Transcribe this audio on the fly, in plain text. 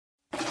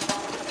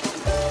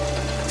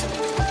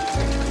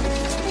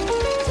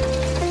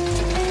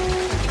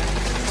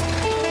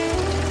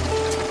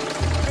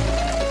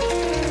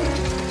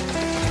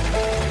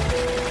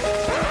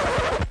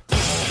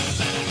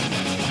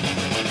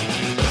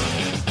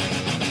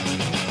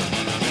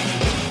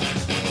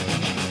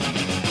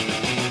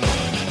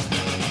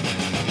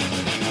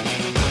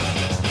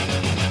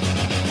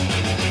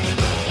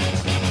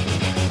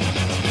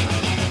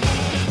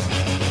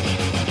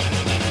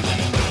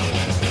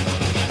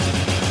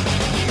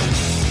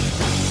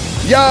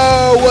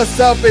Yo, what's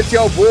up? It's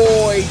your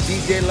boy,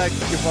 DJ Lex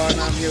Javon.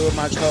 I'm here with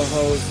my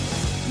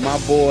co-host, my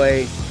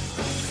boy,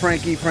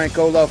 Frankie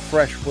Francola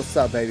Fresh. What's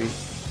up, baby?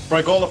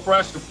 Francola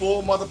Fresh, the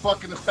full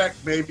motherfucking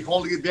effect, baby.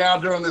 Holding it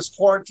down during this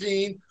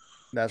quarantine.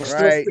 That's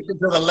We're right. still sticking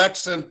to the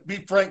Lex and Be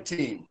Frank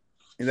team.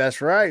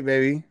 That's right,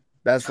 baby.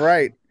 That's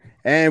right.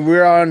 And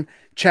we're on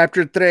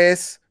chapter 3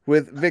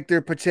 with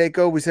Victor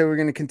Pacheco. We said we're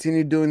going to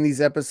continue doing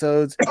these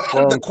episodes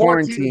while The in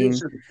quarantine.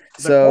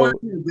 So,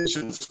 quarantine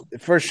editions.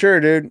 for sure,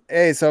 dude.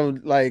 Hey, so,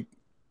 like,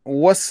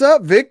 what's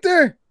up,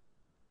 Victor?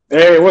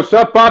 Hey, what's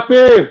up,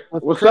 Papi?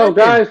 What's up,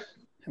 guys?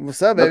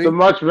 What's up, baby? Nothing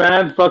much,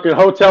 man. Fucking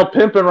hotel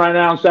pimping right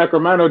now in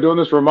Sacramento, doing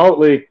this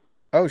remotely.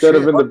 Oh, instead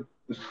shit. of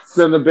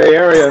in the Bay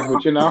Area,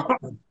 which, you know.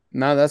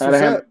 No, that's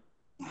what's up.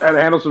 Had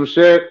to handle some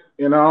shit,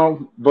 you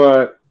know.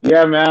 But,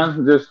 yeah,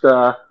 man, just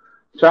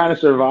trying to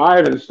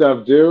survive and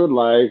stuff, dude.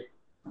 Like,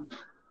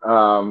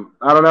 I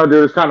don't know,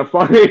 dude. It's kind of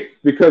funny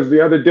because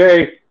the other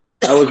day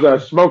I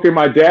was smoking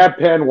my dab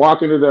pen,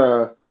 walking to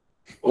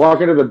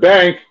the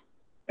bank,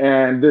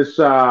 and this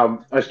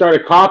I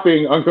started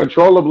coughing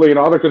uncontrollably, and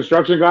all the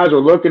construction guys were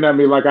looking at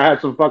me like I had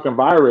some fucking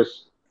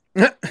virus.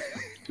 Yeah,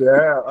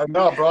 I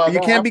know, bro. You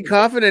can't be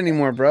coughing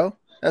anymore, bro.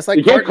 That's like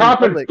you can't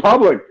cough in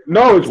public.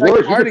 No, it's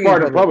worse. You can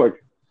fart in public.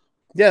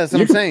 Yeah, that's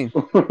what I'm saying.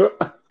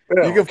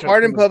 Yeah, you can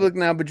fart in public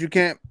now, but you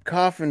can't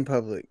cough in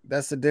public.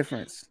 That's the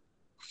difference.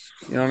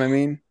 You know what I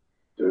mean?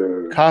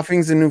 Dude.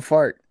 Coughing's a new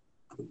fart.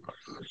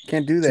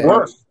 Can't do that. It's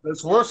worse.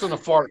 It's worse than a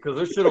fart because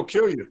this shit'll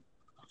kill you.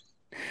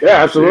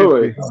 Yeah,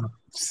 absolutely.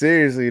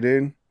 Seriously,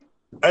 dude.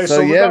 Hey,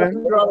 so we gotta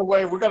figure out a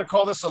way. We gotta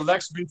call this a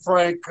Lex Be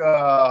Frank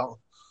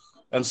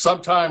and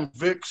sometime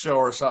Vic show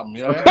or something.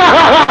 You know?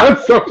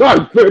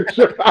 Sometimes Vic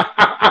show.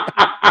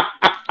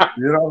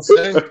 You know what I'm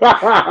saying?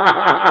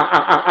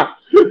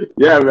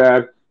 Yeah,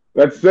 man.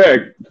 That's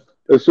sick.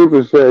 That's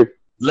super sick.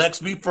 Lex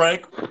Be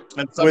Frank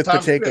and sometimes with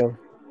Pacheco. Vic.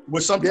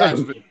 With sometimes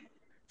Vic.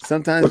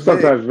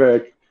 Sometimes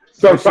Vic.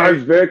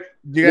 Sometimes Vic.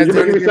 You guys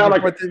making me sound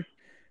like Go ahead.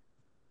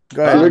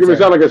 You're making me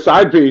sound like a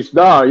side piece.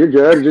 No, you're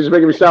good. You're just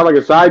making me sound like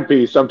a side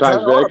piece sometimes,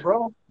 Kinda Vic.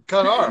 bro.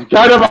 Kind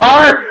of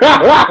are.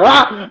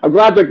 I'm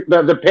glad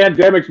the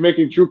pandemic's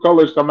making true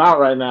colors come out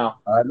right now.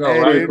 I know, Hey,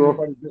 right? dude. We're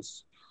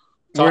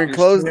Talking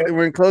shit.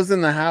 enclosed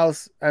in the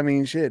house. I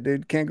mean, shit,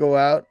 dude. Can't go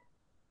out.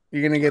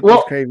 You're gonna get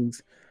those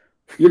cravings.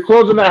 You're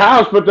closing the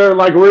house, but they're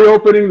like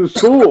reopening the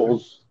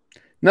schools.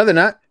 No, they're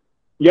not.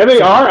 Yeah, they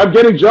are. I'm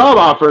getting job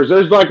offers.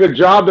 There's like a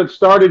job that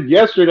started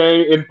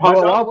yesterday in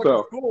Palo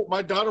Alto.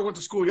 My daughter went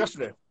to school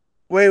yesterday.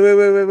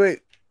 Wait.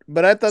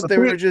 But I thought they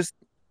were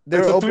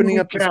opening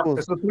up the camp. schools.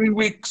 It's a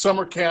 3-week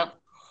summer camp.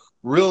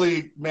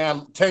 Really,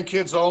 man, 10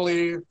 kids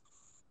only.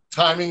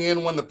 Timing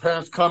in when the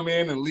parents come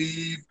in and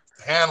leave.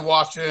 Hand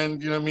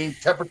washing, you know what I mean?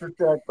 Temperature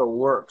check, the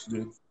works,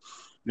 dude.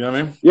 You know what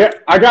I mean? Yeah,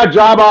 I got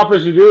job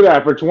offers to do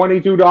that for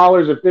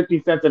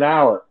 $22.50 an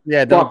hour.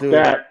 Yeah, don't do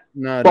that. it.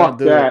 No, Fuck don't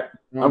do that.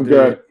 it. I'm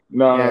good.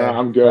 No,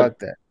 I'm good. Fuck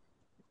that.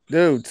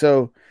 Dude,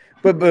 so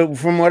but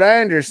from what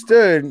I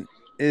understood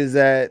is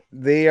that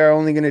they are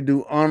only going to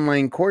do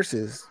online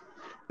courses.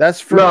 That's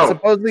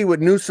supposedly what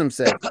Newsom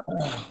said.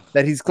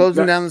 That he's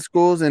closing down the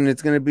schools and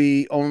it's going to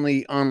be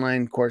only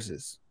online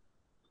courses.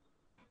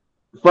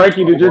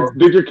 Frankie, did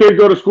your kid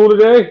go to school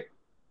today?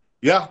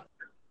 Yeah.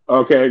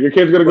 Okay, your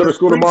kid's gonna go to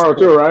school tomorrow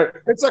too, right?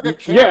 It's like a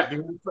camp. Yeah,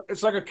 dude.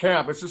 It's like a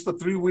camp. It's just a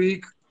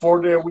 3-week,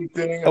 4-day-a-week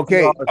thing.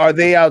 Okay, are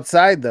they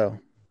outside though?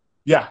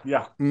 Yeah.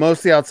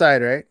 Mostly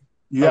outside, right?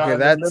 Yeah, okay,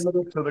 that's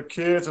limited to the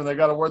kids, and they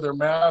got to wear their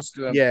mask.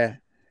 And yeah,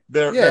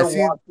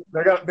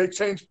 they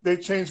change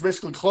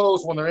basically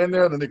clothes when they're in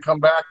there, then they come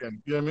back,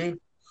 and you know what I mean?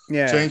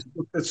 Yeah, change.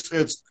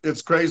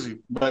 It's crazy,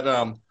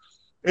 but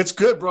it's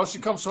good, bro. She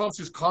comes home,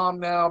 she's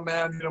calm now,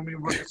 man. You know what I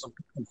mean? We're getting some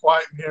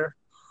quiet in here.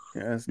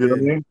 Yeah, that's you good.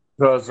 know what I mean?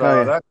 Because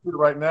that's good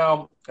right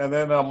now. And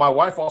then my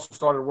wife also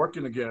started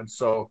working again,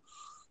 so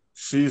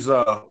she's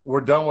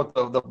we're done with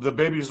the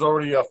baby's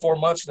already 4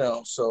 months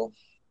now. So,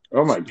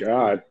 oh my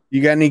god,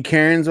 you got any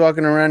Karens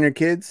walking around your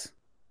kids?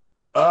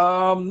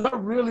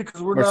 Not really,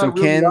 because we're not some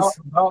really Kens? out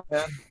and about,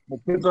 man. The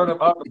kids aren't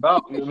out and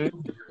about. You know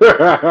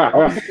what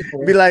I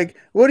mean? Be like,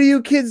 what are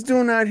you kids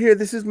doing out here?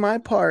 This is my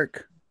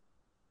park.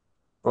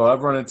 Well,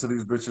 I've run into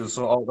these bitches.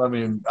 So I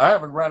mean, I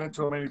haven't run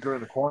into them any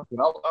during the quarantine.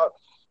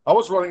 I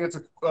was running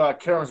into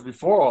Karens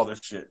before all this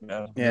shit,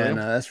 man. Yeah, you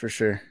know? no, that's for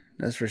sure.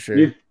 That's for sure.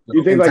 You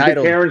think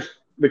Entitled. like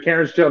the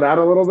Karens chilled out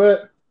a little bit?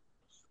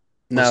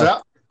 No. What's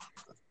that?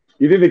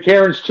 You think the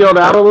Karens chilled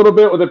out a little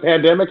bit with the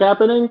pandemic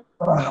happening?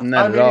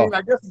 Not at all.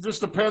 I guess it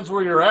just depends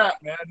where you're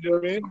at, man. You know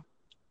what I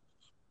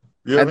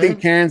mean? I think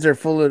Karens are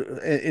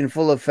in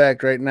full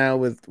effect right now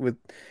with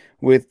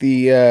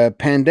the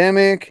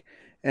pandemic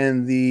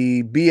and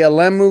the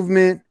BLM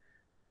movement,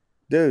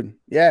 dude.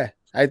 Yeah,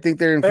 I think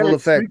they're in full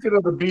effect. Speaking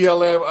of the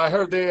BLM, I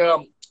heard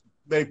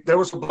there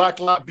was a Black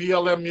Lot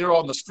BLM mural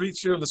on the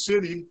streets here in the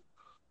city,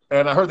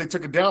 and I heard they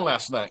took it down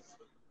last night.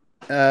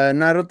 No,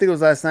 I don't think it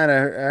was last night. I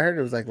heard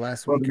it was like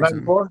last week or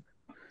something. Before?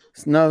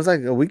 No, it was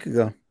like a week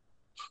ago.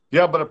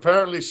 Yeah, but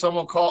apparently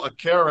someone called a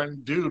Karen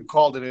dude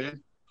called it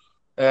in,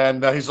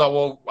 and he's like,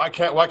 "Well, why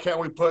can't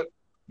we put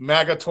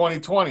MAGA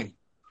 2020. You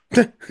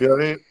know what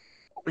I mean?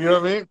 You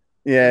know what I mean?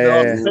 Yeah, They're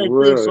all yeah, the same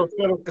Really? thing.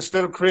 So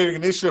instead of creating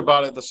an issue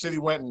about it, the city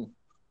went and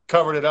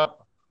covered it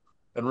up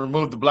and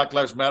removed the Black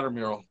Lives Matter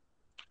mural.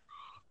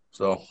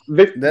 So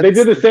they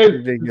did the same.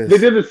 ridiculous. They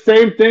did the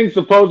same thing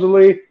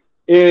supposedly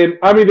in.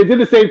 I mean, they did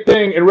the same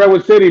thing in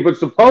Redwood City, but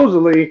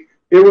supposedly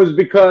it was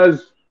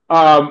because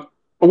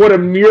what a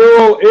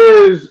mural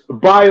is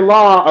by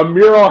law. A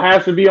mural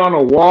has to be on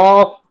a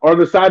wall or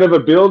the side of a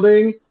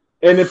building,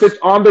 and if it's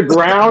on the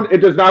ground, it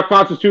does not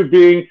constitute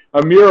being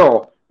a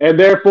mural. And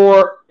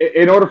therefore,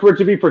 in order for it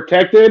to be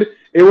protected,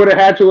 it would have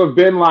had to have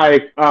been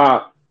like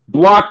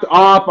blocked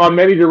off on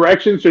many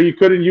directions, so you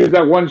couldn't use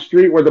that one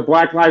street where the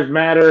Black Lives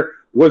Matter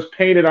was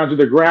painted onto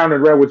the ground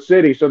in Redwood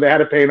City, so they had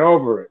to paint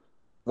over it.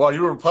 well,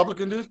 you were a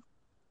Republican, dude?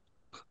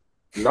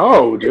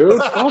 No,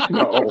 dude, fuck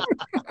no.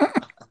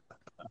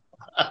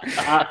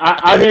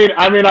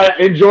 I mean, I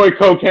enjoy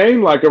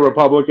cocaine like a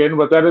Republican,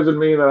 but that doesn't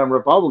mean that I'm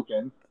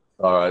Republican.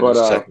 All right, But,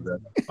 just checking that.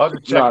 I was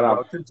just checking. no. I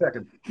was just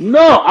checking.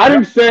 No, I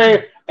didn't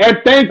say.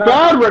 And thank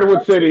God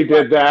Redwood City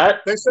did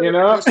that. They said, You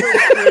know? they said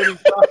it's creating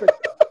traffic.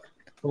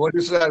 What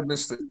you said, I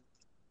missed it.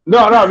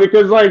 No,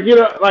 because like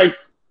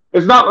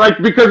it's not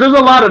like because there's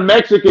a lot of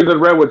Mexicans in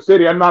Redwood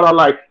City. I'm not all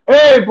like,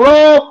 hey,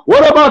 bro,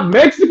 what about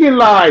Mexican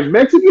lives?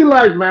 Mexican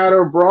lives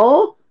matter,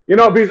 bro. You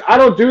know, because I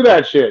don't do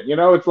that shit. You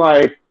know, it's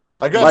like.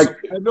 I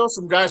know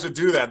some guys that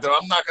do that.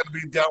 I'm not going to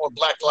be down with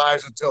Black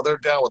lives until they're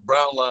down with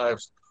brown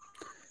lives.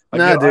 I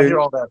hear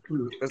all that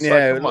too. It's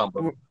like, come on,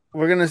 bro.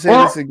 We're gonna say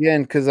this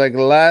again because like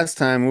last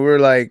time we were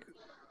like,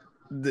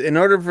 in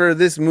order for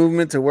this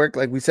movement to work,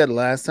 like we said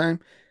last time,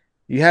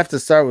 you have to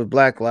start with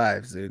Black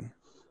lives, dude.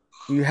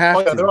 You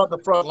have to. They're on the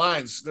front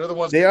lines. They're the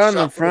ones. They are on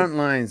the front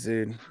lines,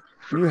 dude.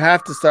 You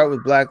have to start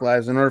with Black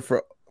lives in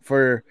order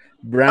for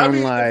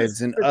brown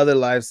lives and other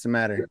lives to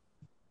matter.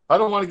 I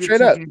don't want to get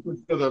too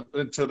deep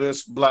into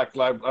this Black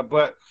lives,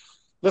 but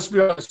let's be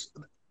honest.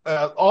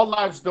 All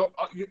lives don't.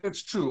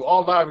 It's true.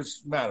 All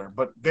lives matter,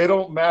 but they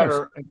don't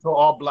matter until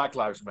all Black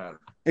lives matter.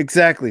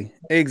 Exactly.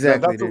 It's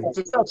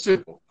that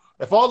simple.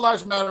 If all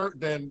lives matter,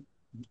 then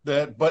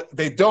but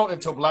they don't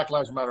until Black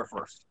lives matter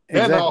first.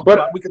 Exactly.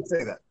 Then we can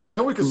say that.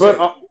 Then we can say.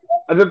 But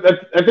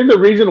I think the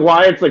reason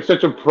why it's like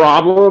such a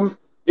problem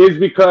is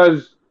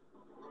because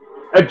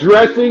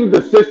addressing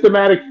the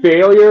systematic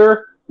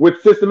failure with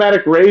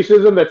systematic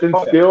racism that's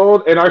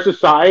instilled in our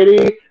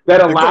society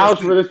that allows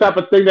for this type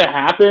of thing to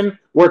happen,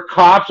 where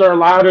cops are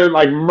allowed to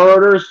like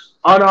murder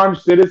unarmed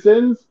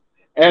citizens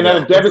and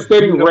at a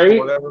devastating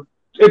rate.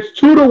 It's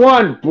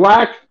 2-to-1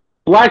 black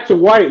to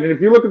white, and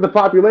if you look at the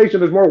population,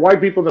 there's more white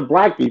people than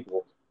black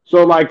people.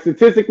 So, like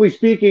statistically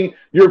speaking,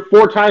 you're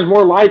 4 times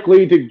more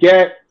likely to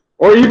get,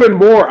 or even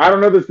more. I don't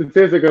know the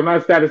statistic. I'm not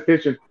a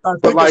statistician. I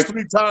think it's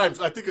 3 times.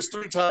 I think it's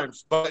 3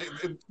 times, but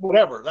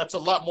whatever. That's a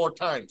lot more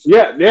times.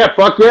 Yeah,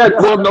 fuck yeah.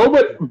 Well, no,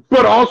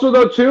 but also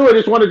though too, I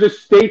just want to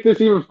just state this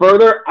even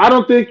further. I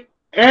don't think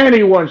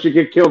anyone should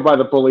get killed by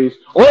the police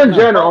or in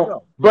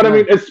general, but I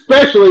mean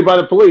especially by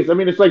the police. I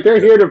mean it's like they're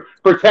here to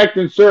protect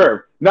and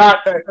serve,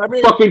 not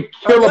fucking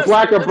kill a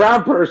black or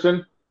brown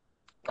person.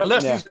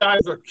 Unless these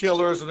guys are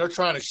killers and they're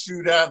trying to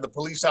shoot at and the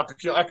police have to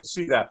kill. I can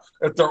see that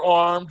if they're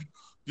armed.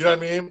 You know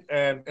what I mean?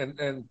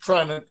 And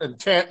trying to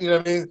intent, you know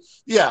what I mean?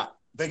 Yeah,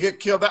 they get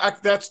killed.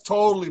 That's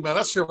totally, man,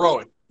 that's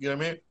heroic. You know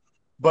what I mean?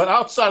 But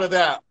outside of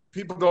that,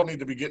 people don't need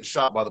to be getting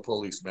shot by the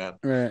police, man.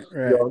 Right.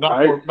 You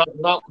know,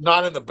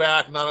 not in the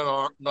back, not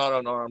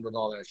unarmed and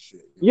all that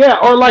shit. Yeah,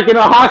 or like in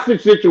a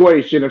hostage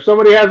situation. If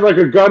somebody has like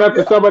a gun up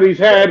to somebody's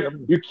head,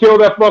 you kill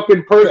that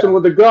fucking person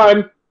with a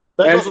gun.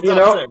 And, you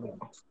know?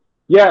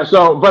 Yeah,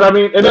 so, but I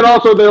mean, and then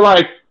also they're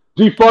like,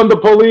 defund the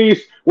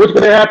police. What's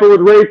going to happen with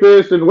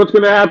rapists and what's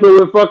going to happen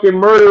with fucking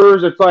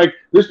murderers? It's like,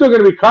 there's still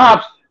going to be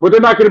cops, but they're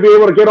not going to be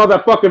able to get all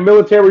that fucking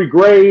military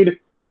grade,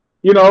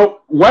 you know,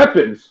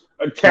 weapons,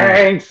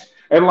 tanks,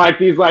 and like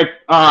these like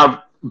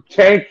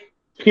tank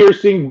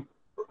piercing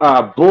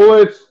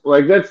bullets.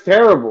 Like, that's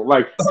terrible.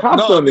 Like,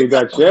 cops don't need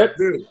that shit.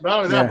 Dude, not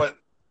only that, but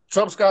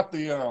Trump's got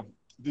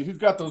he's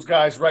got those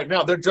guys right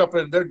now. They're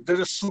jumping. They're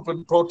just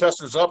swooping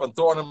protesters up and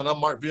throwing them in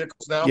unmarked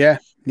vehicles now. Yeah.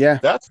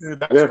 That's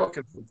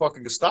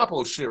fucking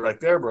Gestapo shit right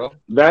there, bro.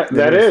 That's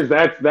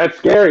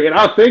scary. And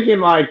I was thinking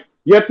like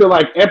you have to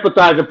like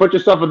empathize and put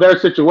yourself in their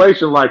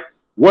situation. Like,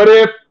 what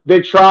if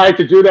they tried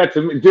to do that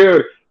to me,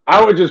 dude?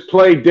 I would just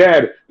play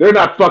dead. They're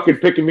not fucking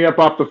picking me up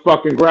off the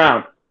fucking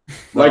ground.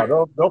 Like,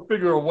 they'll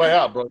figure a way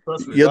out, bro.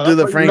 You'll do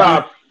the Frankie.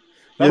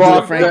 You'll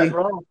do the Frankie.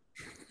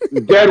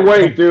 Dead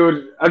weight,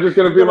 dude. I'm just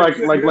gonna be like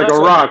a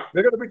rock.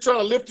 They're gonna be trying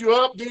to lift you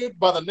up, dude,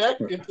 by the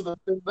neck into the.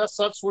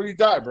 That's where you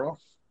die, bro.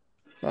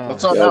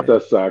 That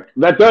does suck.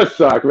 That does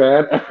suck,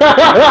 man.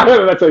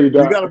 That's how you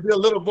die. You gotta be a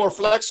little more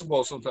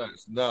flexible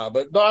sometimes.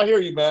 But I hear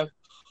you, man.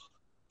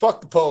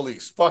 Fuck the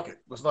police. Fuck it.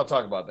 Let's not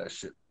talk about that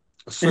shit.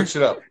 Let's switch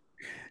it up.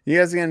 You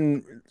guys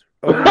can.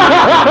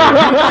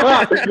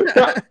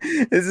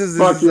 This is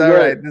all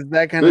right. This is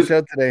that kind of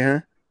show today,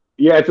 huh?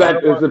 Yeah,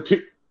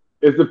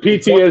 it's the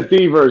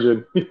PTSD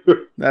version.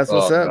 That's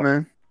what's up,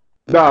 man.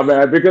 No,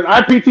 man, because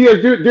I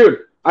PTSD, dude.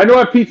 I know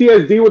I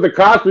PTSD with the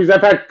cops because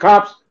I've had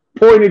cops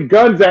pointed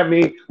guns at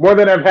me more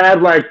than I've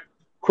had like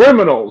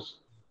criminals.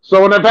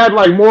 So when I've had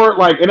like more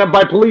like, and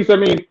by police I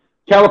mean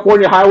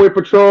California Highway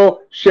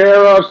Patrol,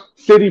 sheriffs,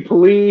 city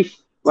police.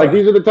 Like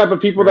these are the type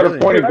of people that have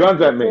pointed guns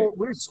at me.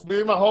 Me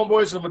and my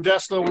homeboys in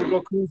Modesto, we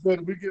go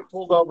cruising. We get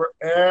pulled over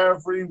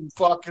every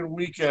fucking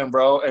weekend,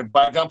 bro, and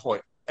by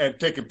gunpoint, and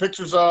taking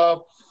pictures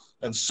of,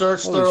 and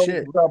searched them.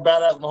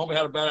 Badass. My homie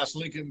had a badass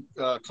Lincoln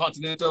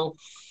Continental.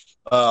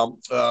 My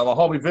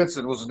homie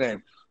Vincent was his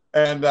name,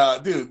 and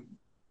dude,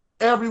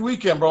 every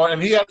weekend, bro.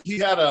 And he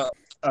had a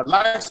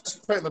license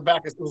plate in the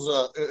back. It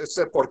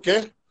said "Por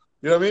qué,"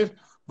 you know what I mean?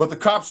 But the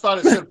cops thought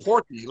it said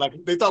 "Porky," like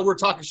they thought we were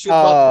talking shit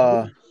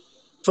about.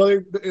 So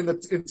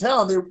in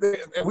town, and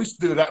we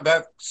used to do that.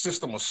 That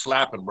system was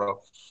slapping,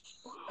 bro.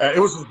 It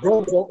was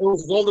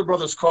his older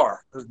brother's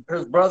car.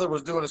 His brother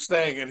was doing his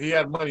thing, and he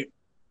had money.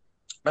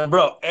 And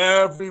bro,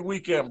 every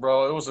weekend,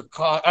 bro, it was a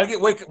car. I get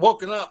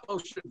woken up. Oh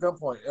shit,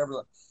 gunpoint.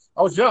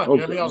 I was young. You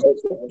know what I mean? I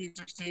was 15,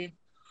 16.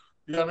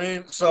 You know what I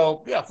mean?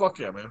 So yeah, fuck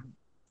yeah, man.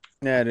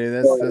 Yeah,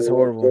 dude, that's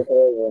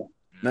horrible.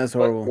 That's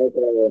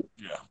horrible.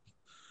 Yeah.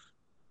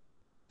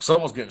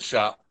 Someone's getting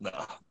shot.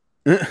 Nah.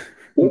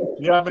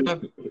 Yeah,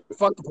 man.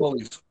 Fuck the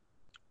police.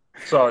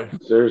 Sorry.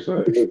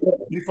 Seriously.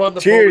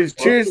 Cheers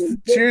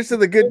to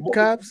the good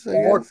cops. I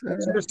guess.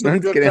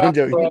 I'm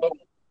joking.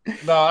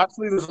 No,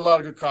 actually, there's a lot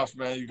of good cops,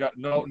 man. You got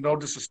no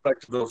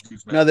disrespect to those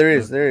dudes, man. No, there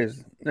is.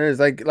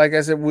 Like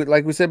I said,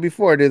 like we said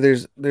before,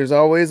 dude. There's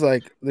always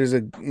like there's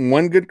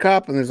one good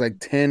cop and there's like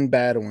 10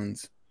 bad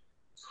ones.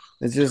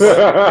 It's just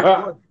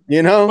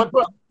you know.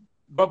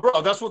 But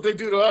bro, that's what they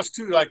do to us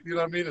too. Like, you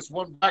know what I mean? It's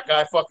one black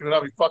guy fucking it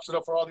up. He fucks it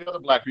up for all the other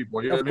black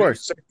people. You know of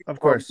course.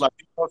 Of course. Like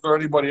or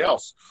anybody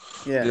else.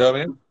 Yeah. You know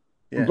what I mean?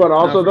 Yeah. But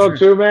also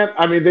too, man.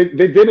 I mean,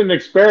 they did an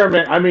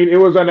experiment. I mean, it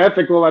was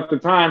unethical at the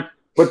time,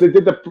 but they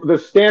did the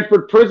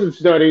Stanford prison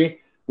study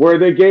where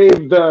they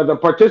gave the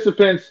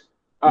participants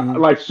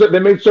they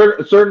made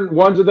certain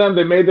ones of them.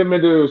 They made them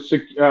into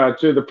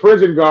to the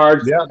prison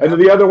guards, and then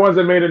the other ones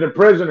they made into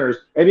prisoners.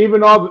 And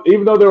even though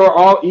they were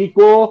all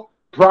equal.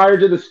 Prior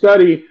to the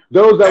study,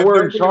 those that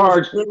were in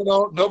charge.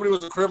 Nobody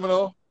was a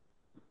criminal.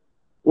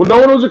 Well, no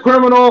one was a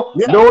criminal.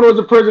 Yeah. No one was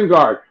a prison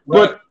guard.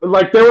 Right. But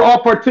like they were all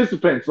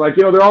participants. Like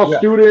they're all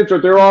students or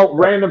they're all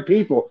random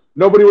people.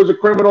 Nobody was a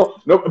criminal.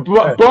 No,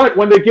 but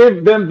when they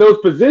gave them those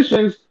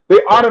positions, they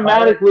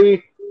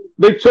automatically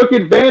they took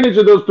advantage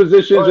of those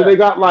positions and they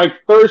got like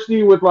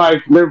thirsty with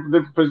like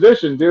their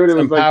position, dude. It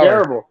was like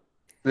terrible.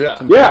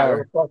 Yeah.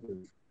 Yeah.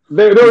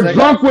 They were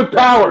drunk with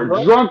power.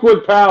 Drunk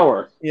with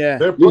power. Yeah.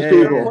 They're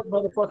putting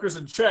motherfuckers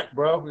in check,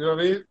 bro. You know what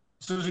I mean?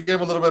 As soon as you gave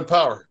them a little bit of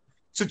power,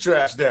 sit your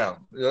ass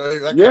down. You know,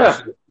 that kind of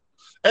shit.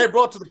 Hey,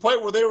 bro, to the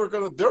point where they were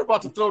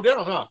about to throw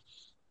down, huh?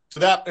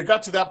 It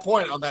got to that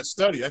point on that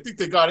study. I think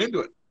they got into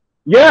it.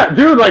 Yeah,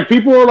 dude, like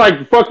people were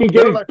like fucking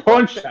getting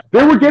punched.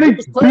 They were getting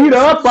beat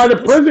up by the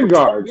prison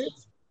guards.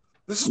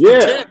 This is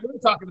pretend. You're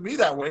talking to me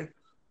that way.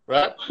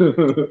 Right?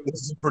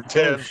 This is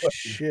pretend. Oh,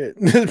 shit.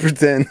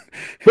 Pretend.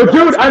 But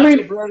dude, I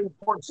mean,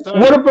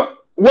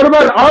 what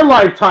about our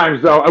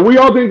lifetimes though? We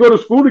all didn't go to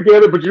school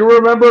together, but you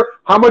remember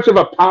how much of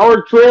a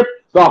power trip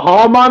the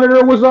hall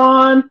monitor was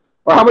on?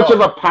 Or how much of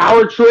a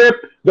power trip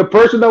the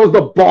person that was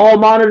the ball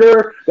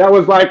monitor that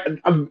was like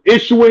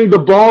issuing the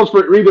balls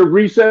for either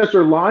recess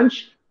or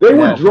lunch? They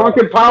were drunk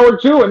and power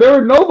too, and they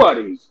were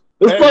nobodies.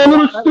 They're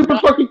little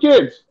stupid fucking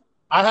kids.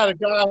 I had a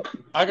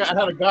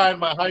guy in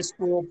my high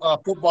school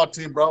football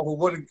team, bro, who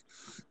wouldn't.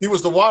 He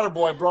was the water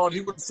boy, bro, and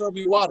he wouldn't serve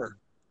me water.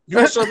 He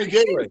would serve me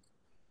Gatorade.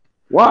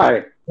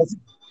 Why?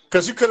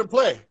 Because he couldn't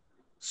play,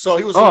 so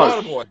he was the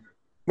water boy.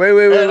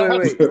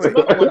 Wait.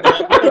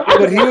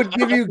 But he would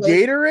give you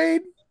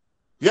Gatorade?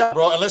 Yeah,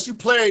 bro. Unless you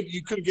played,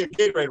 you couldn't get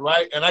Gatorade,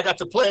 right? And I got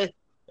to play,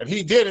 and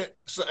he didn't,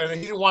 and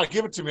he didn't want to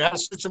give it to me. I had to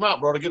stitch him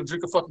out, bro, to get a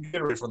drink of fucking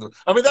Gatorade from them.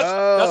 I mean, that's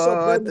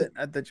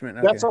I thought you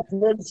meant that's how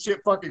tremendous shit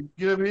fucking.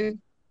 You know what I mean?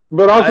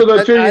 But also,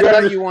 I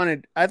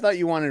thought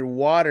you wanted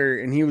water,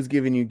 and he was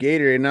giving you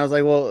Gatorade, and I was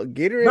like, well,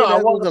 Gatorade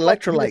was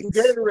electrolytes.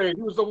 Gatorade.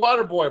 He was the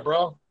water boy,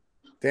 bro.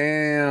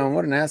 Damn,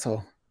 what an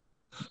asshole.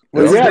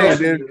 What's his name,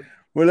 dude?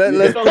 Well,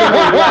 let's get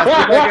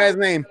that guy's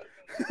name.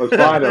 Let's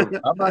find him.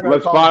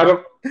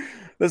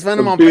 Let's find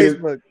him on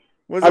Facebook.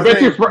 I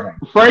bet you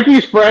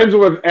Frankie's friends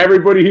with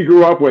everybody he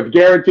grew up with.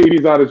 Guaranteed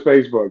he's on his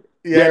Facebook.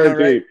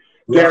 Guaranteed.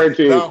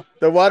 Guaranteed. No.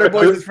 The water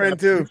boy's his friend,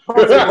 too.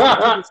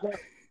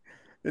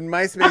 In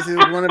MySpace, he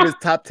was one of his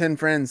top 10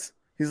 friends.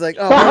 He's like,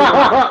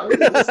 oh.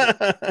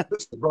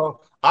 Listen, bro,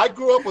 I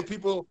grew up with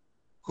people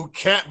who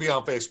can't be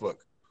on Facebook.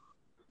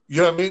 You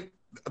know what I mean?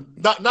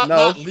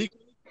 Not legally.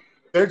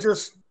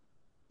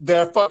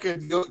 They're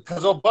fucking,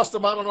 because they'll bust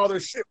them out on all their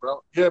shit,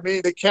 bro. You know what I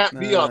mean? They can't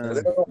be on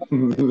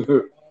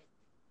there.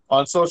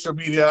 On social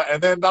media.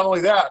 And then not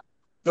only that,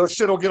 their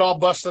shit will get all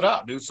busted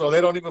out, dude. So they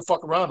don't even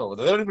fuck around over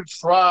there. They don't even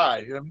try.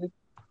 You know what I mean?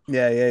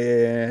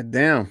 Yeah.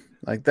 Damn.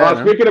 Like that.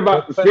 Speaking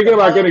about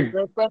getting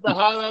the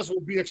highlights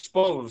will be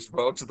exposed,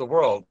 bro, to the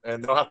world,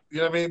 and they'll have, you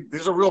know what I mean.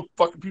 These are real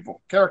fucking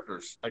people,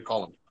 characters. I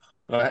call them.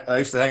 I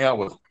used to hang out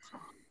with.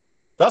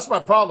 That's my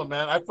problem,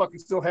 man. I fucking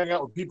still hang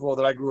out with people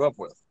that I grew up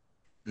with.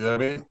 You know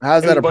what I mean?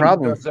 How's that a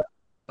problem?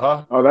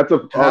 Huh? Oh, that's a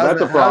problem.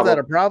 How's that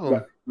a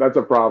problem? That's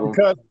a problem.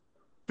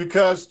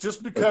 Because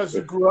just because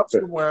you grew up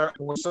somewhere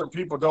with certain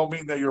people don't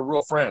mean that you're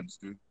real friends,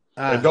 dude.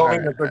 And don't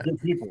mean that they're good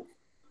people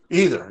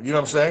either. You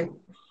know what I'm saying?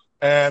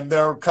 And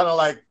they're kind of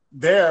like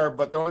there,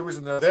 but the only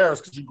reason they're there is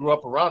because you grew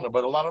up around them.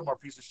 But a lot of them are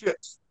piece of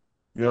shits.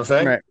 You know what I'm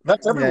saying? Right.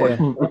 That's everywhere.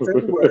 Yeah. That's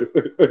everywhere.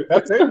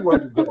 That's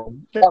everywhere you go.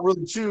 You can't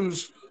really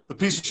choose the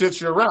piece of shits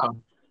you're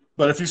around.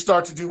 But if you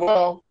start to do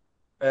well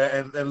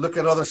and look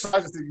at other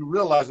sides of it, you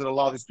realize that a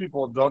lot of these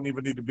people don't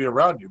even need to be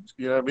around you.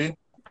 You know what I mean?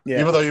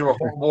 Yeah. Even though you were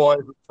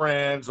homeboys,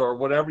 friends, or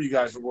whatever you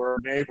guys were,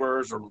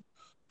 neighbors or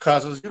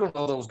cousins, you don't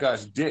know those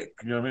guys' dick.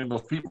 You know what I mean?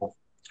 Those people.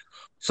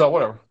 So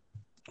whatever.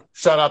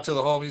 Shout out to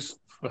the homies.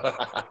 Oh,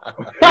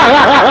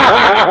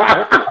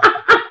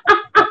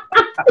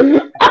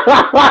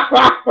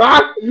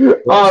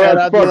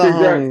 that's fucking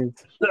great.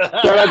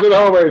 Shout out to the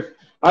homies.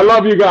 I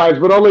love you guys,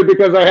 but only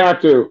because I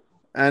have to.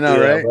 I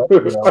know, right?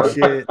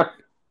 Shit.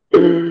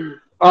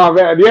 Oh,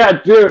 man.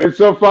 Yeah, dude. It's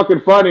so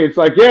fucking funny. It's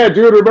like, yeah,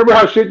 dude, remember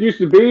how shit used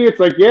to be?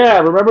 It's like, yeah,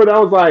 remember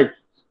that was like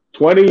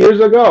 20 years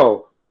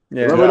ago.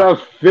 Yeah. Remember that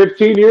was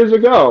 15 years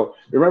ago.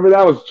 Remember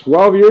that was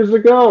 12 years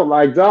ago?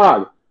 Like,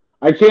 dog,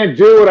 I can't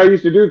do what I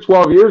used to do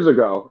 12 years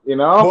ago, you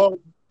know? Well,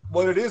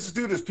 what it is,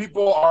 dude, is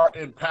people are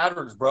in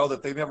patterns, bro,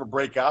 that they never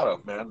break out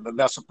of, man. And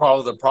that's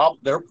probably the problem,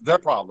 their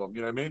problem,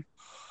 you know what I mean?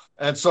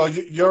 And so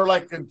you're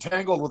like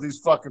entangled with these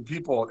fucking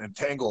people,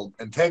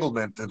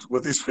 entanglement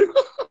with these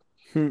people.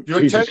 You're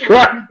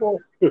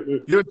entangled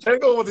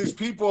with these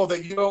people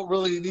that you don't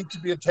really need to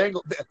be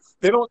entangled.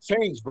 They don't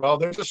change, bro.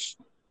 They're just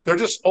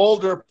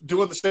older,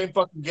 doing the same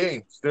fucking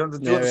games. They're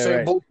doing the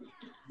same bullshit.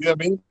 You know what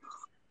I mean?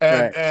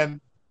 And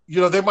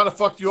you know, they might have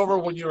fucked you over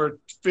when you were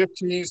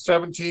 15,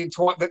 17,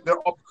 20.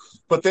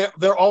 But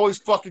they're always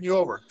fucking you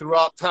over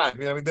throughout time.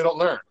 You know what I mean? They don't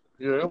learn.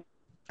 You know?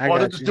 Or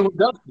they're just doing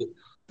dumb shit.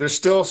 They're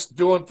still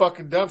doing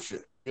fucking dumb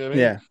shit. You know what I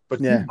mean? Yeah.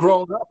 But you've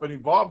grown up and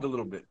evolved a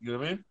little bit. You know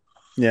what I mean?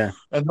 Yeah.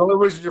 And the only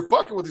reason you're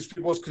fucking with these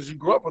people is because you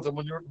grew up with them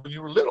when you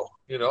were little,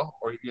 you know,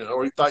 or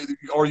you thought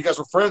or you guys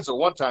were friends at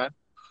one time.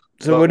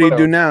 So what do you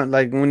do now?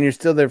 Like when you're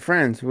still their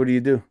friends, what do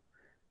you do?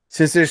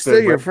 Since they're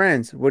still your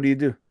friends, what do you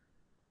do?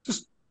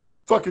 Just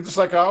fucking just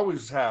like I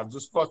always have.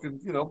 Just fucking,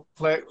 you know,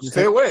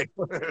 stay away.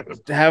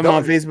 Have them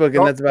on Facebook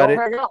and that's about it.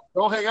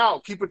 Don't hang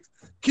out. Keep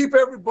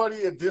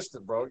everybody a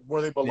distance, bro,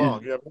 where they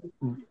belong. Yeah.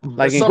 You know?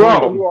 Like in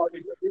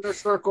inner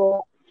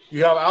circle,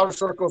 you have outer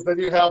circles, then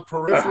you have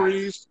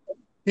peripheries.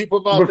 Keep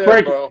them out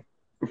there, bro.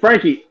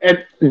 Frankie,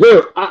 and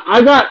dude,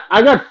 I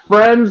got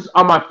friends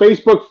on my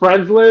Facebook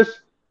friends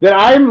list that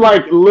I'm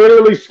like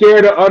literally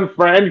scared to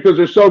unfriend because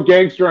they're so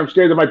gangster. I'm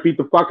scared they might beat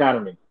the fuck out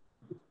of me.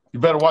 You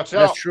better watch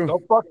out. That's true.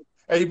 Don't fuck.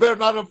 Hey, you better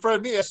not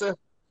unfriend me, I said.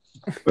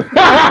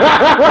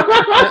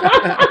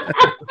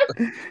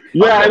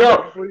 Yeah, I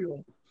know.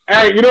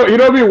 Hey, you know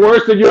it'd be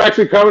worse than you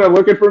actually coming and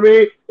looking for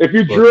me? If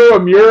you drew a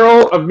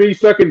mural of me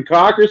sucking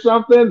cock or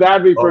something,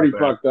 that'd be pretty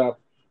fucked up.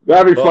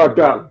 That'd be fucked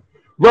up.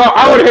 Bro,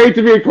 I would hate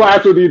to be in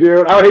class with you,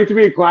 dude. I would hate to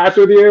be in class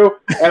with you,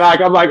 and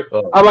I'm like,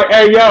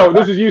 hey, yo,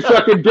 this is you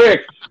sucking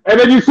dick, and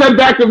then you send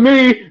back to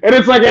me, and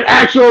it's like an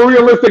actual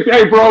realistic,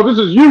 hey, bro, this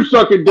is you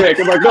sucking dick.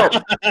 I'm like, no,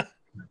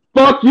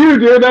 fuck you,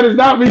 dude. That is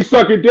not me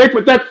sucking dick,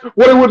 but that's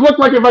what it would look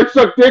like if I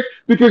sucked dick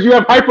because you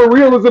have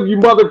hyper-realism, you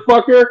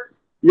motherfucker.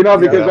 You know,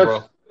 because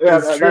that's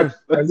true.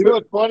 You know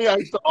what's funny? I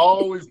used to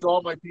always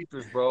draw my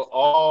teachers, bro,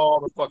 all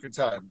the fucking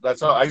time.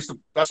 That's why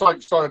I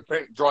started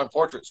drawing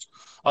portraits.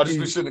 I'll just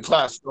be sitting in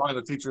class drawing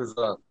the teachers'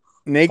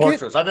 naked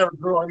portraits. I never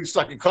drew any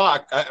sucking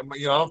cock. I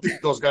don't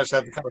think those guys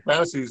have the kind of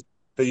fantasies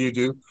that you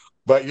do.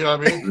 But you know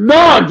what I mean?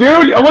 No,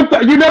 dude.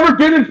 You never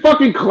been in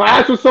fucking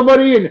class with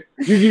somebody and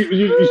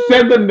you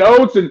send them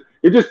notes and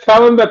you just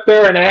tell them that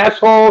they're an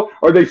asshole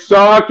or they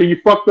suck or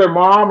you fuck their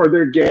mom or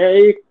they're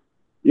gay.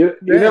 You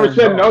never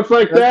send notes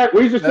like that?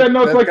 We used to send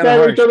notes like that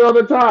to each other all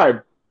the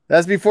time.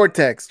 That's before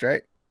text,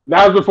 right?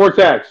 That was before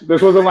text.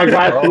 This wasn't like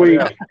last week.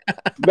 Yeah.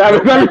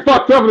 That was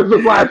fucked up. This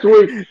was last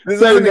week.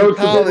 This is in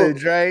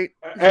college, right?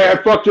 Hey, I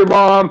fucked your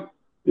mom.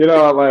 You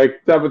know,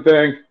 like type of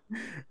thing.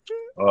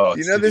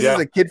 This is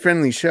a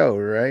kid-friendly show,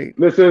 right?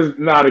 This is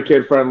not a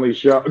kid-friendly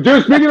show.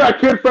 Dude, speaking of that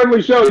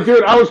kid-friendly show,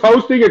 dude, I was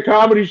hosting a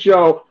comedy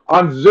show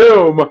on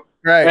Zoom.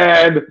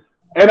 Right.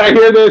 And I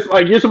hear this,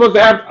 like, you're supposed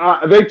to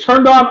have, they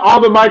turned on all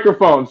the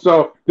microphones.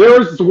 So there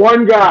was this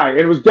one guy,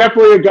 and it was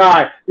definitely a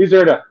guy. He's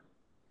there to,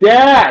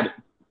 Dad,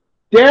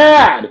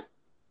 hey,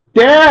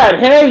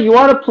 you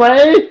want to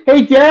play?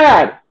 Hey,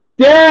 Dad.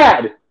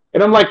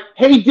 And I'm like,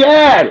 hey,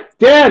 Dad,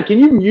 can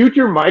you mute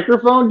your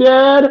microphone,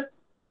 Dad?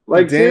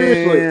 Like,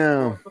 seriously.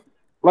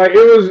 Like,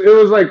 it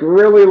was like,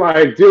 really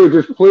like, dude,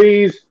 just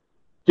please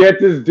get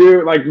this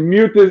dude, like,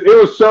 mute this.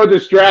 It was so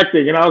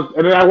distracting. And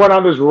then I went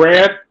on this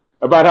rant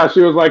about how she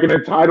was like an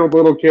entitled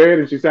little kid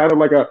and she sounded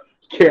like a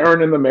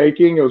Karen in the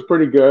making. It was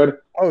pretty good.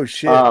 Oh,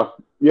 shit.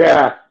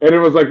 Yeah. And it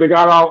was like they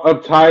got all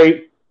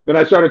uptight. Then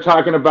I started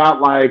talking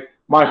about like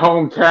my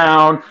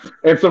hometown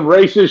and some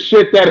racist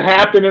shit that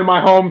happened in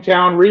my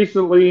hometown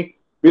recently.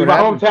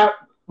 Because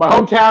my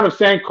hometown of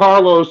San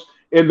Carlos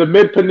in the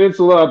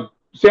Mid-Peninsula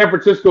San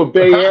Francisco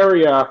Bay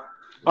Area,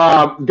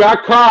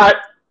 got caught.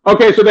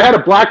 Okay, so they had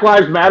a Black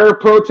Lives Matter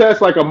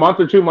protest like a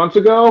month or 2 months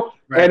ago,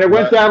 and it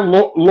went down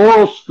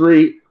Laurel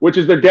Street, which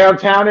is the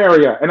downtown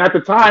area. And at the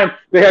time,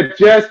 they had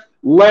just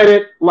let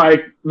it,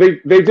 like,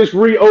 they just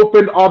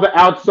reopened all the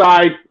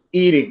outside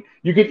eating.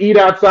 You can eat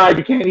outside,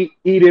 you can't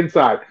eat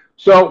inside.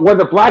 So when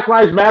the Black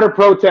Lives Matter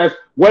protest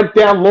went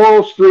down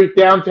Laurel Street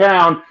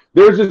downtown,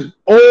 there's this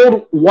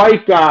old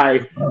white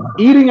guy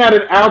eating at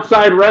an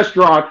outside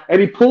restaurant, and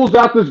he pulls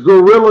out this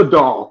gorilla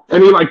doll,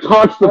 and he like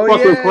taunts the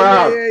fucking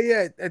crowd.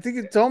 Yeah. I think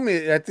you told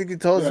me. I think you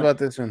told us about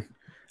this one.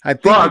 I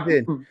think you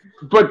did,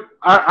 but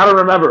I don't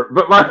remember.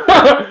 But like,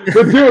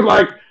 but dude,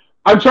 like,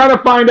 I'm trying to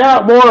find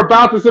out more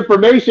about this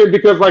information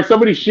because like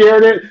somebody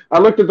shared it. I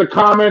looked at the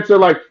comments. They're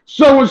like,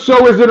 so and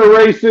so isn't a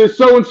racist.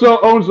 So and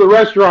so owns the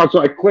restaurant.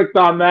 So I clicked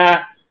on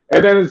that.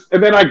 And then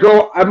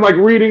I'm like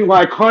reading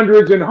like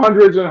hundreds and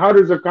hundreds and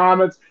hundreds of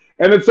comments.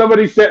 And then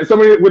somebody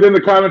within the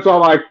comments all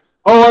like,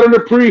 oh, I don't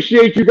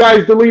appreciate you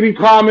guys deleting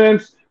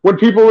comments when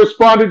people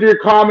responded to your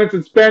comments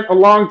and spent a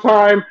long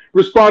time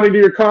responding to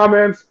your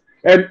comments.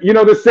 And, you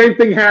know, the same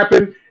thing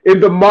happened in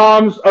the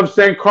Moms of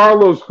San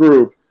Carlos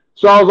group.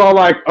 So I was all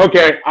like,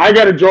 okay, I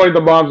got to join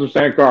the Moms of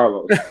San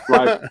Carlos.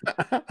 Like,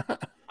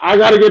 I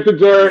got to get the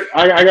dirt.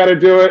 I got to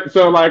do it.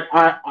 So like,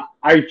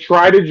 I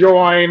try to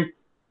join.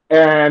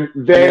 And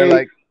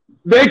they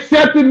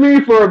accepted me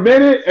for a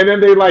minute, and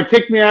then they like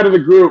kicked me out of the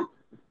group.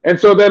 And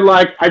so then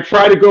like I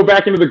try to go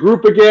back into the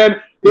group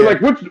again. They're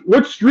like,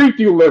 "What street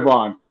do you live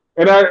on?"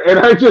 And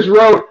I just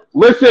wrote,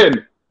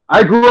 "Listen,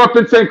 I grew up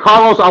in San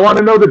Carlos. I want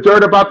to know the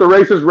dirt about the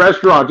racist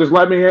restaurant. Just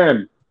let me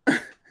in."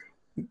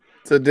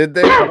 So did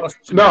they?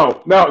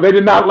 No, they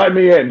did not let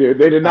me in, dude.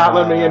 They did not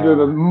let me into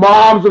the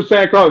Moms of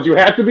San Carlos. You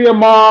have to be a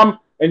mom,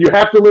 and you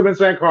have to live in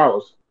San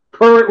Carlos.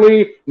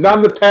 Currently, not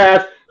in the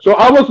past. So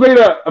I almost made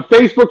a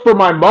Facebook for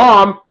my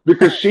mom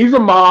because she's a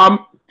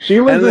mom. She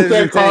lives in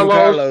San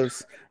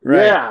Carlos.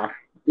 Right. Yeah.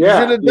 You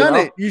should have done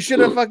it. You should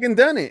have fucking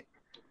done it.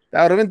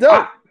 That would have been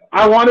dope.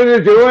 I wanted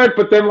to do it,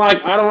 but then like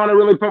I don't want to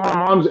really put my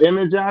mom's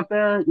image out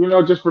there, you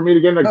know, just for me to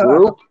get in a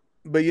group.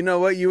 But you know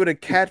what? You would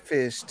have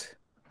catfished.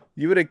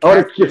 You would have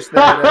catfished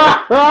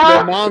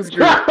that mom's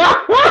group.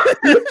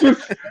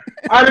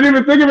 I didn't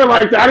even think of it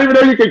like that. I didn't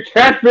even know you could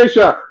catfish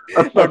a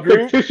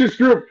fictitious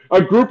group,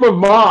 a group of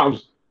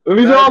moms. And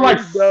these are all like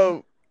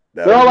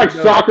they're all like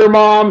soccer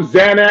moms,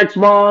 Xanax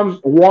moms,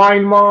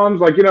 wine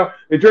moms. Like, you know,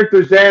 they drink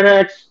their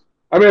Xanax.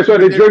 I mean, so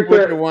they drink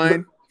their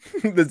wine.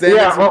 The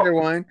Xanax with their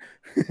wine.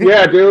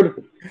 Yeah,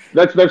 dude,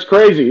 that's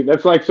crazy.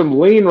 That's like some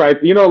lean, right?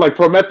 You know, like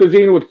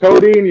promethazine with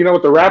codeine. You know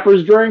what the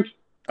rappers drink?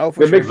 Oh,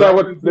 for they mix that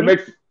with they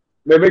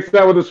mix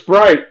that with a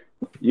Sprite.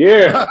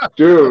 Yeah,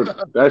 dude,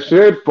 that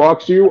shit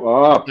fucks you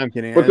up. I'm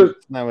kidding. But that's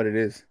not what it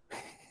is.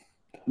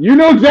 You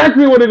know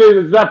exactly what it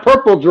is. It's that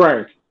purple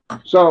drink.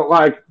 So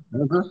like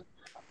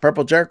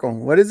purple charcoal.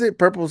 What is it?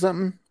 Purple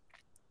something?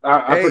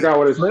 I forgot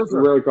what it's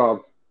really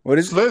called. What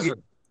is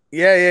Slizzard?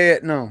 Yeah.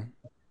 No.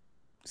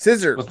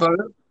 Scissor. What's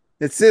that?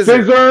 It's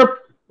scissor. Scissor.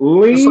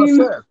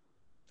 Lean.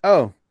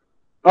 Oh,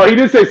 he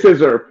did say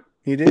scissor.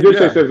 He did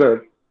say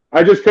scissor.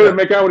 I just couldn't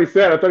make out what he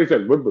said. I thought he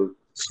said Woodbird.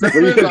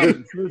 Speaking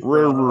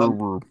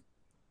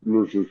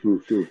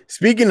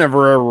of,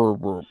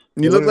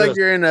 you look like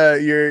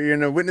you're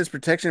in a witness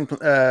protection.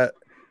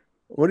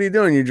 What are you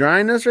doing? You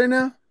drying us right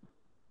now?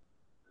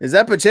 Is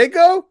that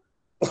Pacheco?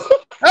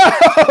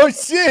 Oh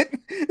shit!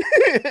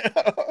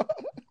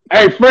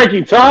 Hey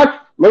Frankie,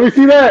 talk. Let me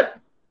see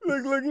that.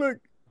 Look. Hold on.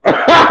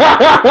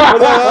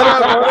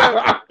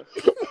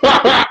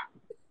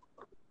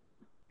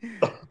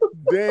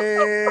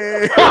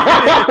 Damn.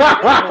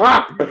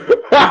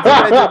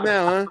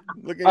 Now, huh?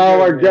 Oh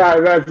my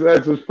god,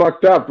 that's just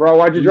fucked up, bro.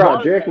 Why'd you draw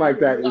a dick like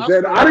that?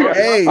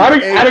 I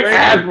didn't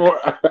ask for.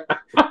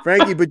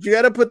 Frankie, but you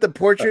got to put the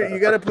portrait. You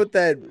got to put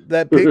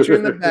that picture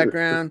in the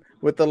background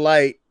with the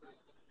light,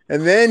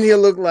 and then he'll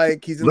look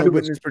like he's in the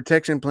witness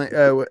protection plan.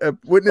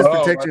 Witness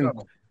protection,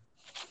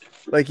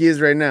 like he is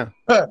right now.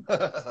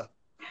 That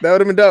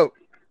would have been dope.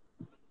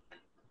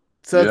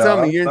 So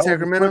tell me, you're in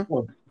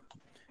Sacramento?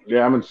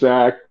 Yeah, I'm in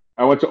Sac.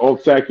 I went to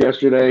Old Sac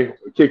yesterday.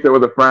 Kicked it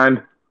with a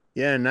friend.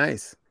 Yeah,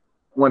 nice.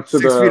 Went to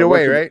 6 feet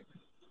away, right?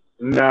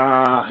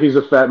 Nah, he's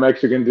a fat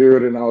Mexican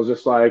dude, and I was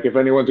just like, if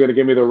anyone's gonna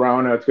give me the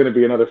Rona, it's gonna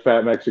be another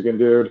fat Mexican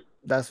dude.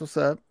 That's what's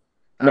up.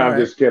 No, I'm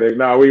just kidding.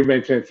 No, we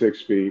maintain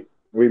 6 feet.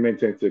 Oh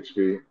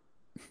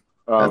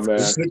man,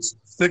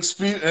 6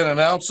 feet and an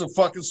ounce of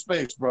fucking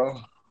space, bro.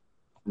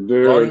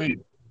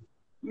 Dude.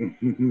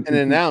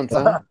 An ounce,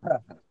 huh?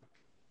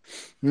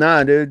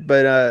 Nah, dude.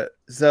 But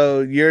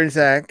so you're in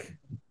Sac.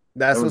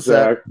 That's what's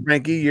up,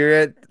 Frankie.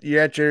 You're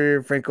at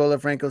your Francola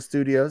Franco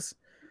Studios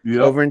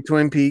over in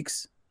Twin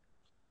Peaks.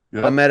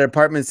 Yep. I'm at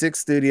Apartment 6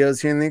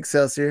 Studios here in the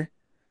Excelsior.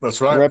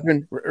 That's right.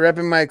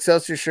 Repping my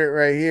Excelsior shirt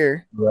right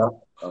here. Yeah.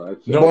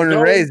 Born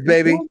and raised,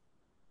 baby.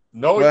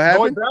 Noe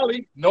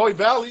Valley,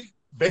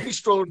 Baby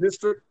Stroller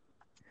District.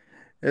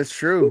 That's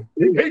true.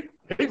 Hey.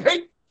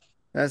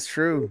 That's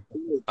true.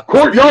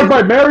 Courtyard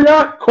by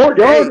Marriott.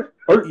 Courtyard.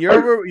 Hey,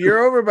 you're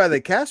over by the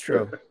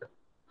Castro.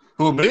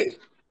 Who, me?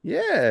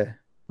 Yeah.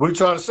 What are you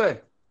trying to say?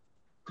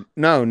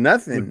 No,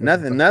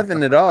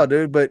 nothing at all,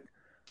 dude. But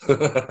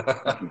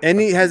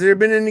has there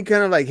been any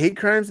kind of like hate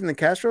crimes in the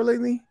Castro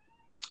lately?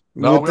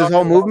 No, With this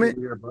whole movement?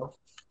 Here, bro.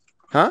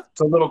 Huh?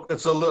 It's a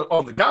little.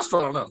 Oh, the Castro.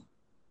 I don't know.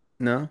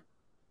 No.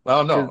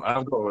 Oh no, I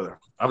don't go over there.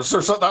 I'm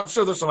sure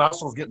there's some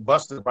assholes getting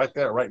busted right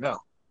there, right now.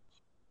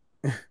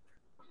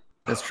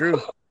 That's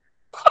true.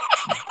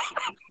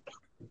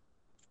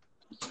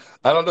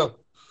 I don't know.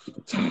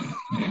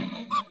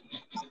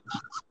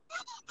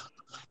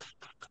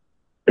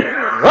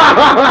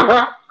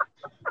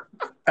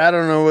 I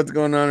don't know what's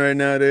going on right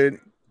now, dude.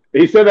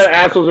 He said that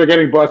assholes are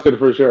getting busted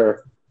for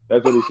sure.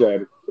 That's what he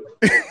said.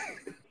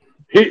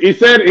 he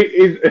said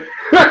he's.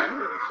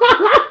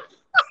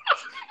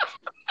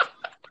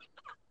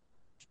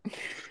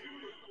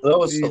 That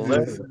was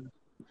hilarious.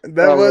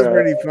 That was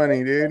pretty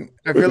funny, dude.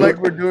 I feel like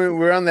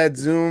we're on that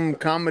Zoom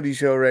comedy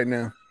show right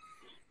now.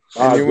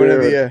 And you're one of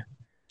the.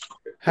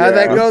 How'd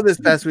that go this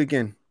past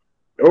weekend?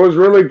 It was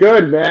really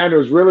good, man. It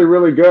was really,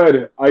 really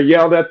good. I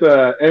yelled at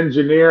the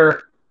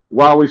engineer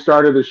while we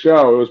started the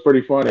show. It was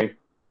pretty funny.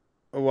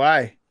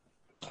 Why?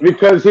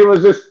 Because he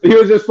was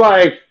just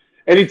like,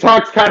 and he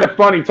talks kind of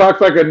funny. He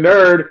talks like a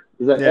nerd.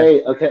 He's like,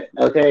 hey,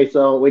 okay,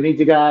 so we need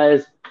you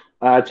guys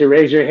to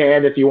raise your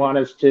hand if you want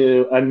us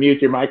to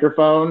unmute your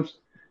microphones.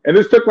 And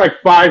this took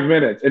like 5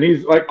 minutes. And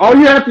he's like, all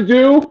you have to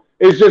do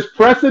is just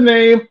press a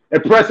name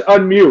and press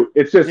unmute.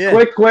 It's just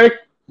click.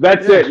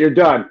 That's it. You're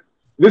done.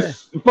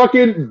 This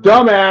fucking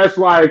dumbass,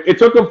 like, it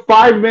took him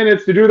 5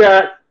 minutes to do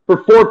that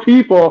for 4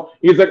 people.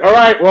 He's like, all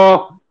right,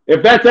 well,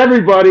 if that's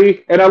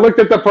everybody, and I looked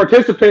at the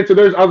participants, and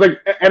I was like,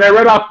 and I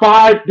read off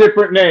 5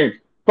 different names.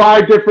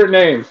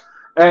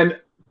 And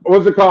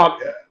what's it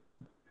called?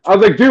 I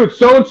was like, dude,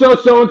 so-and-so,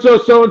 so-and-so,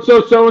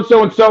 so-and-so,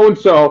 so-and-so, and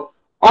so-and-so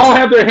all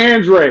have their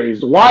hands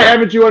raised. Why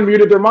haven't you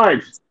unmuted their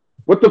mics?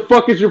 What the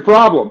fuck is your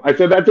problem? I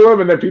said that to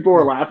him, and then people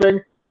were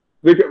laughing.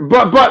 But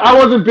I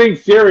wasn't being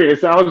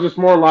serious. I was just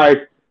more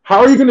like,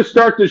 how are you going to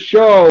start the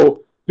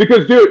show?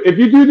 Because, dude, if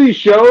you do these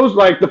shows,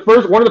 like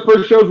one of the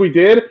first shows we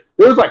did,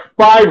 there was like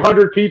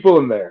 500 people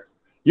in there.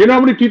 You know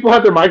how many people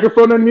had their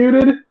microphone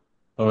unmuted?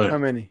 How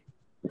many?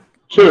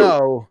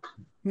 2.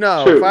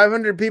 No, 2.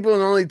 500 people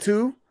and only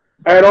 2?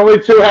 And only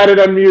 2 had it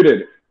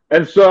unmuted.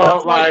 And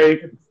so,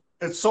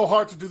 it's so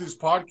hard to do these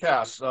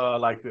podcasts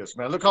like this,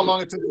 man. Look how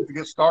long it took to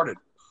get started.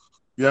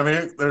 You know what I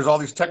mean? There's all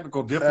these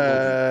technical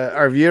difficulties.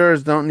 Our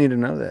viewers don't need to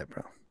know that,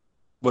 bro.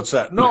 What's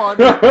that? No, I'm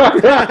just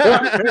fucking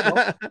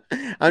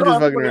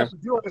around.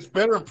 It's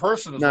better in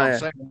person, is what I'm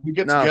saying. We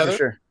get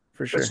together.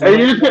 For sure. And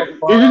you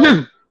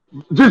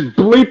just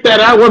bleep that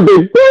out one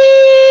big beep.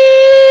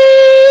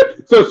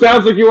 So it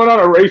sounds like you went on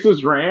a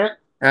racist rant.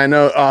 I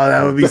know. Oh,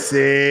 that would be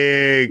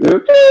sick. We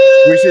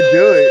should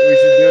do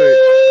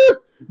it.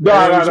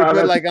 No.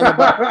 Put like on the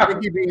bottom,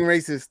 Ricky being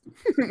racist.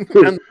 On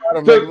the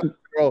bottom,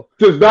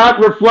 does not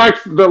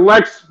reflect the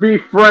Lex B.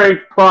 Frank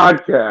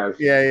podcast.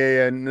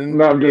 Yeah.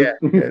 No, I'm just...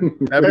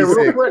 That'd be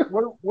sick.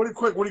 Real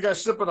quick, what are you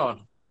guys sipping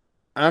on?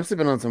 I'm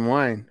sipping on some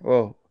wine.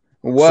 Well,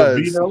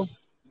 Sabino?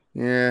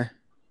 Yeah.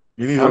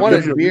 I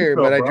wanted beer,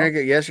 but I drank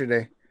it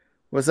yesterday.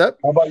 What's up?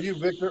 How about you,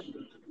 Victor?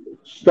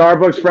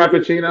 Starbucks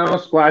Frappuccino,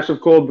 splash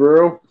of cold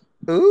brew.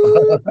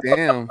 Ooh,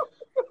 damn.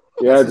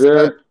 Yeah,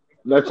 dude.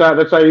 That's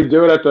how you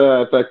do it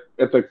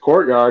at the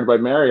Courtyard by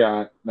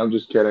Marriott. No, I'm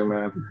just kidding,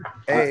 man.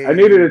 Hey. I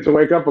needed it to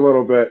wake up a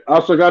little bit. I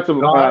also got some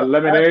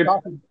lemonade.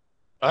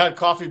 I had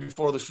coffee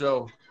before the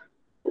show.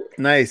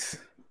 Nice.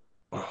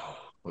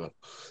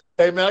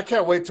 Hey, man, I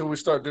can't wait till we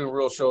start doing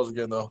real shows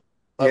again, though.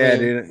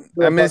 Dude.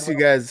 I miss you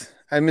guys.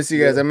 I miss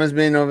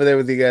being over there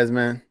with you guys,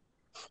 man.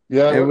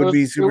 Yeah, it would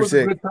be super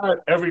sick. A good time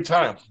every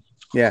time.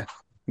 Yeah.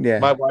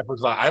 My wife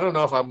was like, I don't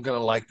know if I'm gonna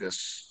like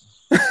this.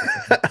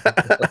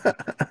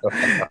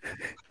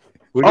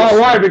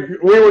 Why?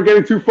 We were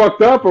getting too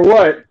fucked up, or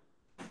what?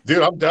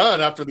 Dude, I'm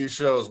done after these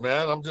shows,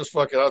 man. I'm just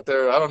fucking out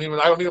there. I don't even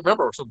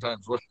remember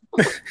sometimes.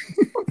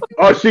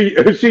 Oh,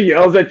 she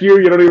yells at you.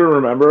 You don't even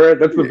remember it.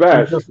 That's the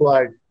best. It's just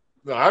like,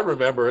 no, I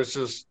remember. It's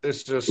just.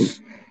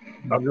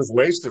 I'm just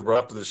wasted right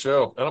after the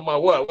show. And I'm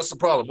like, what? What's the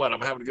problem? What?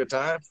 I'm having a good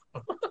time?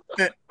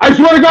 I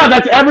swear to God,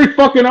 that's every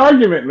fucking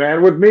argument,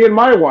 man, with me and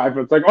my wife.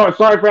 It's like, oh,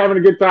 sorry for having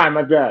a good time.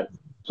 My bad.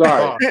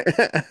 Sorry.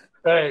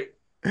 Hey,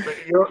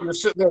 you're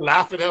sitting there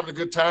laughing, having a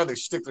good time. They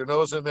stick their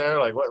nose in there.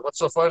 Like, what's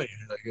so funny?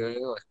 Yeah,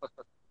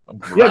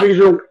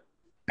 because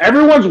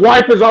everyone's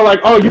wife is all like,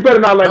 oh, you better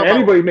not let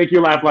anybody make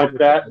you laugh like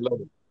that.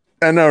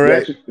 I know,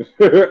 right?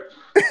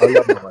 I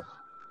love my wife.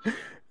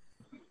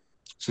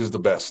 She's the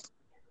best.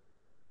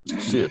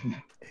 Shit.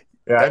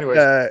 Yeah.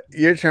 Anyway,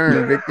 your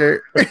turn,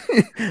 Victor.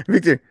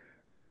 Victor.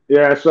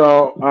 Yeah.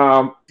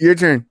 So, your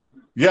turn.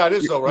 Yeah, it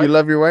is though, right? You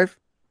love your wife?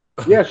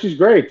 Yeah, she's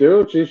great,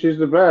 dude. She's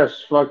the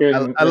best. Fucking.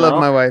 I love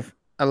my wife.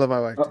 I love my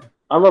wife.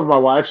 I love my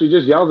wife. She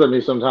just yells at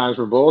me sometimes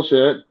for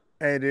bullshit.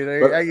 Hey,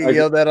 dude, I get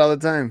yelled at all the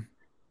time.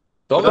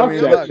 Don't let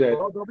that shit.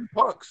 Don't be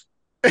punks.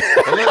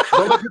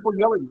 Don't let people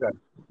yell at you guys.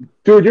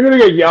 Dude, you're gonna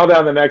get yelled at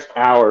in the next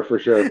hour for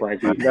sure,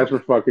 Frankie. That's for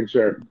fucking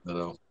sure. I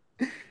know.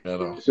 You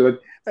know. So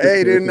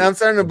Hey, dude, I'm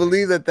starting to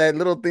believe that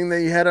little thing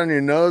that you had on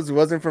your nose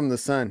wasn't from the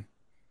sun.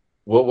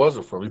 What was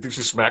it from? You think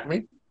she smacked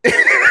me?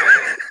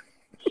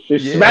 She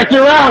smacked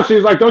you around.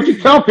 She's like, "Don't you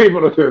tell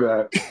people to do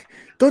that."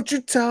 Don't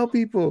you tell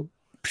people.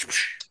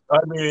 I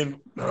mean,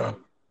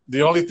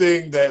 the only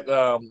thing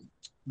that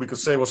we could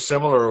say was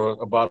similar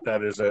about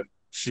that is that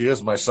she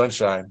is my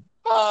sunshine.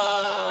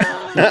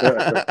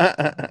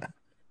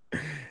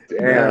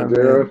 Damn,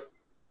 dude.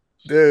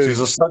 Dude. She's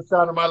a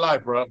sunshine of my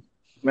life, bro.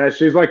 Man,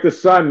 she's like the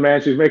sun,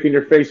 man. She's making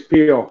your face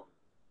peel.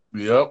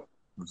 Yep,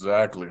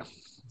 exactly.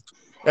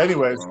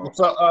 Anyways, what's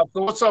up?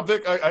 So what's up,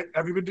 Vic?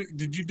 Have you been?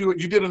 Did you do it?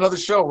 You did another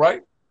show,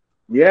 right?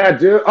 Yeah,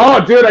 dude.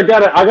 Oh, dude, I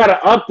got to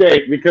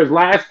update because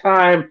last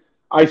time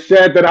I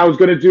said that I was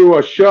going to do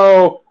a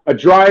show, a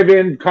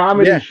drive-in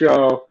comedy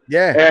show.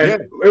 Yeah.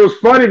 And it was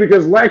funny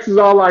because Lex is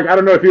all like, I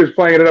don't know if he was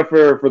playing it up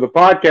for the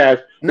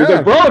podcast. He's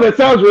like, bro, that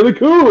sounds really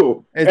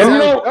cool. And I'm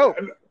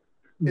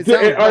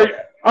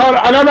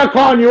not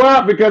calling you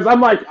out because I'm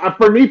like,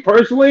 for me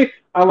personally,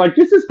 I'm like,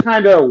 this is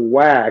kind of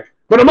whack.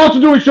 But I'm also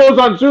doing shows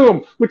on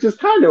Zoom, which is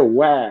kind of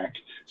whack.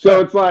 So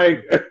it's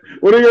like,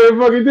 what are you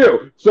gonna fucking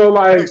do? So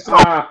like,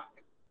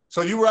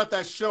 so you were at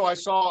that show. I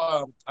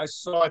saw. I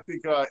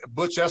think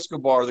Butch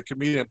Escobar, the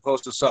comedian,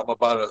 posted something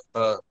about it.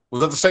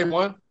 Was that the same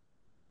one?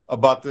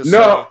 About this?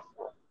 No.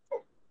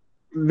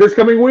 This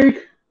coming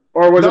week,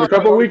 or was it a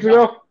couple of weeks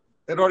ago?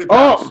 It already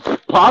passed. Oh,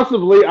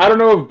 possibly. I don't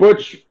know if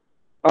Butch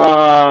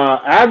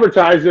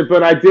advertised it,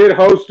 but I did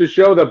host a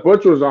show that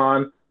Butch was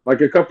on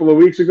like a couple of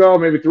weeks ago,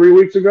 maybe 3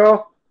 weeks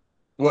ago.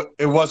 What?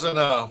 It wasn't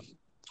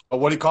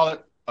what do you call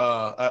it?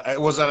 It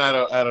wasn't at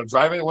a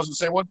drive-in. It wasn't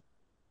the same one.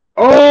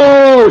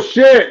 Oh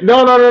shit!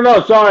 No.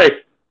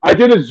 Sorry, I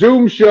did a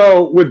Zoom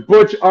show with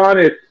Butch on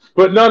it,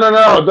 but no.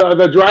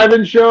 The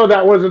drive-in show,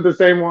 that wasn't the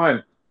same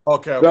one.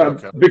 Okay.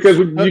 Because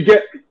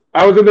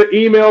I was in the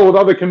email with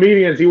other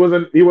comedians. He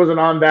wasn't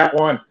on that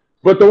one.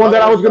 But the one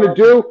that I was gonna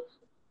do,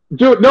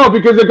 no,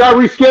 because it got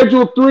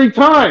rescheduled 3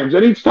 times,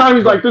 and each time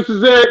he's like, "This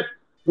is it.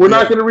 We're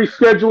not gonna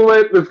reschedule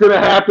it. It's gonna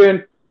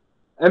happen."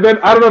 And then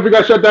I don't know if he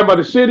got shut down by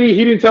the city.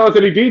 He didn't tell us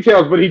any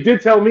details, but he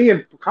did tell me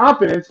in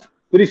confidence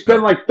that he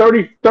spent like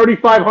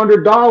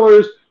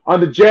 $3,500 on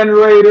the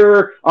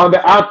generator, on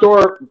the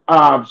outdoor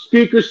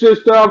speaker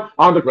system,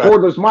 on the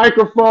cordless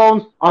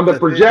microphones, on the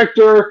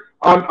projector,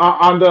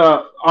 on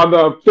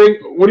the thing.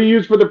 What do you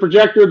use for the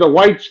projector? The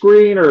white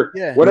screen or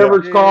whatever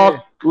it's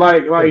called.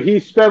 Yeah. Like he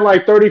spent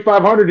like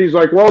 $3,500. He's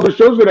like, well, the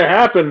show's gonna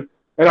happen,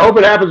 and I hope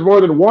it happens more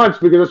than once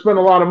because I spent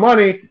a lot of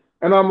money.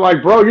 And I'm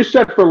like, bro, you're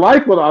set for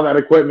life with all that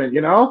equipment, you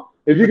know?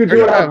 If you could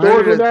do it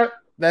outdoors with that.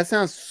 That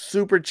sounds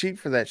super cheap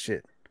for that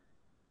shit.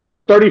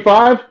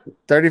 35?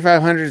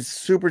 3,500 is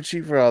super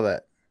cheap for all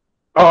that.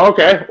 Oh,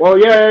 okay. Well,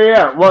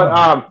 yeah.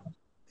 Well,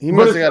 he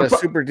must have got a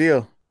super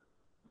deal.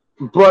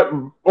 But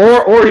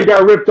or he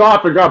got ripped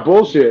off and got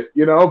bullshit,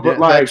 you know? But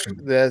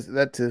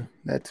that too.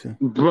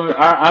 But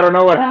I don't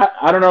know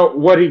I don't know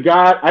what he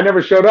got. I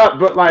never showed up,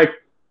 but like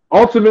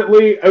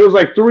ultimately, it was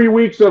like 3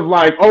 weeks of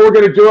like, oh, we're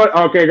going to do it.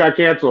 Okay, it got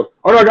canceled.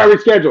 Oh, no, it got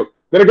rescheduled.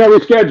 Then it got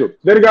rescheduled.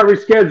 Then it got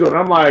rescheduled. And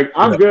I'm like,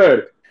 I'm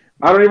good.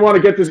 I don't even want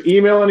to get this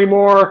email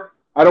anymore.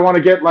 I don't want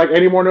to get like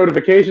any more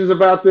notifications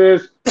about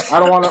this. I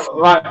don't want to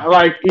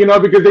like, you know,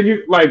 because then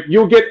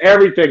you'll get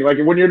everything. Like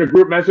when you're in a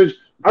group message,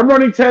 I'm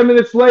running 10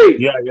 minutes late.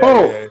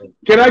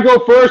 Can I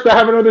go first? I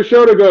have another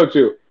show to go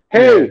to.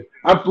 Hey,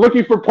 I'm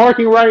looking for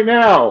parking right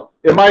now.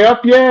 Am I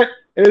up yet?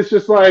 And it's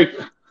just like,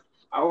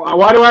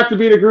 why do I have to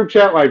be in a group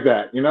chat like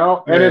that, you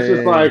know? And it's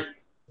just like,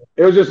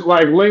 it was just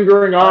like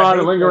lingering on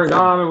and lingering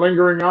on and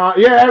lingering on.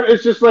 Yeah,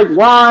 it's just like,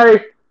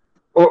 why?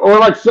 Or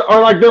like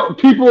the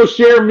people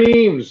share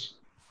memes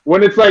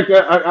when it's like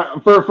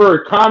for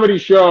a comedy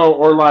show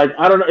or like,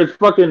 I don't know, it's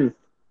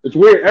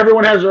weird.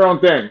 Everyone has their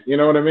own thing, you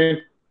know what I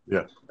mean?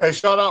 Yeah. Hey,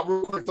 shout out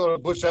real quick to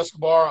Butch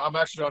Escobar. I'm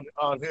actually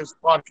on his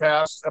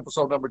podcast,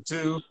 episode number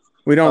 2.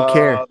 We don't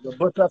care. The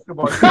Butch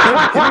Escobar.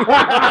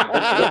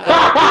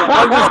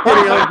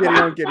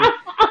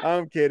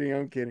 I'm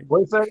kidding.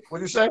 What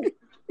did you say?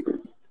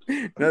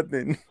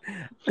 Nothing.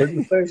 What did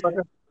you say,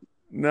 sucker?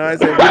 No, I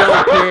said we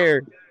don't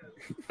care.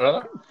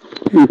 I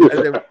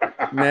said,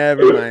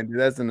 never mind, dude.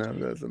 That's enough.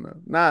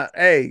 Nah,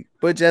 hey,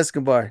 Butch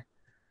Escobar.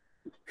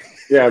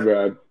 Yeah,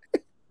 man.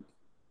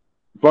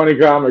 Funny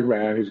comic,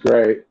 man. He's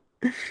great.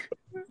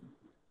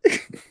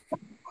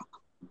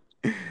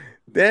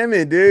 Damn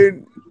it,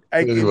 dude.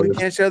 We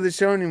can't show the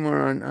show anymore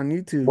on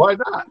YouTube. Why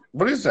not?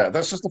 What is that?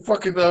 That's just a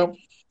fucking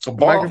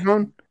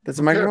microphone? That's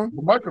a microphone? Yeah,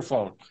 a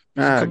microphone.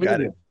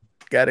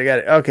 Got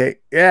it. Okay.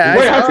 Yeah.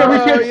 Wait, how come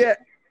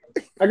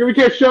we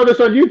can't show this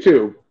on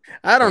YouTube?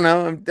 I don't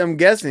know. I'm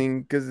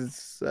guessing because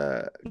it's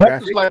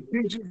graphic. Like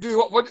PG,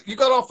 dude, what you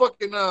got all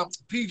fucking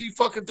PG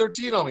fucking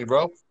 13 on me,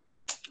 bro?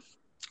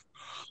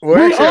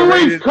 We've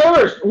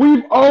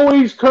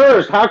always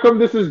cursed. How come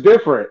this is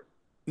different?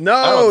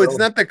 No, it's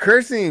not the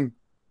cursing.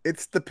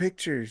 It's the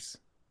pictures.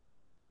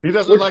 He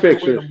doesn't like the way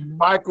the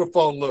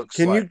microphone looks.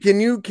 Can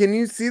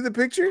you see the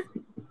picture?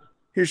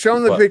 Here, show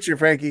him the picture,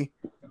 Frankie.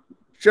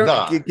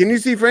 Can you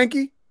see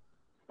Frankie?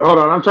 Hold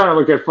on, I'm trying to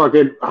look at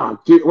fucking.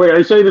 Wait, are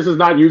you saying this is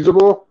not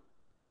usable?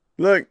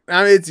 Look,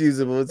 I mean, it's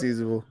usable. It's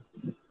usable.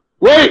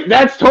 Wait,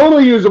 that's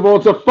totally usable.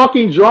 It's a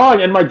fucking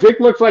drawing, and my dick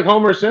looks like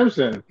Homer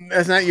Simpson.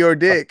 That's not your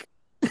dick.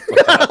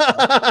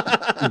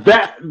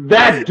 that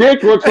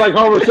dick looks like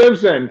Homer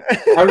Simpson.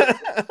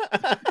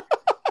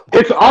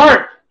 It's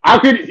art. How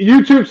could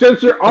YouTube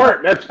censor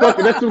art? That's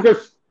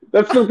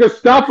some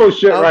Gestapo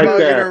shit right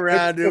there.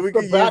 Around, dude. We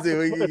can use it.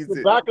 We can use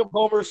the it. back of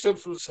Homer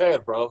Simpson's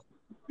head, bro.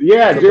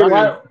 Yeah, dude.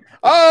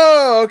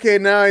 Oh, okay.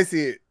 Now I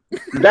see it.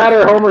 That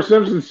or Homer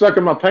Simpson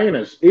sucking my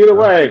penis. Either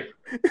way.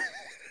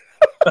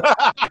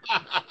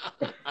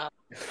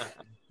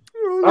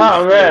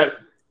 Oh man,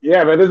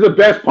 yeah, man. This is the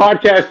best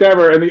podcast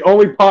ever, and the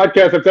only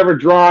podcast that's ever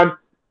drawn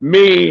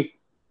me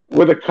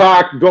with a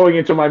cock going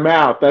into my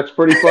mouth. That's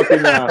pretty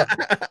fucking.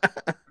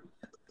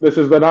 This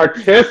is an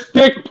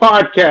artistic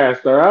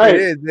podcast, all right?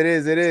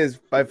 It is.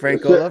 By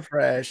Francola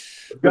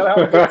Fresh. You gotta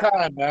have a good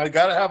time, man. You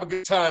gotta have a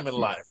good time in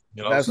life.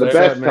 You know, that's the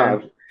best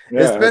time.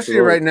 Yeah, especially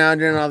absolutely. Right now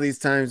during all these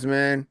times,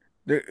 man.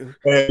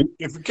 Hey,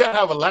 if you can't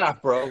have a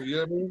laugh, bro, you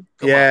know what I mean?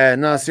 Come on.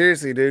 No,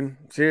 seriously, dude.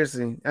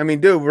 Seriously. I mean,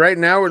 dude, right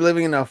now we're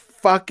living in a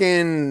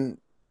fucking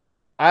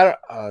I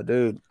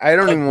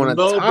don't even want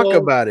to talk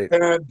about it.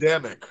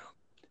 Pandemic.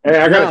 Hey,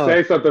 I gotta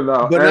say something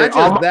though. But not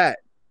just that.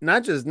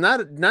 Not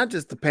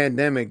just the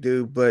pandemic,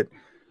 dude, but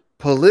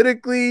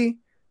politically,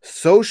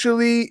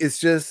 socially, it's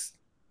just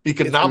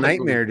it's a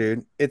nightmare,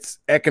 dude. It's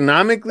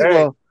economically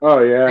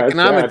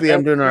economically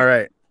I'm doing all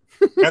right.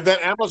 And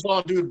that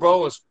Amazon dude,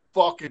 bro, is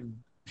fucking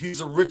he's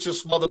the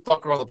richest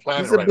motherfucker on the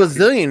planet. He's a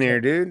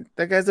bazillionaire, dude.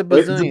 That guy's a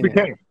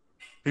bazillionaire.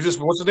 He just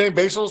what's his name?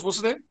 Bezos?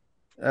 What's his name?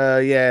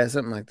 Yeah,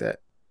 something like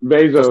that.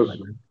 Bezos.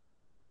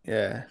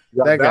 Yeah.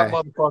 That guy.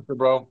 Motherfucker,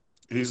 bro.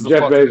 He's the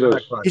Jeff Bezos.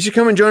 He should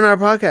come and join our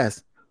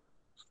podcast.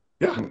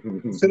 Yeah.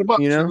 Sit him up.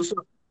 You know?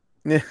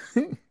 Yeah.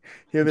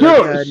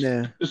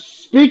 Dude,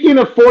 speaking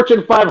of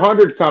Fortune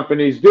 500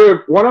 companies,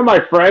 dude, one of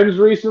my friends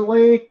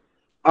recently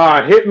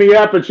hit me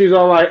up and she's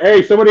all like,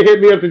 hey, somebody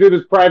hit me up to do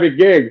this private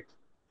gig.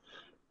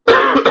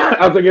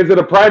 I was like, is it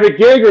a private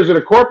gig or is it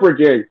a corporate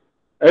gig?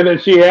 And then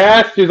she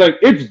asked, she's like,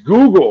 it's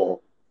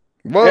Google.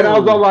 Whoa. And I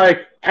was all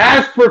like,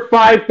 ask for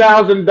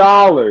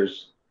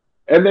 $5,000.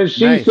 And then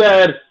she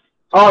said,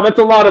 oh, that's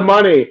a lot of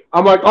money.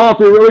 I'm like, oh, if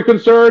you're really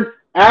concerned,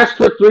 ask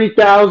for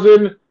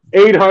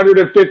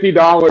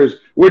 $3,850,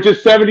 which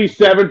is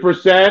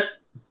 77%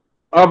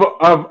 of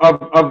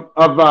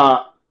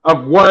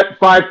what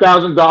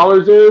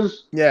 $5,000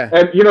 is. Yeah.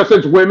 And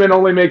since women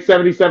only make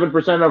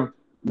 77% of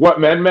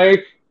what men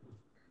make.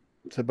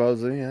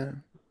 Supposedly, yeah.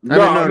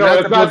 No,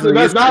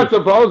 that's not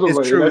supposedly.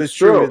 It's true. It's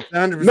true. It's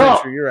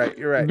 100% true.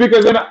 You're right.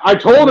 Because then I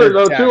told her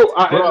though too.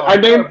 I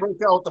named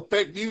break out with the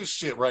fake news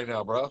shit right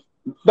now, bro.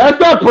 That's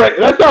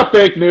not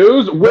fake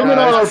news. Women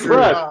are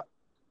oppressed.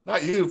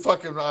 Not you,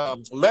 fucking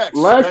Lex.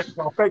 Lex?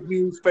 Fake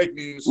news.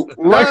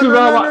 Lex is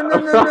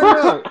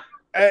no.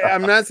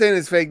 I'm not saying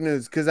it's fake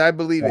news because I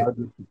believe it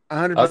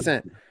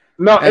 100%.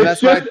 No, and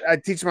that's why I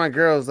teach my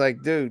girls,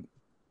 like, dude,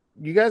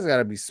 you guys got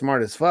to be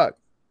smart as fuck.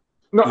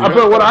 No,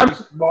 but what I'm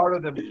smarter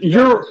than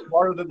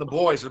the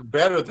boys and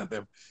better than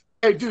them.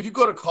 Hey, dude, you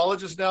go to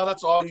colleges now.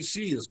 That's all you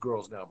see is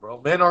girls now, bro.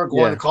 Men aren't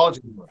going to college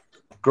anymore.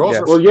 Girls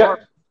are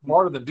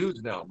smarter than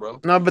dudes now, bro.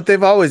 No, but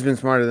they've always been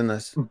smarter than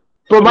us.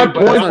 But my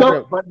point,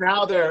 though. But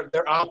now they're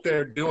out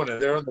there doing it.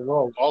 They're in the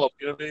world. All of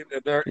you know what I mean.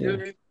 And they're you know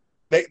what I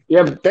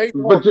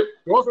mean.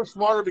 Girls are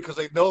smarter because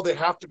they know they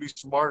have to be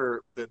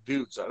smarter than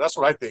dudes. That's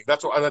what I think.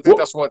 That's what I think.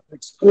 That's what.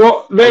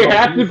 Well, they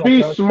have to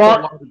be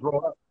smart.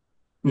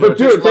 But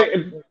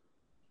dude,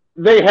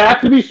 they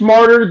have to be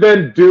smarter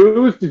than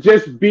dudes to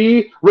just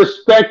be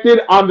respected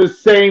on the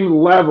same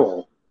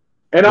level.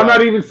 And I'm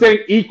not even saying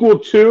equal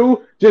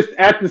to, just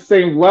at the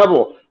same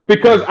level.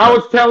 Because I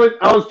was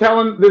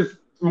telling this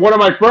one of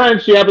my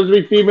friends, she happens to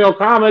be female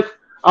comics.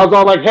 I was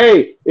all like,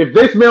 hey, if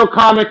this male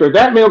comic or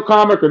that male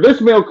comic or this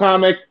male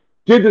comic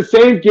did the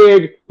same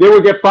gig, they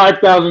would get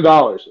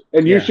 $5,000.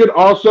 And you should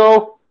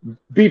also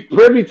be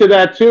privy to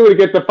that too to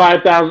get the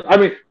 $5,000. I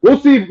mean, we'll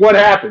see what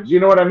happens. You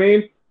know what I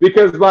mean?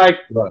 Because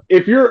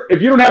if you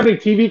don't have any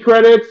TV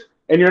credits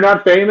and you're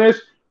not famous,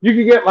 you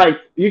could get like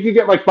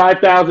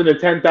 $5,000 to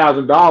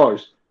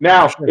 $10,000.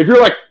 Now, if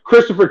you're like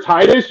Christopher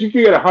Titus, you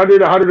could get $100,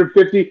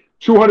 $150,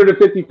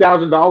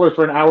 $250,000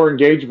 for an hour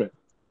engagement.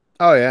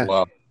 Oh yeah.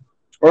 Wow.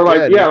 Or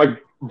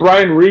like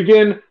Brian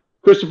Regan,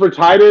 Christopher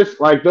Titus,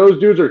 like those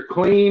dudes are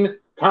clean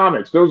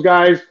comics. Those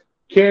guys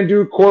can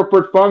do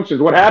corporate functions.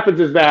 What happens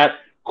is that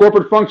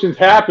corporate functions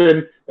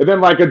happen, and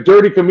then like a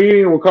dirty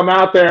comedian will come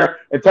out there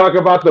and talk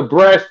about the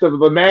breast of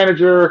the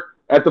manager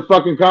at the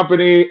fucking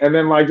company, and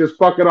then like just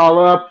fuck it all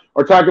up,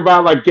 or talk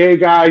about like gay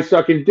guys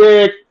sucking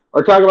dick,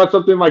 or talk about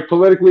something like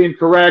politically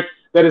incorrect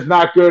that is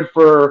not good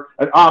for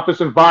an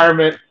office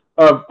environment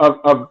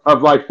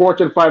of like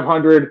Fortune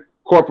 500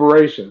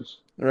 corporations.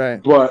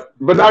 Right. But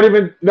not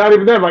even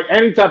them. Like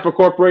any type of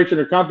corporation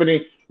or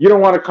company, you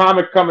don't want a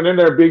comic coming in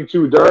there being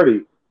too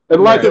dirty,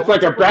 unless it's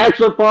like a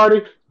bachelor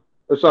party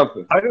or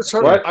something. I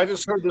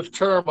just heard this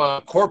term,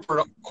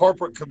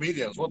 corporate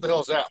comedians. What the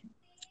hell is that?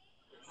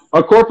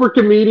 A corporate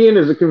comedian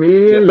is a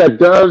comedian that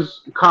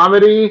does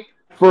comedy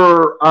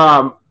for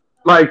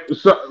like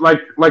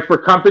for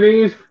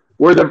companies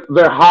where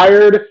they're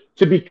hired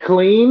to be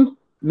clean,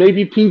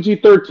 maybe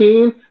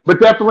PG-13, but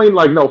definitely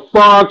like no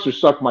fucks or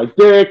suck my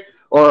dick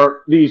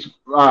or these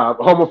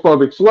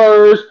homophobic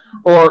slurs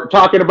or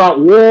talking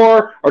about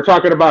war or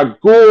talking about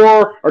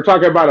gore or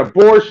talking about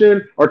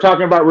abortion or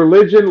talking about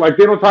religion. Like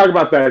they don't talk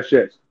about that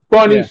shit.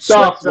 Funny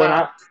stuff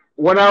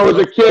when I was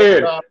a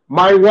kid,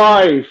 my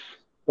wife,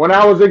 when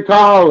I was in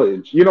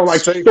college, you know, like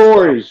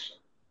stories,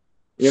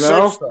 you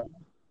know?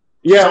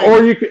 Yeah,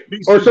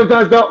 or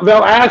sometimes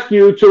they'll ask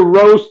you to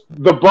roast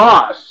the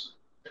boss.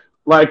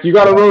 Like you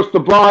got to roast the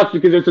boss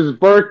because it's his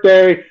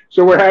birthday,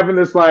 so we're having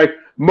this like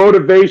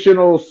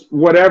motivational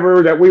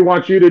whatever that we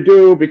want you to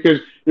do because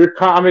your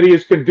comedy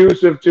is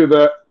conducive to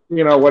the,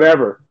 you know,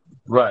 whatever.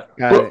 Right.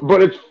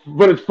 But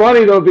it's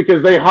funny though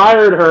because they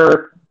hired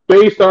her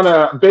based on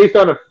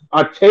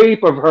a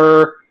tape of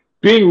her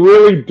being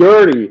really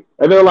dirty,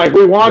 and they're like,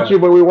 "We want you,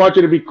 but we want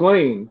you to be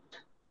clean."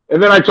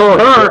 And then I told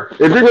her,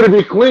 "If you're going to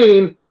be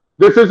clean,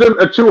 this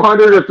isn't a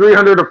 $200 or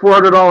 $300 or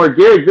 $400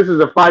 gig. This is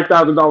a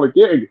 $5,000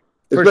 gig,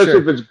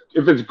 especially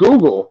if it's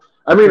Google.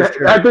 I mean,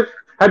 had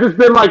this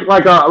been like a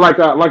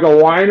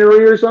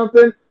winery or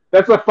something,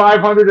 that's a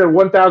 $500 and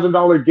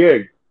 $1,000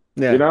 gig.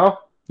 You know.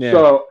 Yeah.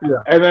 So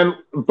and then,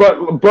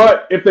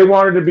 but if they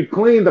wanted to be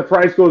clean, the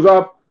price goes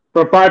up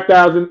from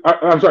 $500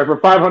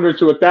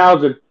 to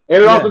 $1,000.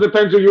 And it also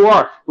depends who you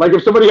are. Like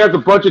if somebody has a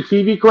bunch of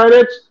TV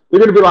credits, they're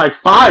going to be like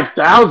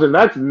 $5,000.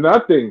 That's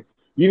nothing.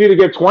 You need to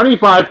get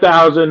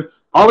 $25,000,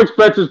 all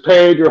expenses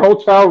paid, your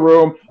hotel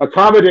room,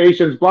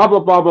 accommodations, blah blah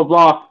blah blah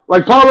blah.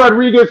 Like Paul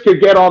Rodriguez could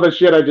get all the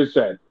shit I just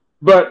said,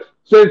 but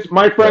since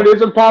my friend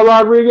isn't Paul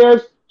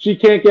Rodriguez, she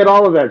can't get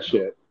all of that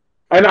shit.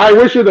 And I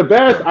wish her the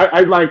best.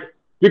 I like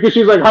because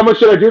she's like, how much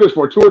should I do this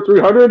for? $200 or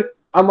 $300?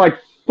 I'm like,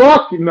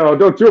 fuck no,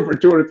 don't do it for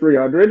 $200 or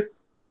 $300.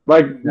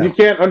 Like you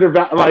can't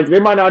undervalue. Like they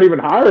might not even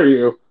hire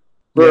you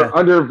for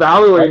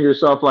undervaluing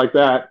yourself like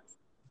that.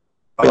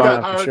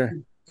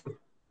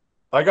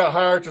 I got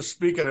hired to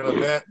speak at an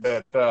event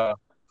that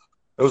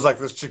it was like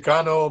this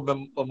Chicano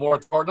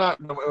Memorial, or not.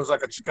 It was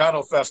like a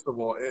Chicano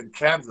festival in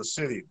Kansas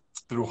City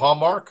through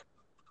Hallmark,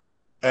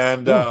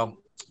 and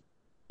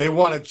they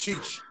wanted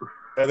Cheech,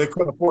 and they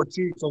couldn't afford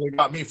Cheech, so they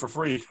got me for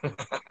free.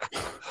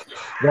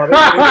 Well,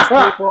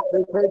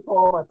 they paid for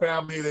all my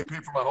family. They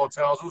paid for my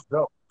hotels. It was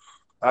dope.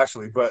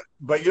 Actually, but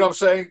you know what I'm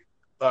saying?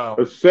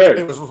 It's sick.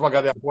 It was my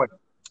goddamn point.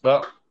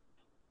 How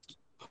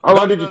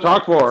long did you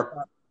talk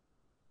for?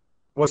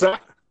 What's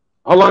that?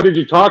 How long did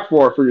you talk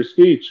for your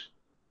speech?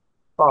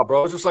 Oh,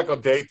 bro, it's just like a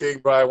day thing,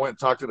 bro. I went and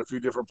talked to a few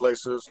different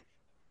places.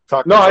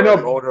 I know.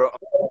 The owner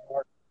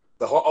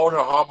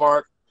of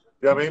Hallmark.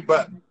 You know what I mean?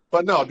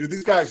 But no, dude,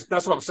 these guys,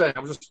 that's what I'm saying.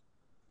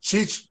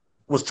 Cheech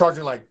was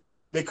charging like,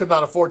 they could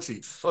not afford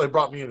Cheech, so they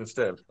brought me in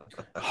instead.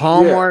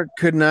 Hallmark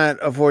could not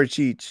afford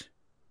Cheech.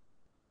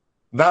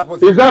 Not what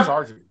he was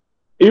charging.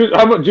 Do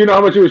you know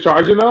how much he was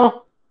charging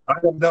though? I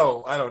don't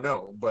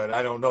know, but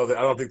I don't know that.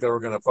 I don't think they were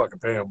gonna fucking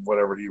pay him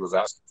whatever he was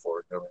asking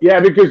for. You know? Yeah,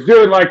 because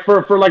dude, like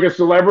for like a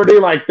celebrity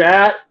like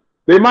that,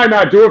 they might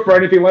not do it for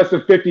anything less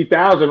than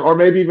 $50,000, or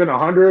maybe even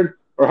 $100,000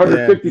 or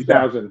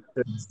 $150,000.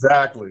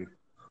 Exactly.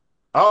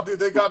 Oh, dude,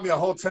 they got me a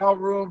hotel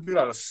room, dude,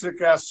 at a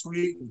sick ass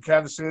suite in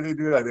Kansas City,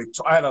 dude.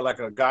 I had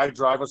a guy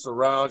drive us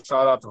around.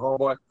 Shout out to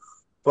Homeboy.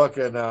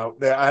 Fucking,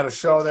 I had a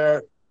show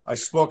there. I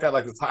spoke at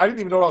I didn't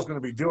even know what I was going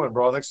to be doing,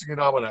 bro. Next thing you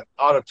know, I'm in an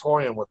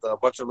auditorium with a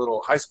bunch of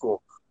little high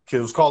school kids.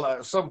 It was called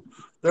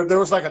there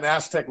was like an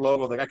Aztec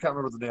logo. Like I can't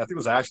remember the name. I think it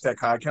was Aztec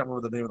High. I can't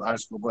remember the name of the high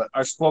school, but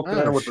I spoke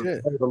there with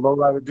the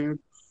lowrider dude.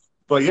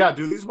 But yeah,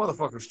 dude, these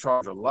motherfuckers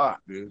charge a lot,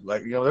 dude.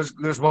 Like, you know,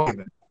 there's money in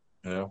it.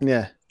 You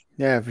know?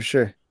 Yeah, for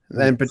sure.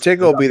 And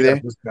Pacheco will be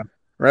there,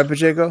 right,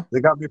 Pacheco?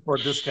 They got me for a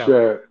discount.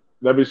 Shit.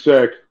 That'd be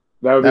sick.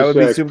 That would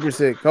be super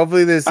sick.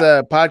 Hopefully, this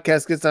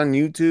podcast gets on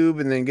YouTube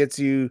and then gets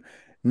you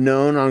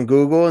known on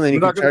Google, and then you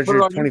can charge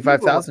your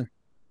 $25,000.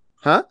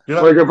 Huh?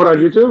 You're gonna put it on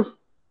YouTube?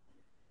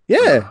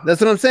 Yeah,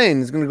 that's what I'm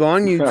saying. It's gonna go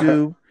on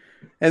YouTube,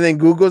 and then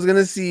Google's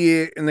gonna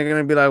see it, and they're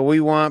gonna be like, "We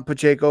want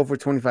Pacheco for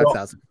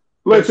 $25,000."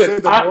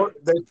 Listen,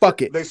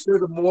 fuck it. They say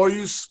the more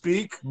you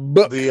speak,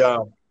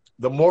 the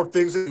more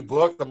things that you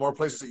book, the more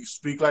places that you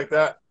speak like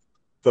that,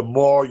 the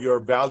more your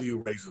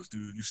value raises,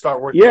 dude. You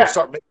start working, you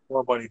start making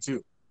more money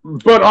too.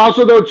 But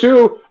also, though,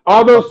 too,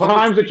 all those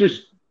times that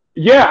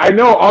I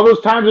know, all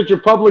those times that you're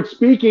public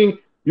speaking,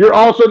 you're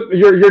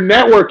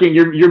networking.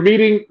 You're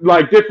meeting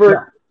like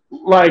different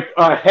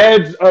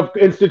heads of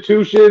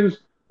institutions,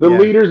 the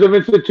leaders of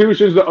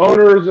institutions, the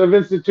owners of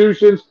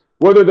institutions,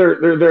 whether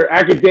they're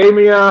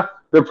academia,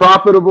 they're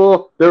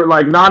profitable, they're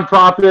like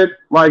nonprofit.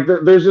 Like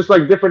there's just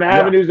like different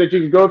avenues that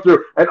you can go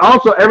through. And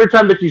also, every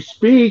time that you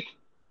speak,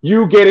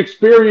 you get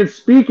experience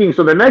speaking.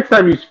 So the next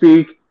time you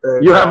speak,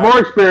 you have more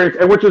experience.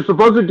 And what you're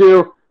supposed to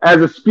do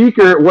as a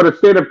speaker, what a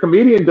stand-up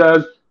comedian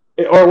does,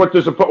 or what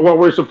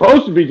we're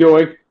supposed to be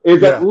doing,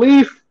 is at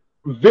least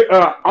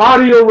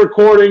audio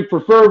recording,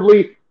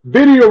 preferably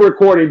video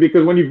recording,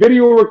 because when you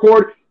video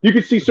record, You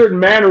can see certain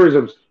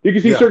mannerisms. You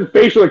can see certain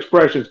facial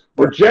expressions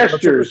or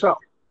gestures.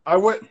 I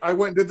went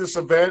and did this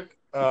event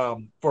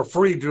for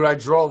free, dude. I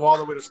drove all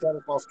the way to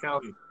Stanislaus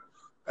County.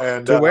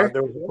 And to where?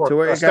 To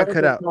where it got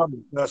cut out?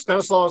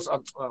 Stanislaus,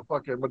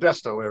 fucking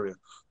Modesto area.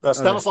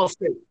 Stanislaus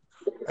State.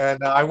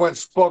 And I went and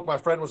spoke. My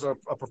friend was a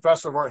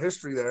professor of art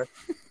history there.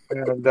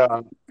 And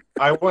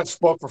I went and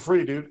spoke for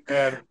free, dude.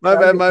 And my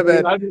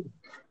bad.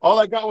 All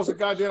I got was a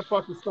goddamn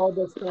fucking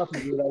Starbucks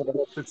coffee, dude, out of the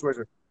whole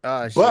situation.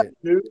 Oh, shit. But,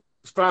 dude,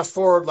 fast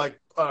forward like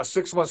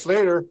 6 months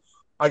later,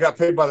 I got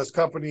paid by this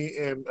company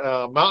in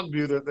Mountain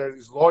View. They're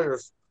these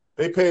lawyers.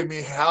 They paid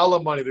me hella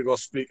money to go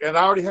speak. And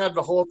I already had it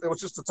was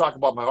just to talk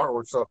about my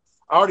artwork. So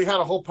I already had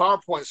a whole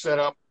PowerPoint set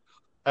up,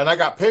 and I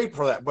got paid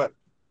for that. But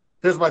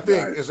here's my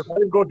thing, is if I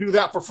didn't go do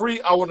that for free,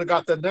 I wouldn't have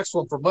got the next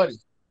one for money.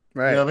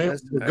 Right. You know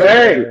what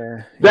I mean?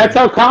 Hey, that's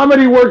how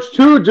comedy works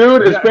too,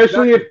 dude. Yeah,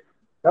 especially exactly. if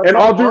and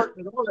all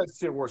that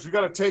shit works. You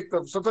got to take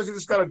them. Sometimes you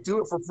just got to do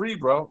it for free,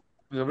 bro.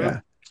 You know what I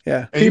mean?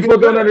 Yeah. People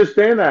don't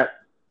understand that.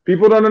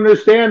 People don't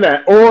understand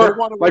that. Or they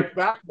want to like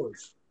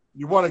backwards.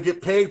 You want to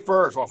get paid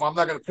first. Well, if I'm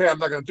not going to pay, I'm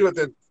not going to do it.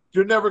 Then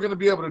you're never going to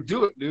be able to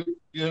do it, dude.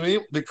 You know what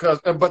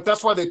I mean? But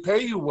that's why they pay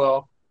you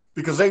well,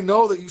 because they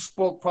know that you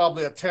spoke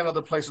probably at 10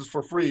 other places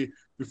for free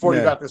before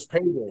you got this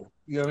payday. You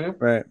know what I mean?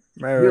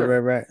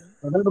 Right.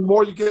 And then the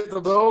more you get to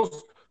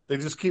those, they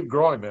just keep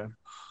growing, man.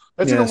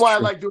 That's even why I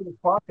like doing this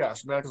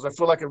podcast, man, because I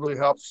feel like it really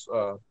helps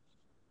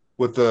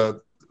with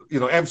the,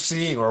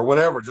 emceeing or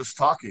whatever, just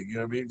talking. You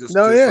know what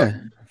I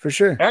mean? For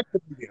sure. And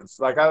comedians.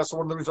 That's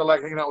one of the reasons I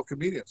like hanging out with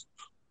comedians,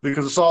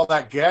 because it's all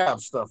that gab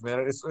stuff, man.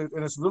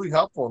 It's really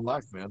helpful in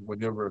life, man.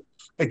 Whenever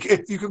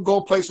you can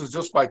go places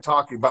just by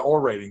talking, by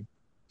orating,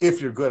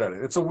 if you're good at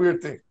it. It's a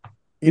weird thing.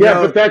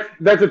 But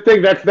that's the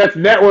thing. That's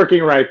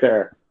networking right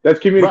there. That's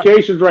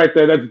communications right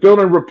there. That's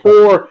building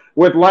rapport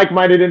with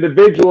like-minded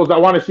individuals that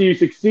want to see you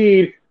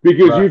succeed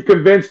because you've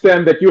convinced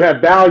them that you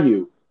have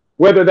value.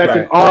 Whether that's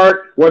in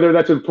art, whether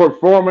that's in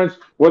performance,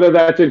 whether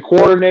that's in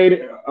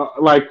coordinating,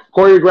 like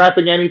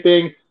choreographing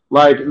anything,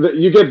 like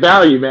you get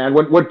value, man.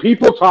 When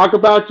people talk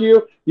about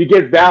you, you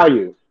get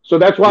value. So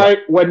that's why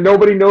when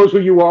nobody knows who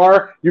you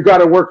are, you got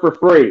to work for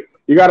free.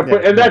 You got to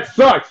put, and that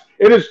sucks.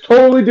 It is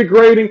totally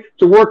degrading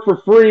to work for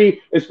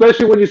free,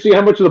 especially when you see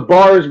how much the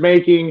bar is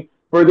making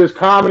for this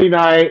comedy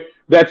night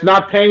that's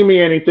not paying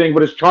me anything,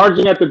 but it's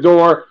charging at the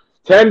door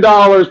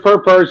 $10 per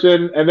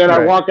person, and then I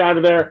walk out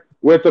of there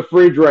with a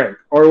free drink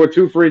or with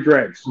 2 free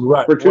drinks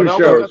for 2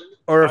 shows.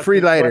 Or a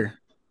free lighter.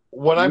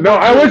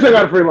 I wish I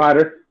got a free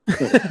lighter.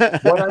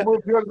 When I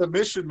moved here to the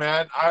Mission,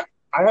 man, I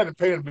hadn't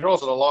painted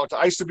murals in a long time.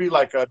 I used to be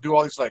like do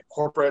all these like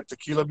corporate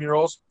tequila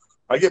murals.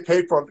 I get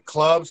paid for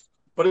clubs,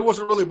 but it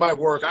wasn't really my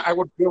work. I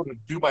would be able to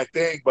do my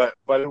thing, but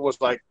it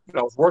was like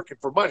I was working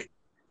for money.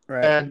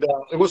 Right. And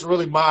it wasn't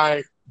really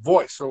my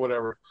voice or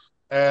whatever.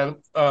 And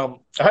I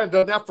hadn't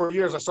done that for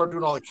years. I started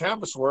doing all the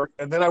canvas work,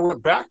 and then I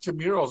went back to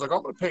murals. Like,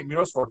 I'm going to paint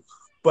murals for,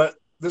 but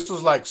this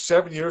was like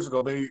 7 years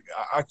ago. Maybe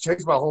I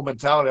changed my whole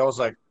mentality. I was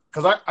like,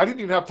 because I didn't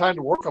even have time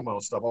to work on my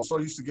own stuff. I was so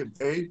used to getting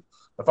paid.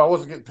 If I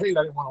wasn't getting paid,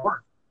 I didn't want to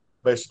work,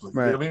 basically.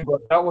 Right. You know what I mean?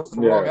 But that was the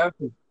wrong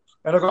attitude.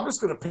 And I'm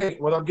just going to paint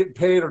whether I'm getting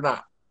paid or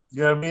not.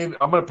 You know what I mean?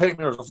 I'm going to paint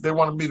murals. If they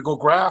wanted me to go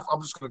graph,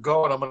 I'm just going to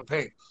go and I'm going to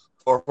paint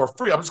for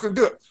free. I'm just going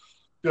to do it.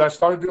 Dude, I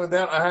started doing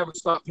that. I haven't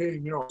stopped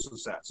painting murals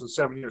since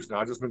 7 years now.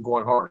 I've just been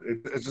going hard.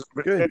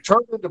 It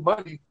turned into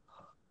money,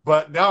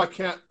 but now I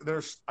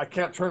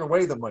can't turn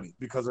away the money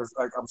because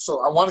I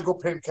want to go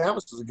paint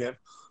canvases again.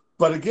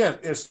 But again,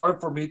 it started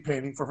for me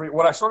painting for free.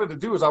 What I started to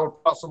do is I would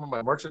put out some of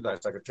my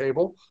merchandise, like a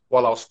table,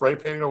 while I was spray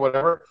painting or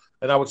whatever,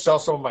 and I would sell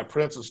some of my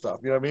prints and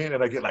stuff. You know what I mean?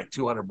 And I get like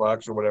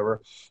 $200 or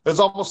whatever. It's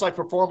almost like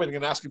performing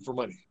and asking for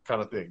money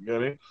kind of thing. You know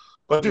what I mean?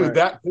 But dude,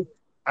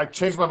 I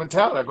changed my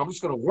mentality. I'm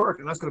just going to work,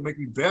 and that's going to make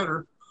me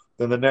better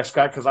than the next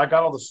guy because I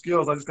got all the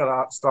skills. I just got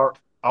to start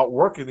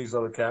outworking these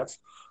other cats.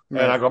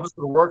 Right. And I'm just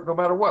going to work no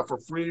matter what, for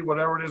free,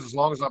 whatever it is, as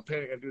long as I'm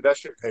paying. And dude, that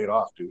shit paid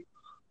off, dude.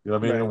 You know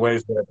what I mean? In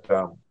ways that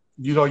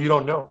you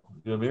don't know.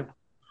 You know what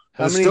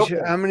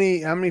I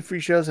mean? How many free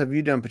shows have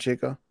you done,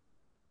 Pacheco?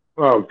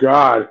 Oh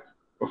God,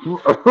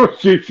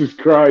 Jesus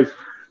Christ!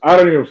 I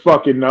don't even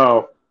fucking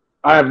know.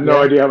 I have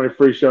no idea how many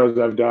free shows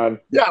I've done.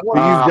 Yeah,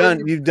 well,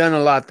 you've done a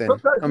lot then.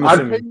 I'm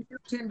assuming.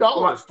 I paid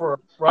 $15 for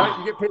right.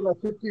 You get paid like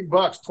 $15,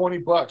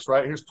 $20,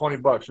 right? Here's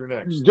 $20. You're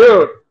next,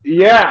 dude.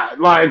 Yeah,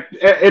 like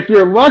if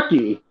you're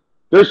lucky,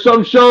 there's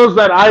some shows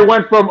that I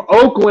went from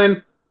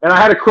Oakland and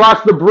I had to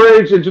cross the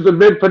bridge into the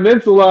Mid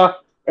Peninsula,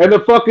 and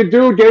the fucking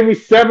dude gave me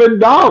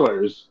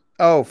 $7.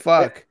 Oh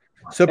fuck!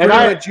 So pretty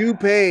much you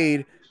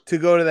paid to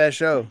go to that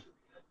show.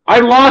 I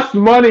lost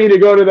money to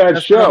go to that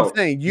That's show. What I'm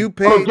saying. You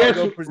paid to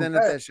go present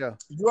at that show.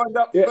 You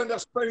end up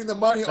spending the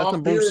money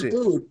on beer and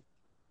food.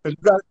 And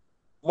you got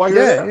while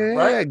you're there,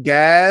 right? Yeah,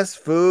 gas,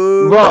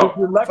 food,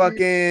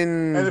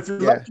 fucking. And if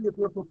you're lucky, if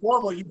you're a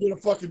performer, you get a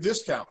fucking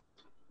discount.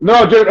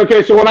 No, dude.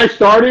 Okay, so when I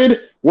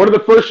started, one of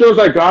the first shows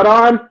I got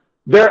on,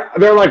 they're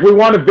like, we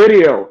want a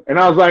video, and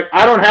I was like,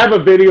 I don't have a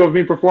video of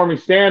me performing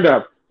stand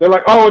up. They're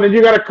like, oh, and then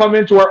you got to come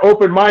into our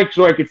open mic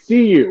so I could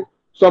see you.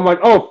 So I'm like,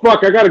 oh,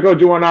 fuck, I got to go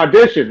do an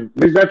audition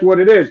because that's what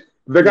it is.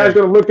 If the guy's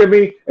going to look at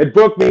me and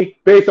book me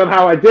based on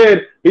how I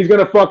did, he's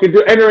going to fucking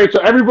do. Anyway, so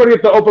everybody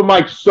at the open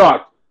mic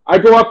sucked. I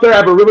go up there, I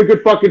have a really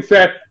good fucking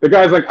set. The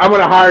guy's like, I'm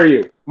going to hire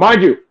you.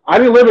 Mind you, I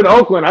didn't live in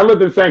Oakland. I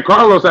lived in San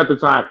Carlos at the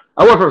time.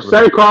 I went from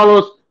San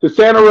Carlos to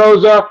Santa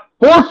Rosa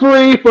for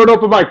free for an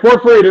open mic, for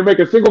free. Didn't make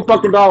a single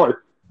fucking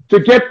dollar to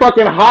get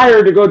fucking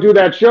hired to go do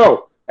that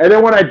show. And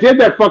then when I did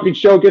that fucking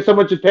show, guess how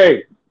much it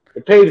paid?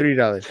 It paid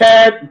 $3.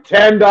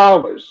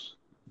 $10.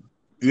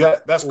 Yeah,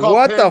 that's called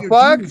what the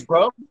fuck, dues,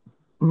 bro.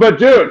 But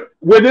dude,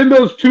 within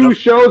those two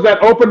shows,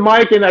 that open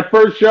mic and that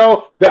first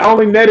show, that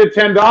only netted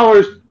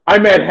 $10. I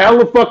met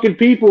hella fucking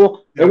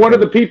people, and one of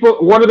the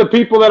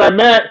people that I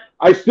met,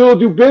 I still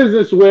do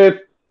business with,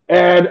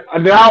 and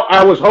now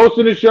I was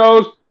hosting the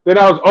shows, then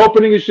I was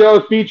opening the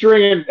shows,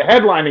 featuring and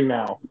headlining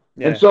now,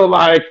 and so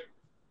like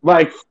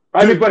I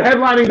mean, but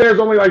headlining there is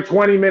only like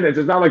 20 minutes.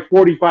 It's not like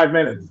 45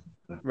 minutes.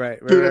 Right.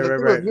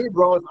 Dude, with me,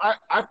 bro,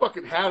 I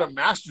fucking had a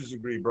master's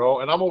degree, bro,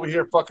 and I'm over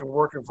here fucking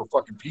working for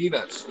fucking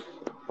peanuts.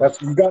 That's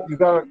you got to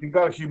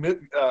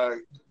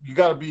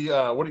be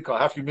what do you call it?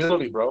 Have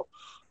humility, bro.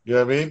 You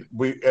know what I mean?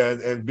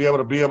 And be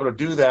able to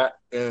do that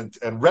and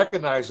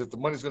recognize that the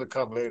money's gonna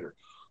come later.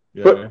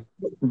 You know what I mean?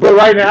 But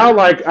right now,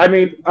 like I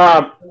mean,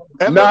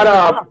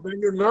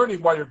 you're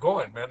learning while you're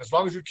going, man. As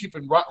long as you're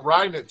keeping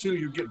riding it too,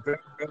 you get better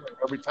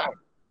every time.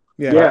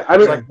 Yeah. I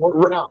mean, like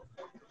working out.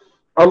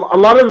 A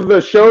lot of the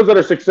shows that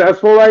are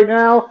successful right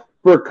now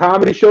for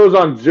comedy shows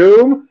on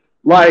Zoom,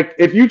 like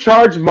if you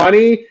charge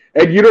money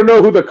and you don't know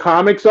who the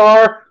comics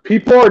are,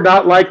 people are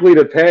not likely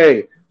to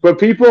pay. But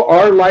people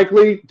are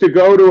likely to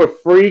go to a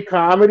free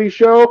comedy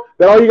show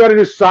that all you got to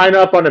do is sign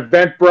up on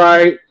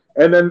Eventbrite,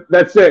 and then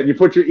that's it. You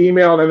put your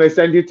email, and then they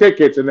send you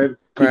tickets, and then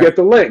you get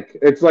the link.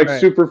 It's like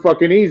super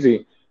fucking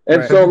easy.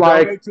 And so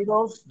like,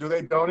 do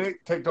they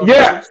donate? Take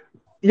donations?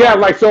 Yeah.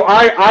 Like so,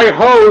 I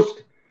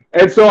host.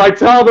 And so I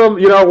tell them,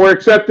 you know, we're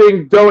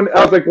accepting I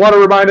was like, want to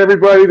remind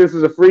everybody this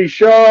is a free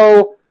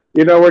show.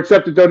 You know, we're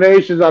accepting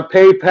donations on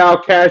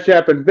PayPal, Cash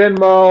App, and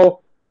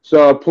Venmo.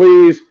 So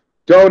please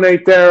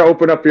donate there.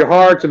 Open up your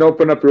hearts and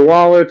open up your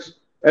wallets.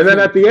 And then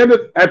at the end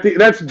of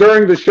that's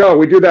during the show.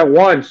 We do that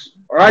once,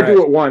 or I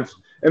do it once.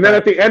 And then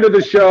at the end of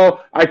the show,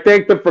 I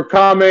thank them for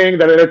coming.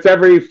 That it's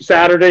every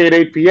Saturday at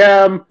 8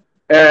 p.m.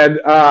 And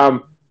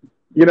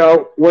you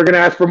know, we're gonna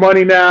ask for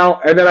money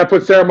now. And then I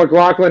put Sarah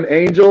McLachlan,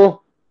 Angel.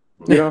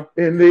 You know,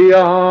 in the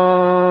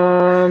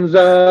arms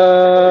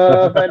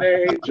of an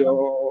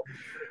angel.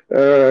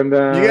 And,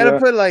 you gotta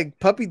put like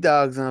puppy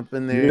dogs up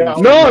in there. Yeah.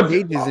 No,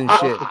 cages and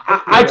shit.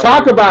 I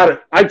talk about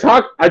it. I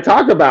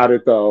talk about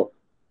it though.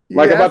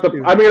 Like about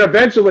I mean,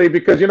 eventually,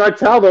 because you know, I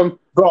tell them,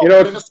 bro, you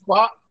know,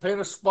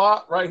 paint a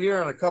spot right here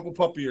and a couple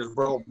puppy ears,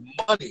 bro.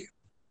 Money.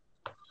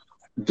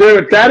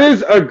 Dude, that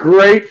is a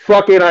great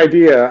fucking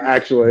idea,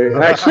 actually.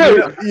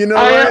 You know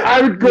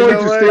I would go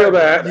to steal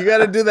that. You got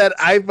to do that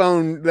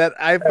iPhone.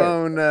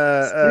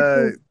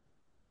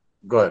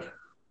 Go ahead.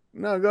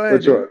 No, go ahead.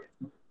 Which one?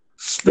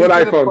 Speaking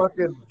of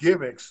fucking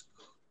gimmicks,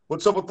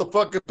 what's up with the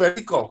fucking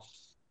perico?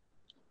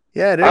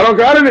 Yeah, dude. I don't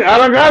got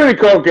any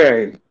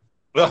cocaine.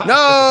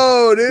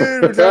 No,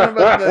 dude. We're talking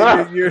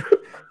about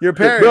your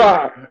parents.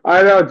 No,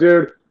 I know,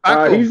 dude.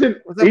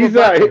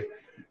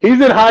 He's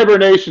in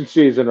hibernation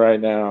season right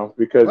now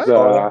because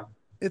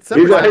it's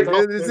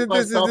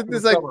summertime.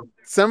 This like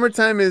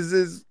summertime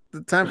is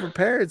the time for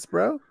parrots,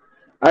 bro.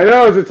 I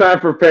know it's a time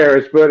for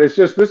parrots, but it's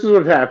just this is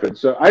what happens.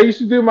 So I used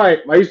to do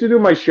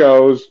my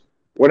shows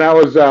when I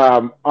was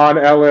on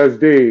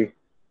LSD,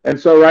 and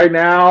so right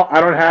now I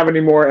don't have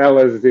any more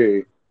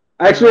LSD.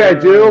 Actually, I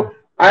do.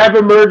 I have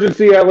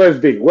emergency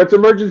LSD. What's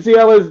emergency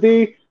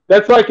LSD?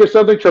 That's like if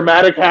something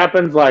traumatic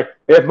happens, like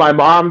if my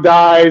mom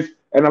dies.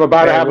 And I'm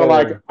about to have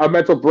a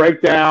mental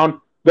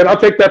breakdown, then I'll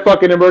take that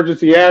fucking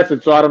emergency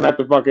acid so I don't have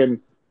to fucking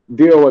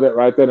deal with it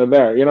right then and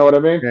there. You know what I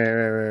mean?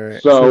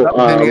 Right. So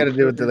then you got to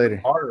deal with it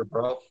later. Harder,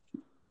 bro.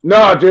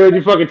 No, dude,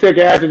 you fucking take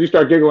acid, you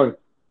start giggling.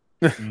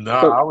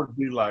 No, I would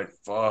be like,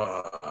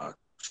 fuck,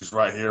 she's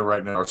right here,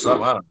 right now, or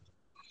something.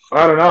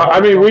 I don't know. I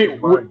mean,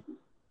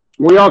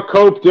 we all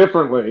cope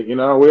differently. You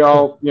know, we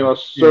all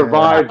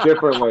survive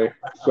differently.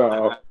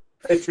 So.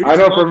 I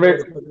know for me,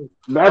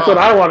 that's what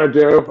I want to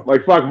do.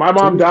 Like, fuck, my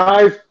mom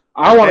dies.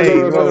 I want to go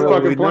to another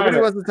fucking planet.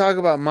 Nobody wants to talk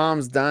about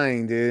moms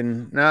dying,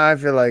 dude. Now I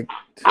feel like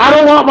I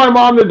don't want my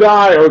mom to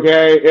die.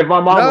 Okay, if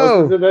my mom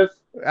listens to this,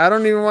 I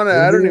don't even want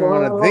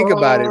to think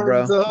about it,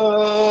 bro.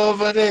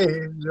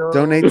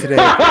 Donate today.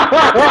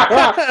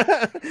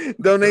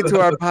 Donate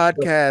to our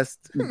podcast.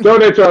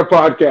 Donate to our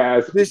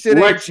podcast. This shit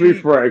Lex B.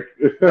 Frank.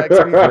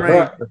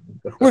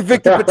 With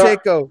Victor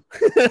Pacheco.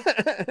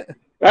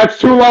 That's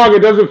too long. It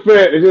doesn't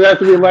fit. It just has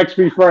to be Lex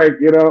B.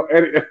 Frank, you know.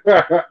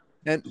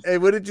 And hey,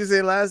 what did you say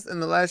in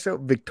the last show?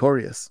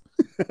 Victorious.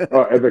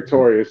 And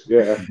Victorious,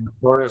 yeah.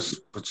 Victorious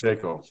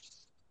Pacheco.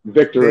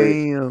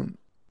 Victory. Damn.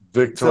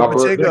 Victoria.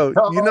 So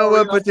Pacheco, you know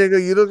what, Pacheco?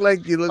 You look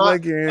like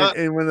you're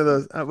in one of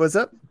those. What's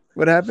up?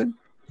 What happened?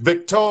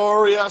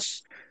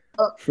 Victorious.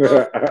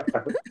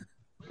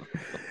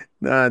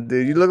 Nah,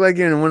 dude, you look like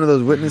you're in one of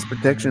those witness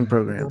protection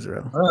programs,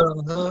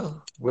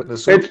 bro.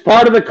 Witness. It's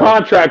part of the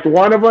contract.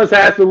 One of us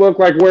has to look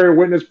like we're in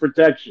witness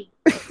protection.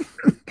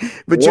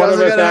 But you One of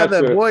also us gotta have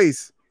has that to.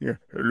 voice. Yeah.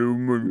 Hello,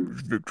 my name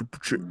is Victor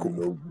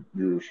Pacheco.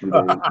 Yes, when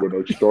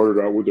I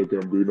started out with the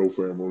Gambino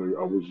family,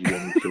 I was a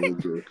young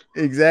soldier.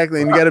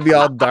 Exactly, and you gotta be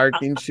all dark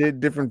and shit,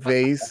 different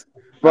face.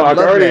 Fuck, I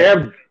love already that.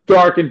 am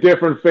dark and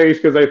different face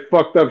because I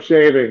fucked up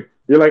shaving.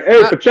 You're like,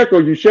 hey, Pacheco,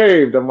 you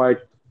shaved. I'm like,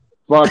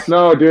 fuck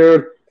no,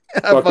 dude.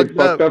 I Fucking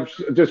fucked up,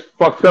 just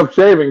fucked up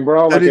shaving,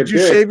 bro. So like did you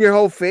shave your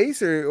whole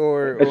face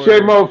or I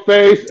shaved my whole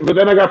face, but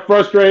then I got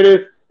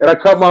frustrated and I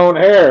cut my own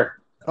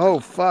hair.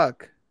 Oh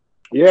fuck.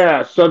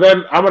 Yeah, so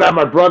then I'm gonna have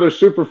my brother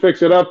super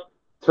fix it up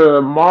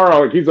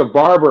tomorrow. He's a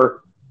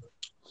barber,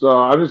 so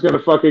I'm just gonna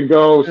fucking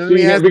go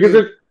see him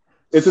because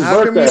it's his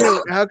birthday.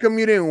 How come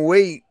you didn't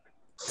wait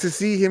to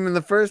see him in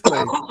the first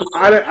place?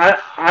 I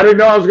didn't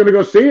know I was gonna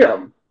go see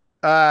him.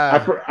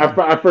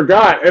 I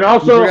forgot, and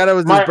also you forgot it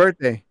was his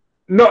birthday.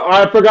 No,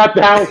 I forgot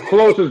how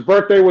close his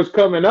birthday was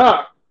coming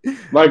up.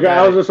 Like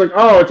I was just like,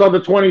 oh, it's on the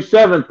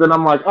 27th, and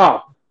I'm like,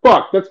 oh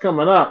fuck, that's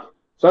coming up.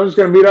 So I'm just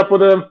gonna meet up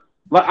with him.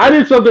 Like I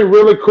did something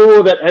really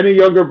cool that any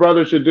younger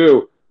brother should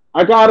do.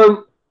 I got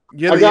him.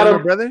 You're the younger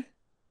brother?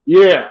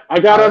 Yeah,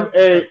 I got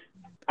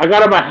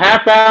him a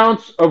half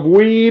ounce of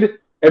weed,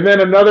 and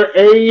then another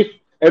eighth,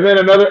 and then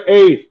another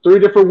eighth. 3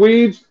 different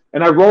weeds,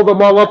 and I rolled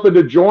them all up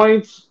into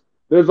joints.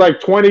 There's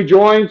like 20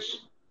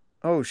 joints.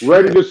 Oh shit!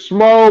 Ready to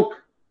smoke.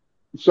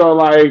 So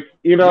like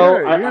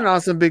you're an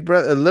awesome big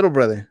brother, a little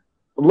brother.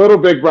 A little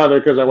big brother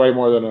because I weigh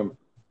more than him.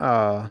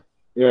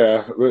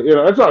 Yeah,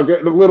 it's all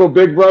good. The little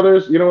big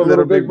brothers, what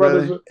little big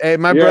brothers. Hey,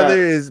 my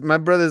brother's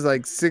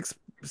like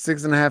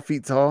 6.5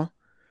 feet tall.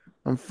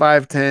 I'm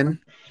 5'10".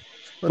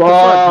 What the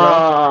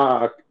fuck,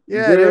 bro?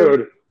 Yeah,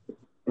 dude.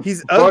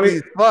 He's ugly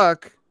as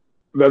fuck.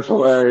 That's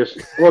hilarious.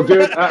 Well,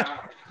 dude,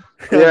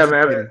 yeah,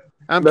 man.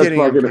 I'm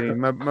kidding.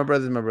 My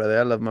brother's my brother.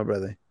 I love my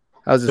brother.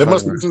 I was just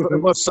it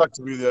must suck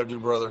to be the ugly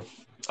brother.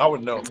 I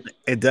would know.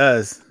 It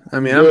does. I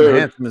mean, I'm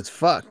handsome as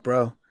fuck,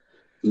 bro.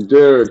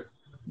 Dude.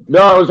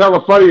 No, it was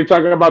hella funny. You're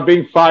talking about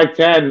being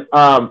 5'10".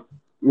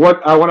 When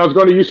I was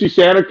going to UC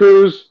Santa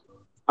Cruz,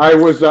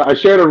 I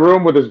shared a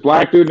room with this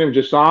black dude named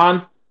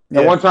Jason.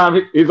 And one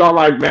time he's all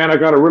like, "Man, I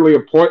got a really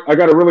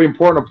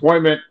important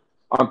appointment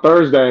on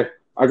Thursday.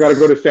 I got to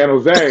go to San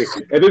Jose."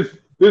 And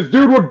this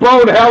dude would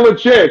bone hella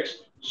chicks.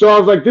 So I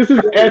was like, "This is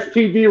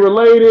STD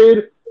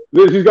related.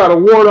 He's got a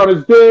wart on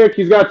his dick.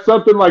 He's got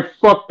something like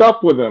fucked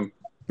up with him."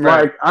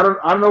 Right. Like I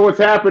don't know what's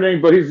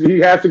happening, but he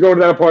has to go to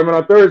that appointment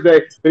on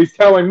Thursday. But he's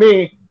telling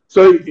me,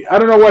 so I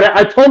don't know what.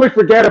 I totally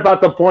forget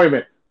about the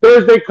appointment.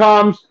 Thursday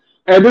comes,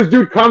 and this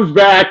dude comes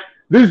back.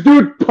 This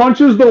dude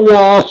punches the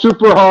wall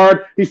super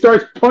hard. He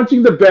starts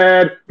punching the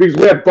bed because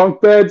we have bunk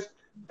beds,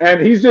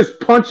 and he's just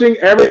punching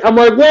every. I'm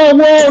like,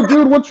 whoa,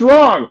 dude, what's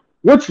wrong?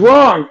 What's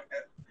wrong?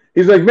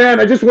 He's like, man,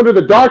 I just went to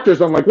the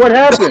doctor's. I'm like, what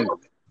happened?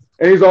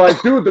 And he's all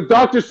like, dude, the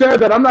doctor said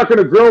that I'm not going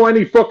to grow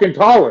any fucking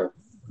taller.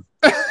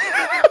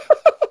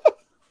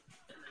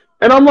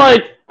 And I'm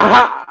like,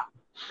 how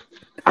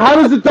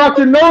does the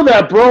doctor know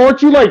that, bro?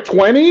 Aren't you like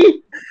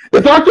 20?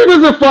 The doctor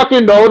doesn't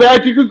fucking know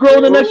that. You could grow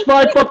in the next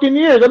 5 fucking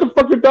years. How the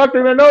fucking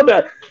doctor gonna know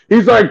that?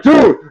 He's like,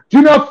 dude, do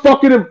you know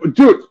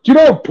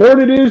how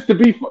important it is to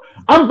be?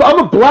 I'm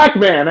a black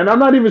man, and I'm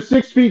not even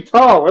 6 feet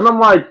tall. And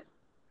I'm like,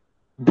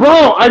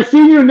 bro, I've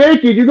seen you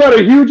naked. You got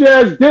a huge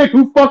ass dick.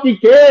 Who fucking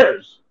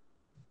cares?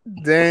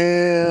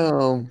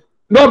 Damn.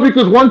 No,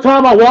 because one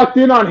time I walked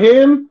in on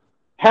him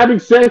having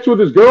sex with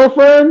his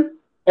girlfriend.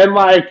 And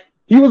like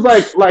he was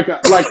like a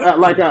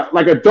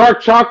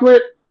dark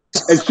chocolate,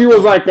 and she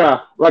was like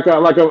a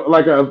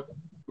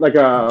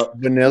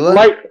vanilla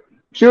light.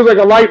 She was like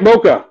a light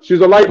mocha. She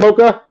was a light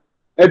mocha,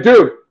 and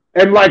dude,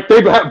 and like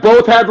they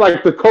both had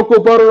like the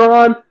cocoa butter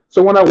on.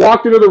 So when I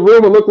walked into the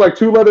room, it looked like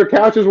 2 leather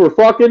couches were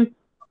fucking.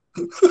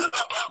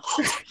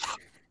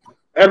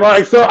 And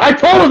like so, I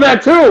told him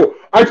that too.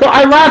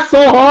 I laughed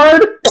so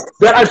hard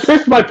that I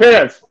pissed my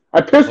pants.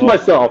 I pissed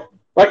myself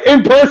like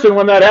in person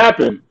when that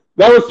happened.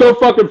 That was so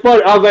fucking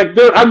funny. I was like,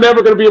 dude, I'm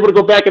never gonna be able to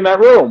go back in that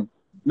room.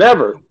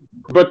 Never.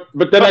 But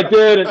then I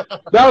did. And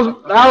that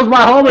was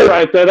my homie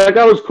right there. That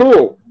guy was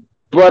cool.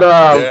 But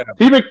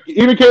he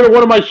even came to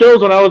one of my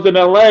shows when I was in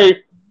LA.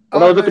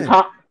 When I was at the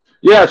top.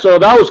 Yeah, so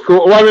that was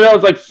cool. Well, I mean, that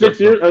was like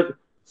 6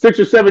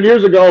 or 7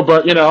 years ago.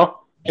 But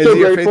still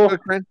grateful.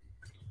 Facebook friend?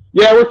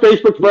 Yeah, we're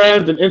Facebook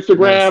friends and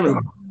Instagram, and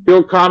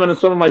he'll comment on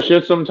some of my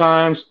shit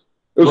sometimes.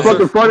 It was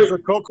fucking funny. Was there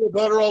cocoa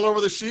butter all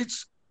over the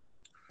sheets?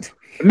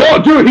 No,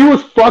 dude, he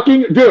was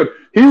fucking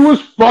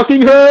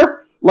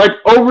her like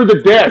over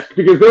the desk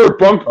because there were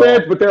bunk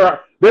beds, but they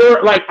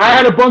were like I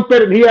had a bunk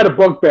bed and he had a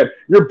bunk bed.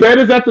 Your bed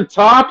is at the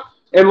top,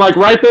 and like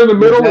right there in the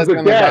middle was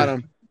the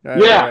desk.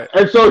 Right.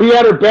 And so he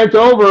had her bent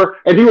over,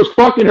 and he was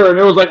fucking her, and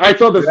it was like I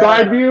saw the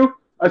side view.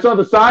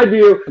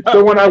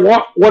 So when I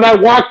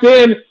walked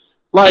in,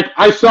 like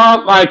I saw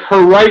like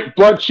her right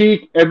butt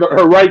cheek and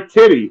her right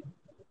titty,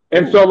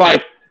 and so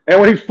like,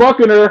 and when he's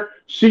fucking her,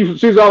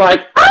 she's all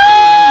like.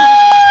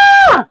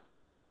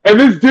 And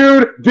this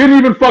dude didn't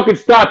even fucking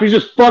stop. He's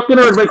just fucking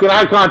her and making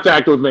eye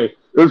contact with me.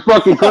 It was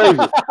fucking crazy.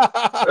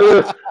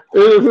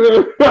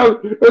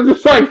 It's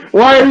just like,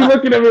 why are you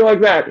looking at me like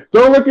that?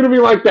 Don't look at me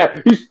like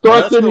that. He's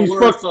thrusting. He's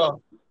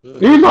fucking.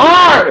 He's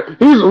hard.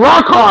 He's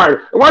rock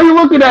hard. Why are you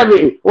looking at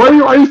me? Why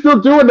are you still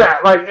doing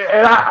that? Like,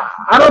 and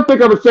I don't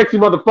think I'm a sexy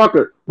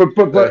motherfucker, but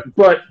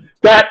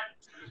that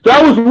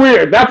was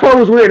weird. That part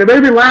was weird. It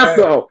made me laugh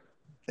though.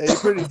 Hey, you're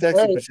pretty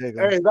sexy,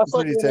 Pacheco. Hey, that's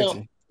pretty like,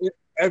 sexy.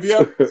 Have you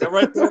ever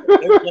right there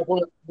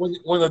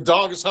when a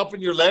dog is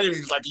humping your leg and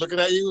he's like looking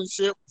at you and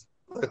shit?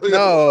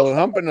 No,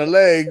 humping the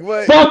leg.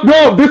 What? Fuck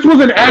no! This was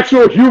an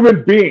actual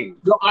human being.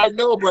 No, I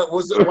know, but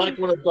was it like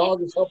when a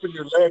dog is humping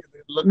your leg?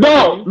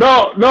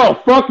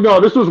 No, fuck no!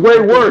 This was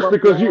way worse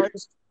because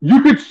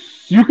you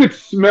could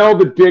smell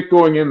the dick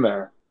going in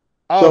there.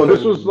 Oh. So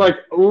this was like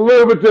a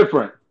little bit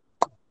different.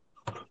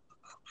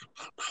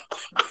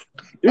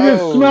 You can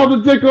smell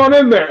the dick going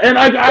in there, and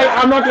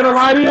I'm not gonna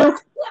lie to you.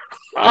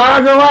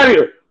 I'm not gonna lie to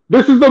you.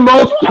 This is the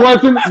most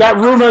pleasant that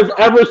room has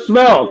ever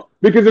smelled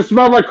because it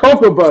smelled like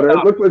cocoa butter.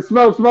 It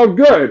smelled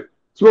good. It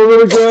smelled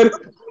really good.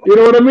 You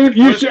know what I mean?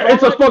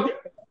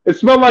 It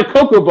smelled like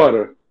cocoa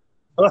butter.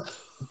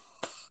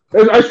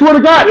 I swear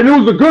to God, and it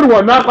was the good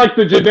one, not like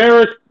the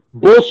generic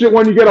bullshit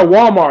one you get at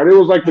Walmart. It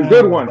was like the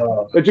good one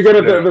that you get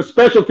at the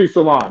specialty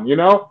salon. You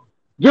know,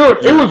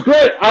 dude, it was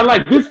great. I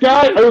like this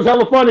guy. It was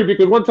hella funny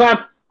because one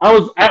time I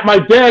was at my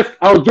desk,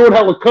 I was doing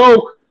hella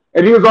coke,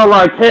 and he was all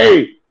like,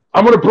 "Hey,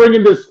 I'm gonna bring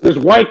in this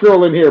white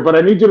girl in here, but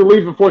I need you to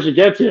leave before she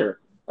gets here."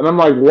 And I'm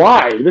like,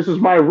 "Why? This is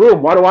my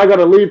room. Why do I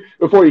gotta leave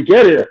before you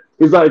get here?"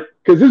 He's like,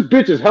 "Cause this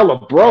bitch is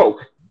hella broke."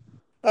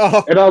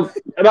 Oh. And I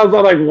was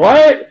all like,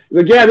 "What?" He's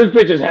like, "Yeah, this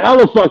bitch is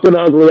hella fucking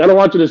ugly. I don't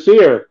want you to see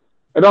her."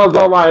 And I was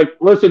all like,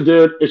 "Listen,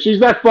 dude, if she's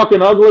that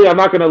fucking ugly, I'm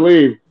not gonna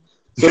leave."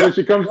 So then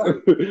she comes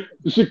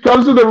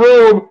to the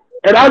room,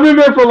 and I've been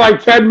there for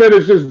like 10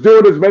 minutes just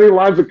doing as many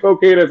lines of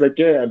cocaine as I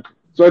can.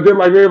 So I did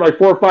maybe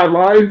 4 or 5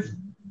 lines,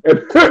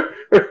 and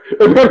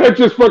then I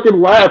just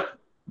fucking left.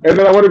 And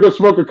then I went to go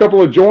smoke a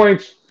couple of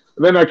joints.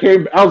 And then I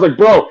was like,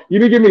 "Bro, you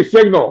need to give me a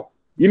signal.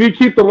 You need to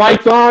keep the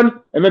lights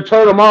on and then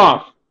turn them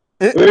off."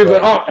 And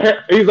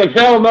he's like,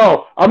 "Hell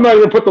no. I'm not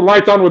going to put the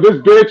lights on with this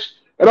bitch."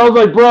 And I was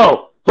like,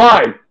 "Bro,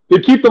 fine. You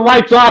keep the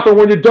lights off, and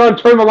when you're done,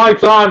 turn the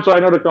lights on so I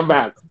know to come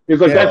back."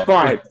 He's like, "That's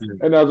fine."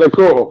 And I was like,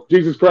 "Cool.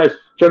 Jesus Christ.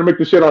 Trying to make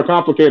this shit all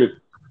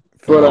complicated."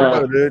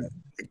 But, dude.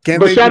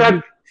 Can't they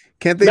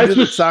do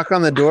the sock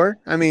on the door?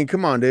 I mean,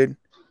 come on, dude.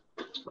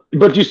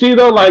 But you see,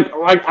 though, like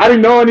I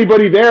didn't know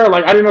anybody there.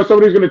 Like, I didn't know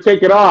somebody was going to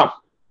take it off.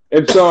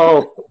 And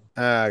so...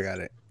 I got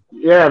it.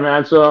 Yeah,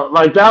 man. So,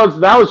 like, that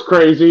was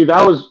crazy.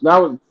 That was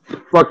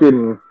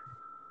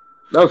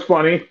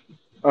funny.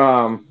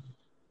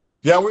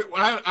 Yeah,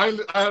 I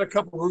had a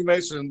couple of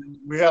roommates, and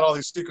we had all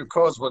these secret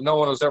codes, but no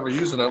one was ever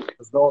using them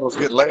because no one was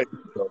getting laid.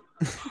 So.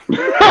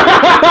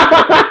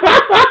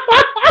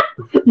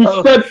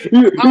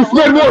 you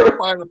spend more.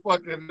 Find the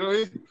fucking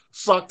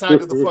sock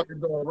tied to the fucking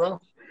door, bro.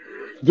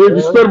 Dude,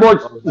 you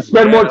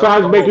spend more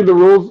time making the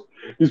rules.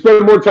 You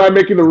spend more time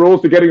making the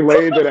rules to getting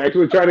laid than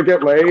actually trying to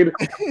get laid.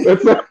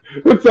 It's like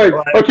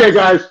right. Okay,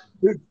 guys.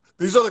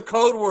 These are the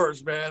code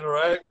words, man. All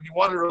right. When you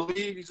wanted to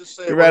leave, you just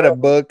say. You read a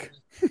book.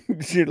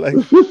 You're like,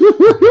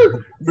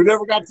 we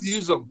never got to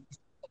use them.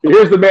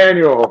 Here's the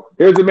manual.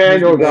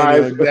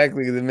 Guys.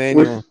 Exactly, the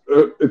manual.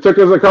 It took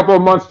us a couple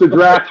of months to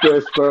draft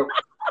this, but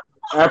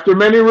after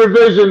many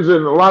revisions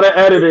and a lot of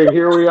editing,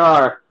 here we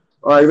are.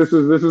 All right, this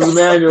is the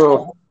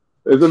manual.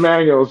 It's the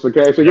manuals,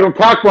 okay? So you don't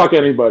cockblock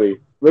anybody.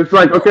 It's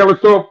like, okay,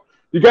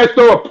 you guys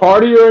throw a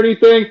party or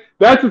anything?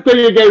 That's the thing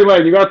you're getting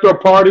laid. You got to throw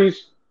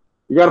parties.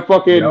 You got to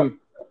fucking,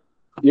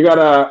 you got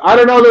to, I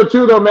don't know though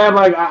too though, man.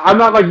 Like, I'm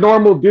not like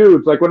normal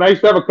dudes. Like when I used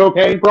to have a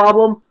cocaine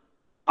problem,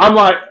 I'm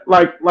like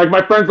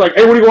my friend's like,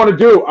 "Hey, what do you want to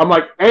do?" I'm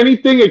like,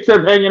 anything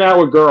except hanging out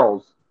with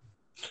girls.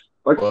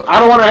 Like, I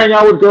don't want to hang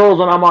out with girls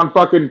when I'm on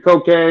fucking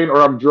cocaine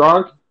or I'm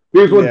drunk.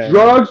 Because when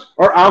drugs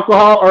or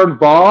alcohol are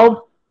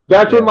involved,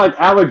 that's when like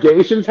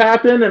allegations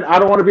happen, and I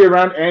don't want to be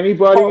around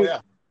anybody. Oh, yeah.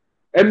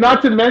 And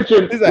not to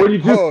mention when you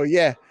do,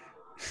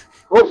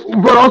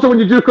 but also when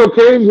you do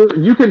cocaine,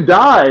 you can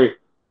die.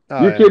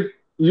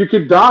 You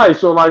could die.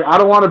 So like, I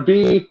don't want to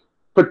be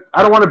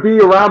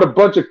around a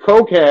bunch of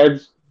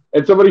cokeheads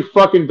and somebody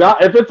fucking die.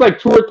 If it's like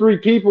 2 or 3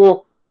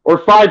 people or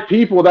 5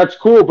 people, that's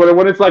cool. But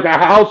when it's like a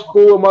house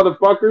full of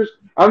motherfuckers,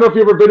 I don't know if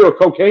you've ever been to a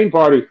cocaine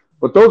party,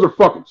 but those are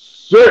fucking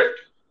sick.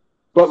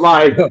 But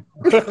like,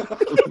 they're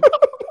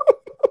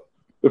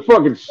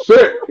fucking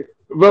sick.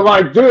 But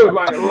like, dude,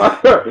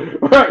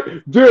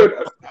 dude,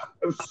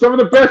 some of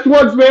the best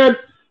ones, man.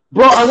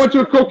 Bro, I went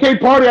to a cocaine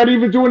party. I didn't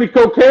even do any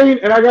cocaine,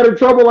 and I got in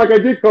trouble like I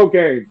did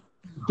cocaine.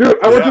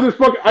 Dude, I went to this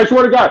fucking. I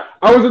swear to God,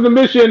 I was in the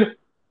Mission.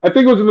 I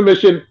think it was in the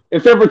Mission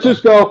in San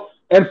Francisco,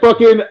 and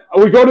fucking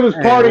we go to this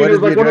party. And it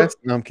was like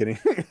no, I'm kidding.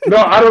 No,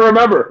 I don't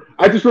remember.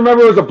 I just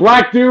remember it was a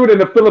black dude and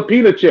a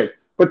Filipina chick.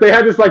 But they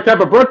had this like type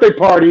of birthday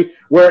party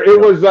where it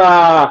was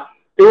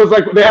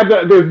like they had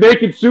the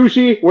naked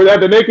sushi where they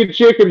had the naked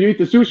chick and you eat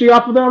the sushi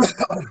off of them.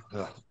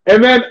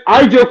 And then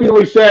I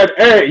jokingly said,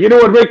 hey, you know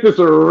what makes this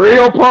a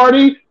real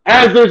party?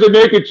 As there's a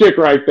naked chick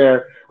right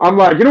there. I'm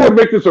like, you know what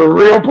makes this a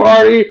real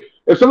party?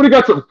 If somebody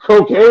got some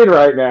cocaine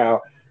right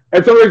now,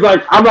 and somebody's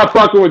like, I'm not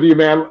fucking with you,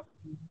 man.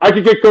 I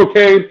could get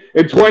cocaine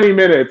in 20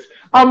 minutes.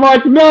 I'm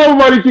like,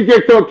 nobody can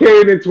get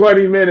cocaine in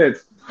 20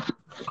 minutes.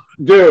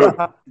 Dude,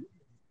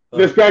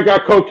 this guy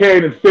got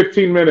cocaine in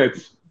 15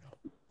 minutes.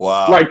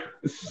 Wow. Like,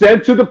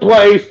 sent to the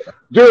place.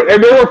 Dude,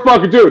 and they were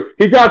fucking, dude,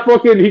 he got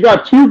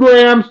 2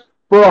 grams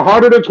for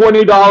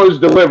 $120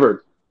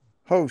 delivered.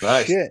 Oh,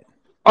 Nice. shit.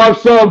 Of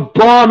some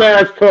bomb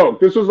ass coke.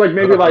 This was like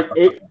maybe like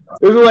 8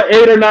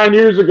 or 9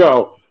 years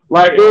ago.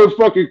 Like, it was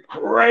fucking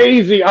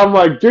crazy. I'm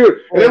like,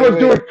 dude, and everyone's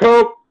doing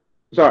coke.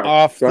 Sorry.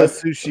 Off the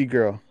sushi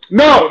girl.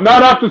 No,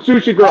 not off the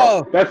sushi girl.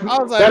 Oh, that's I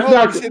was like, that's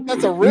not shit,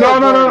 that's a real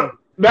no.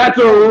 That's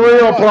a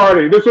real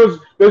party. This was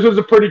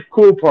a pretty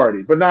cool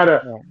party, but not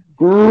a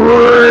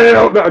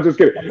real. No, just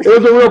kidding. It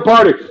was a real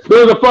party.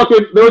 There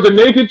was a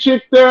naked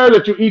chick there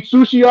that you eat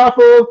sushi off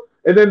of,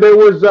 and then there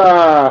was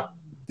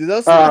Do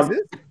those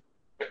exist?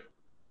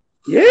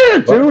 Yeah,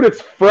 dude,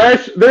 it's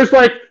fresh. There's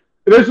like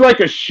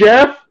a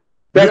chef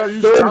that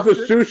serves the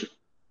sushi.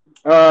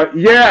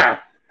 Yeah.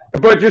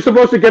 But you're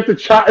supposed to get the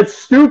It's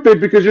stupid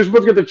because you're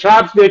supposed to get the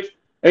chopsticks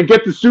and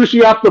get the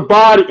sushi off the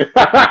body.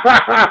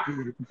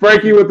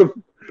 Frankie with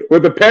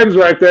the pens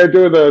right there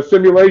doing the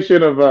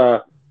simulation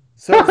of.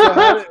 So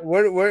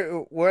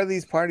where are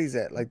these parties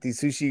at? Like these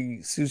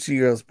sushi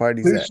girls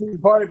parties sushi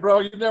at? Party,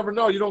 bro. You never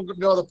know. You don't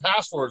know the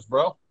passwords,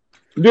 bro.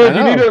 Dude,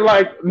 you need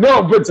to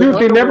dude,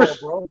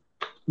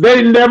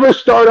 they never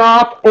start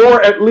off,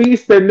 or at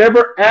least they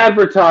never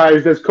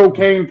advertised as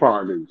cocaine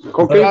parties.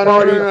 Cocaine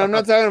party. No, I'm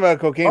not talking about a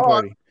cocaine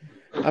party.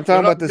 I'm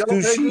talking about the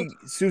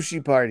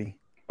sushi party.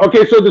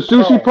 Okay, so the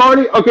sushi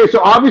party. Okay,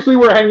 so obviously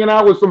we're hanging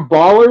out with some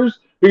ballers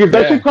because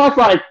that shit costs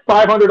like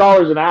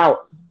 $500 an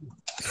hour.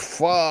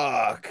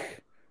 Fuck.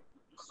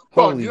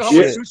 Holy shit! How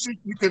much sushi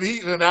you could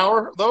eat in an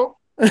hour, though?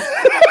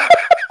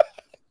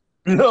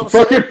 You know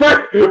fucking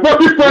Frankie.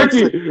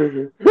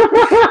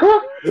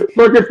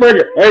 Fucking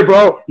Frankie. Hey,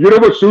 bro, you know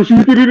what sushi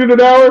you can eat in an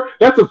hour?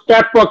 That's a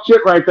fat fuck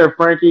shit right there,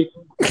 Frankie.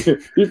 he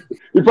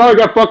probably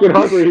got fucking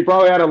hungry. He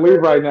probably had to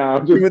leave right now.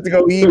 He went to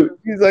go eat.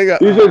 He's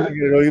like,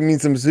 you mean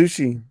some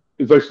sushi?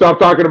 He's like, stop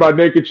talking about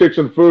naked chicks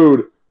and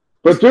food.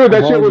 But dude,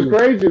 that shit was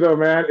crazy though,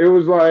 man. It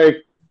was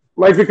like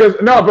because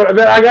but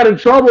then I got in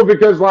trouble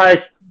because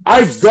like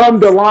I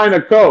gummed a line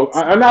of coke.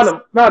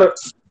 Not a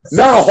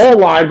whole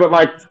line, but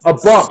like a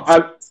bump.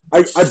 I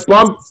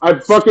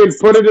fucking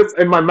put it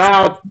in my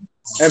mouth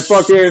and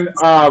fucking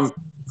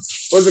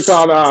what's it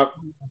called?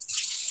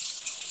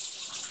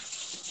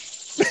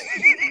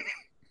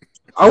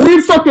 Are we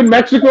in fucking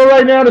Mexico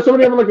right now? Does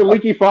somebody have like a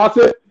leaky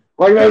faucet?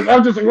 Like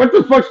I'm just like, what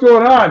the fuck's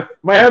going on?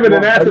 Am I having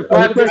an acid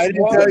flashback? I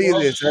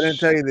didn't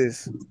tell you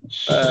this.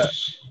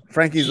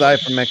 Frankie's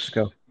live from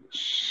Mexico.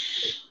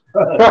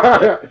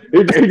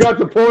 he got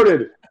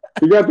deported.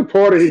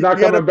 He's not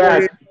coming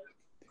back.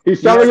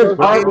 He's selling his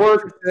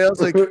artwork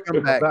so he can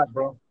come back,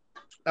 bro.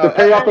 To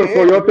pay off the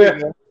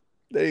coyote.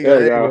 There you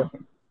go.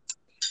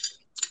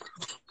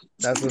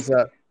 That's what's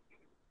up.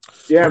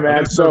 Yeah,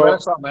 man. So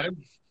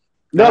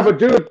no, but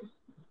dude,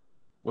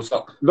 what's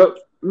up? No,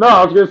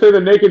 I was gonna say the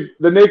naked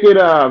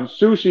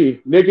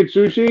sushi.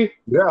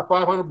 Yeah,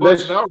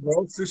 $500 an hour,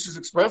 bro. Sushi's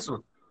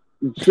expensive.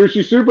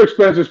 Sushi's super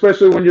expensive,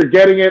 especially when you're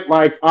getting it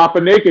like off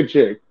a naked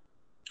chick.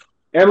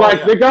 And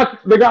like they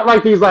got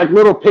like these like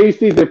little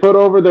pasties they put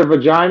over their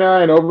vagina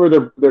and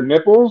over their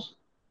nipples.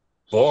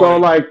 Boy. So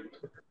like,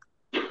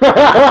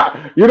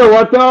 you know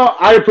what though?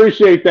 I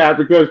appreciate that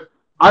because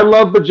I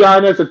love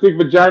vaginas. I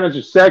think vaginas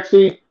are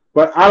sexy,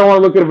 but I don't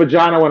want to look at a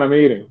vagina when I'm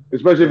eating,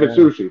 especially if it's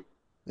sushi.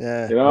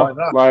 Yeah, you know,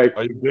 like,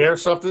 are you gay or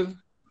something?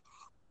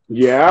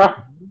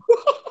 Yeah.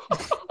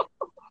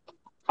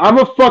 I'm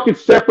a fucking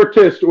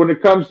separatist when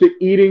it comes to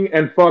eating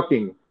and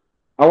fucking.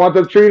 I want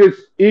them treated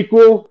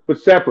equal but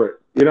separate.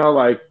 You know,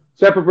 like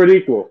separate but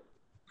equal.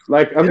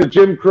 Like I'm the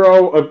Jim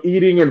Crow of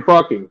eating and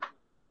fucking.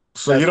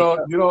 So you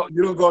don't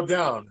go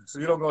down. So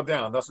you don't go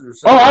down. That's what you're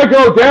saying. Oh, I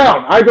go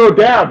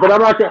down, but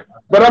I'm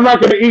not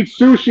gonna eat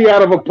sushi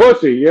out of a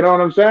pussy. You know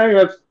what I'm saying?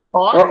 That's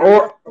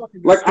or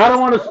like I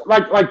don't want to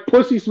like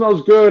pussy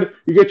smells good.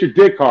 You get your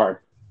dick hard.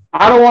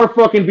 I don't want to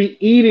fucking be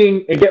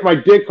eating and get my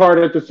dick hard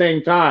at the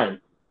same time.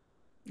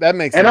 That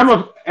makes sense. And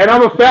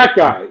I'm a fat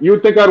guy. You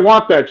would think I'd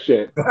want that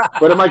shit,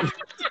 but it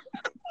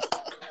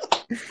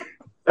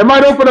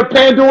might open a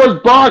Pandora's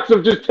box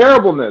of just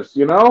terribleness,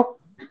 you know?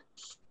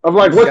 Of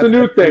like, what's the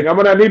new thing? I'm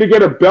gonna need to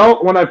get a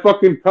belt when I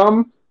fucking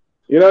come.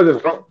 You know,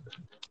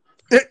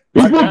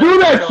 people do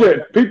that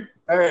shit.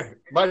 Hey,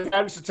 my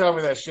dad used to tell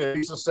me that shit. He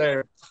used to say,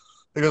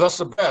 because that's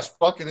the best.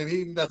 Fucking and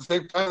eating at the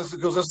same time.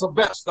 Because that's the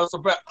best. That's the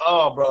best.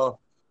 Oh, bro.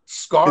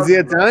 Is he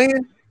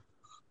Italian?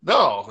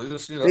 No,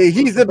 he's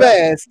the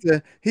best.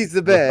 He's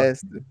the best. He's the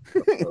best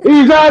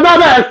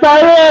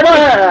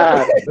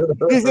I ever.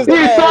 He's the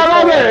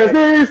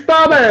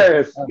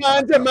best.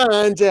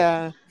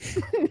 Manja.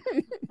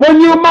 When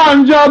you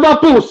manja the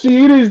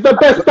pussy, it is the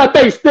best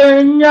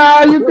tasting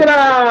you can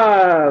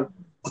have.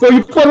 So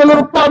you put a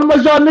little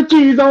Parmesan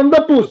cheese on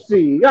the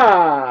pussy.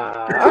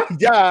 Yeah.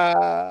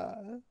 Yeah.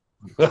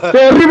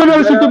 Say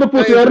arrivederci to the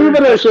pussy.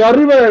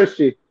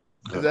 Arrivederci.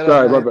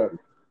 Sorry, my bad.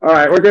 All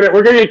right, we're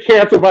gonna get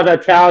canceled by the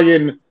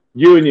Italian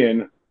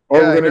union,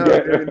 or we're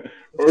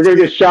gonna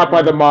get shot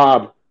by the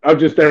mob. There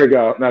we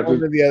go. One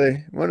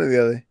or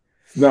the other.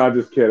 No, I'm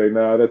just kidding.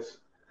 No, that's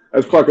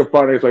fucking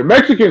funny. It's like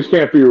Mexicans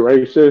can't be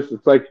racist.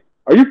 It's like,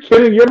 are you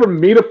kidding? You ever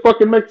meet a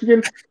fucking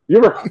Mexican? You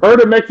ever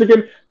heard a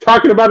Mexican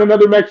talking about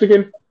another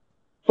Mexican?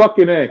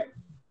 Fucking A.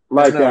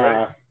 Like,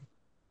 right.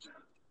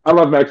 I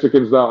love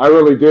Mexicans though. I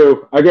really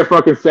do. I get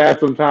fucking sad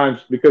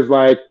sometimes because,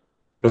 like,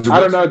 I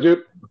don't know,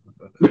 dude.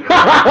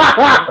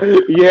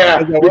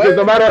 Yeah, because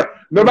no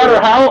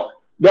matter how,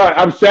 no,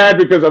 I'm sad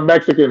because I'm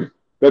Mexican.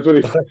 That's what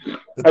he said.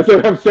 I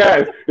said, I'm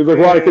sad. He's like,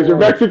 why? Because you're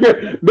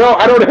Mexican? No,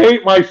 I don't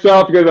hate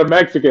myself because I'm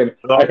Mexican.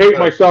 I hate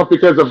myself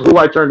because of who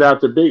I turned out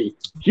to be.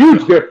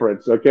 Huge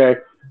difference, okay?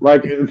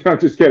 Like, I'm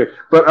just kidding.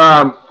 But,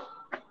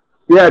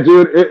 yeah,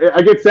 dude,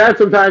 I get sad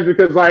sometimes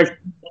because, like,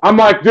 I'm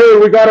like,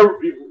 dude, we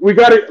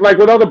gotta, like,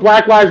 with all the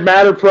Black Lives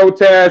Matter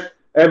protests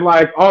and,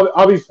 like,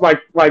 all these,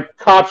 like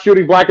cops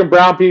shooting black and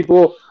brown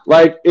people,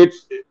 like,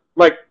 it's,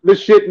 like, this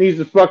shit needs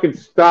to fucking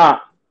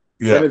stop.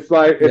 Yeah. And it's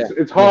like,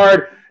 it's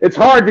hard. It's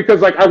hard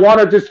because, like, I want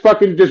to just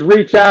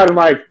reach out and,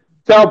 like,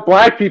 tell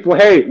black people,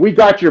 hey, we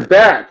got your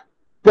back.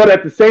 But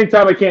at the same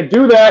time, I can't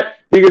do that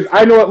because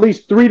I know at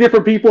least 3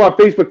 different people I'm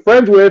Facebook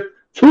friends with,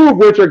 2 of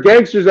which are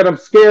gangsters that I'm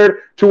scared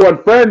to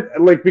unfriend,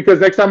 like,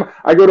 because next time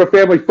I go to a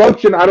family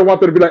function, I don't want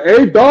them to be like,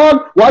 hey,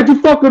 dog, why'd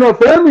you fuck with our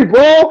family,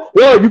 bro?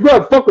 Well, you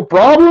got a fucking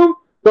problem?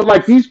 But,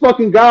 like, these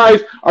fucking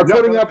guys are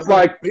putting up,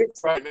 like, big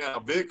right now,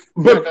 big.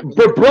 But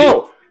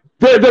bro,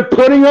 they're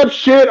putting up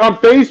shit on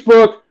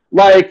Facebook,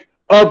 like,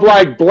 of,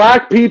 like,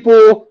 black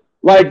people,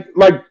 like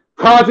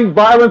causing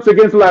violence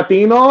against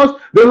Latinos.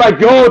 They're like,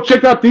 yo,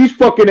 check out these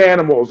fucking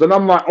animals. And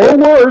I'm like, or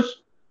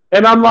worse.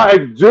 And I'm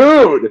like,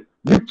 dude,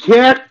 you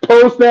can't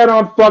post that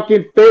on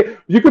fucking Facebook.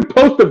 You can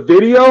post a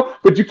video,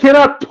 but you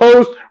cannot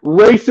post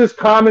racist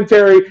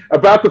commentary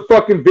about the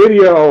fucking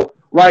video.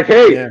 Like,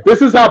 hey,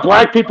 this is how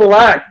black people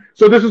act.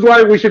 So this is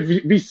why we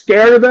should be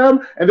scared of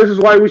them, and this is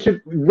why we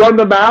should run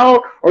them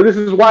out, or this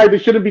is why they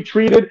shouldn't be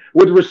treated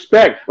with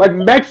respect. Like,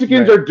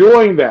 Mexicans are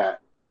doing that.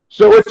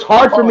 So it's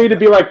hard for me to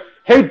be like,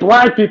 hey,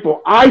 black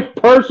people, I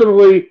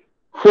personally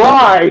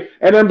cry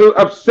and I'm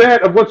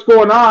upset of what's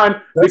going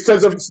on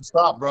because of...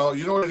 Stop, bro.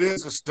 You know what it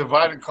is? It's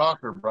divide and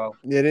conquer, bro.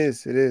 It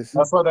is.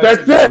 That's what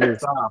that's it.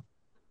 Stop.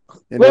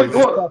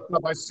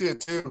 I see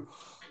it, too.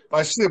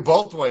 I see it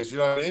both ways, you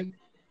know what I mean?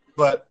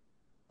 But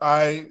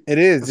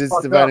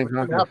it's divide and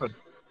conquer.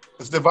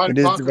 It's divide and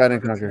conquer. Divide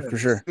and conquer, for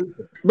sure.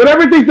 But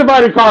everything's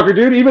divide and conquer,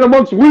 dude, even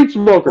amongst weed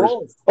smokers.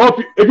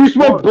 Oh, if you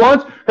smoke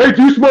blunts, hey,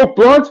 do you smoke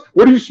blunts?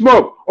 What do you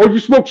smoke? Oh, you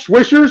smoke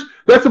Swishers?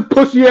 That's some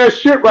pussy-ass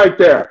shit right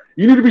there.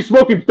 You need to be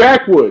smoking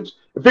backwoods.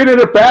 If it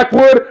ain't a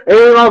backwood, it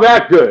ain't all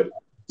that good.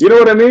 You know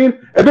what I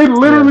mean? And they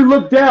literally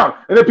look down.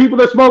 And the people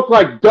that smoke,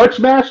 like, Dutch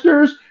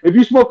Masters, if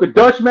you smoke a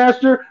Dutch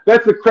Master,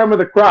 that's the creme of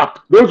the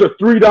crop. Those are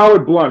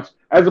 $3 blunts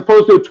as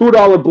opposed to a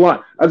 $2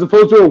 blunt, as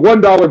opposed to a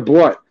 $1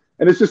 blunt.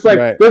 And it's just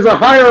like, there's a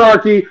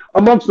hierarchy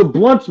amongst the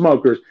blunt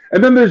smokers.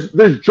 And then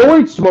there's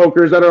joint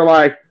smokers that are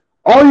like,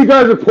 all you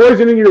guys are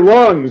poisoning your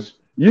lungs.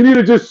 You need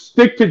to just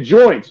stick to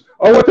joints.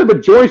 Oh, what type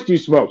of joints do you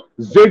smoke?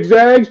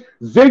 Zigzags?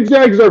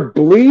 Zigzags are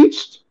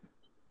bleached,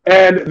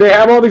 and they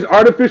have all these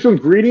artificial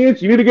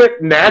ingredients. You need to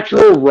get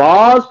natural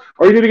raws,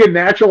 or you need to get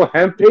natural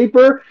hemp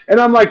paper. And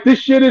I'm like, this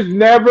shit is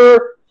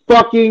never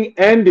fucking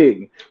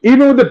ending.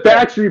 Even with the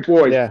Backstreet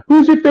Boys. Yeah.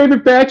 Who's your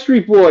favorite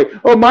Backstreet Boy?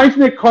 Oh, mine's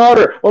Nick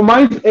Carter. Oh,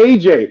 mine's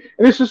AJ.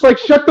 And it's just like,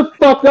 shut the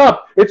fuck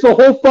up. It's the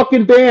whole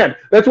fucking band.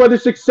 That's why they're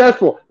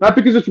successful. Not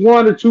because it's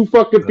 1 or 2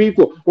 fucking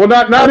people. Well,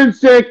 not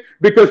NSYNC,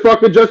 because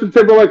fucking Justin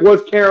Timberlake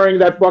was carrying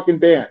that fucking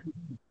band.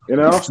 You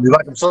know? Do you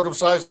like them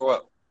circumcised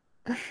or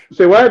what?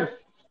 Say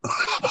what?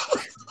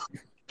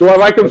 Do I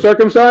like them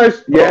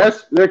circumcised?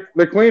 Yes. They're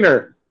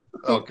cleaner.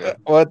 Okay.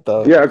 What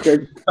the? Yeah,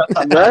 okay.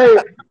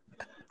 Right?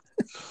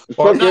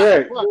 What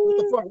the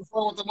fuck is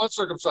wrong with the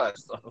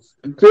uncircumcised?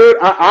 Dude,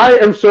 I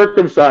am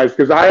circumcised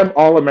because I am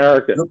all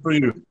American. Good for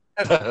you.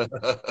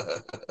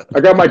 I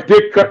got my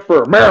dick cut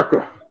for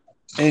America.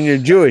 And you're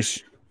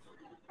Jewish.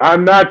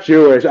 I'm not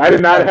Jewish. I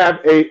did not have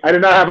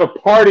a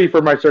party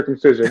for my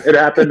circumcision. It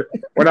happened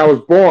when I was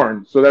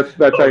born. So that's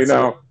how you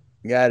know.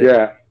 Got it.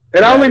 Yeah.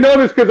 And I only know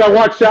this because I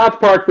watched South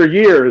Park for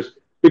years.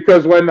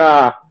 Because when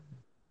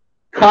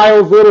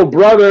Kyle's little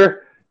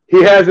brother,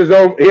 he has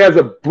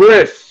a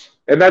bris.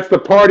 And that's the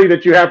party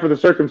that you have for the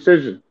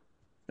circumcision.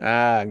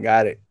 Ah,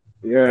 got it.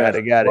 Yeah.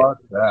 Got it.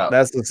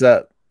 That's what's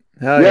up.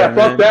 Hell yeah,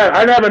 fuck that.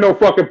 I ain't having no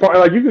fucking party.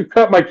 Like, you can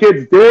cut my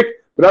kid's dick,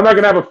 but I'm not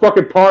going to have a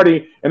fucking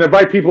party and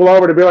invite people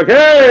over to be like,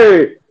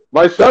 hey,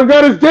 my son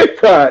got his dick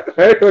cut.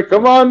 Hey,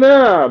 come on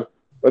down.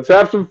 Let's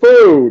have some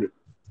food.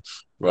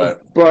 Right.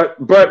 But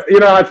you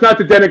know, it's not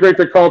to denigrate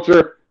the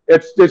culture.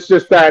 It's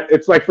just that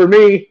it's like, for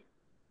me,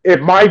 if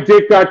my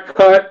dick got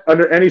cut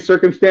under any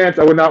circumstance,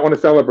 I would not want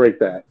to celebrate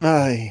that. All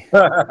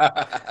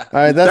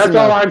right, that's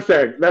all I'm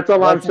saying. That's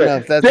all I'm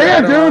saying.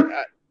 Damn, dude.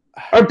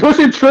 I'm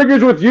pushing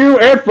triggers with you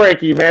and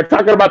Frankie, man.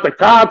 Talking about the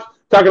cops,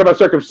 talking about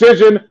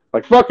circumcision.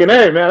 Like, fucking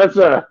A, man. That's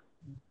a.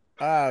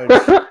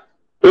 Ouch.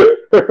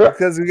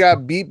 Because we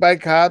got beat by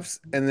cops,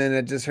 and then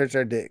it just hurts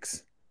our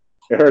dicks.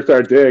 It hurts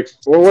our dicks.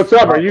 Well, what's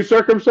up? Are you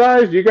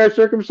circumcised? You guys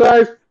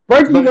circumcised?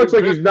 Frankie looks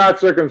like he's not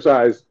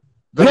circumcised.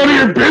 None of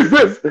your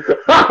business.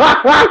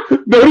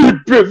 None of your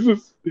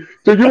business.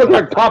 So you look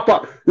like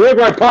Popeye. You look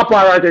like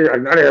Popeye right there.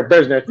 None of your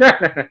business.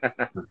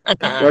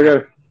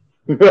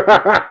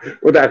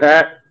 With that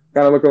hat,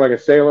 kind of looking like a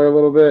sailor a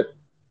little bit.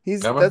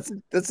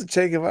 That's a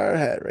Che Guevara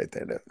hat right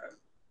there. Though.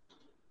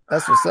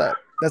 That's what's up.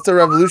 That's a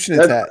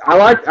revolutionist hat. I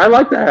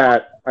like the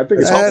hat. I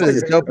think that hat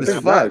is dope as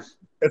fuck. Nice.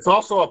 It's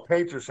also a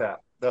painter's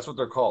hat. That's what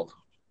they're called.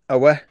 A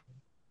what?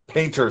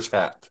 Painter's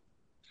hat.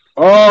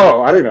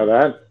 Oh, I didn't know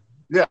that.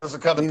 Yeah, it's a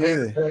kind of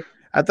painter.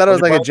 I thought it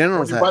was like a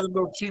general's hat. You buy the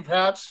little cheap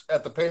hats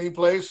at the painting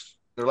place.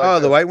 They're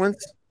like the white ones?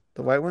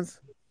 The white ones?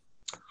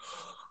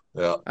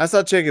 Yeah. I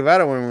saw Che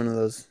Guevara wearing one of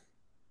those.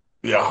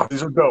 Yeah,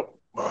 these are dope.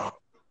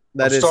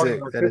 That is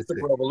sick. That is sick.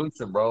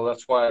 Revolution, bro.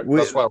 That's why I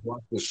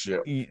want this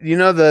shit. You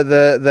know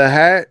the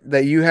hat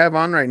that you have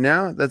on right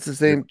now? That's the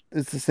same. Yeah.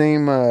 It's the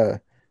same.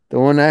 The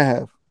one I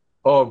have.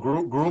 Oh,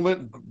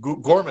 Gorman.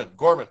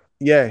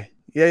 Yeah.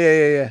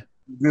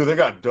 Dude, they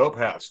got dope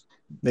hats.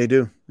 They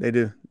do. They're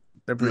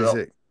pretty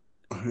sick.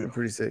 They're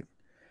pretty sick.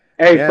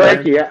 Hey, yeah,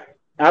 Frankie, I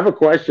have a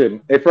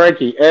question. Hey,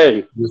 Frankie,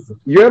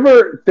 you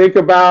ever think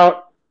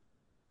about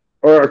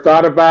or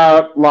thought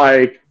about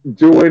like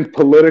doing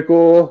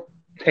political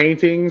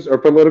paintings or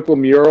political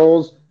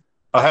murals?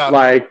 I have.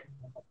 Like,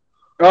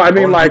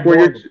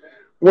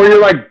 where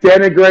you're like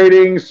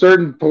denigrating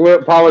certain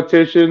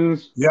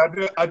politicians. Yeah,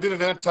 I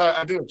did a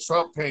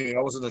Trump painting.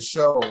 I was in a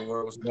show where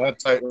it was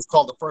it was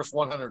called The First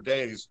 100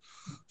 Days.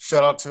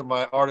 Shout out to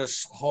my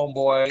artist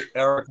homeboy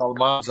Eric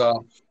Almanza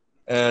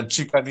and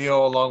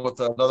Chicanillo, along with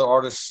another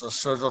artist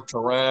Sergio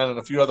Turan and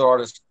a few other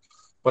artists.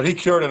 But he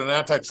curated an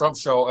anti-Trump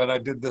show, and I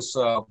did this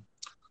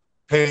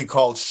painting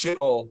called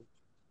Shithole.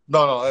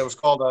 No, it was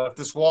called If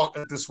This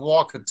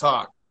Wall Could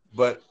Talk.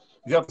 But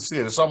you have to see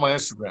it. It's on my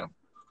Instagram.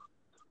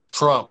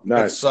 Trump.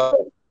 Nice.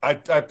 I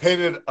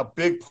painted a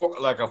big,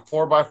 like a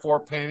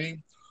 4x4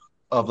 painting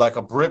of like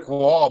a brick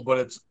wall,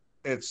 but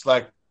it's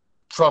like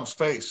Trump's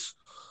face.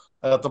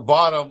 And at the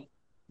bottom,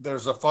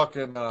 there's a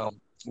fucking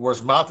where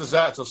his mouth is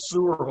at. It's a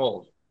sewer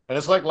hole, and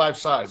it's like life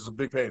size. It's a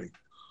big painting,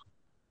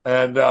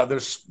 and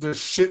there's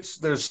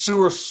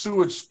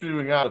sewage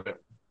spewing out of it,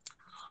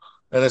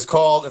 and it's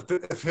called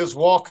If His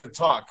Wall Could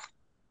Talk.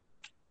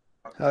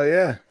 Oh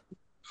yeah.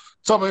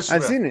 I've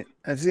seen it.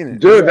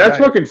 Dude, that's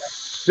fucking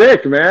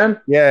sick,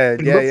 man. Yeah.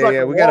 We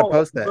got to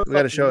post that. We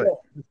got to show it.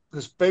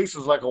 His face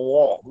is like a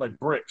wall, like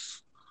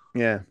bricks.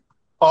 Yeah.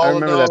 I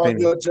remember that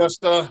painting. You're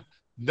just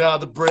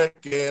another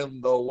brick in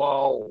the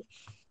wall.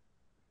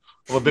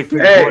 I'm a big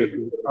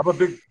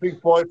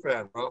Pink Floyd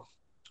fan, bro.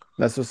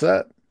 That's what's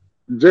up.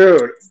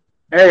 Dude.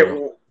 Hey,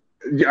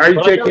 are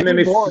you taking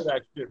any more of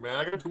that shit, man?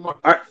 I got too much.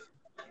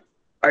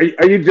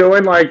 Are you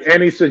doing like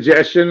any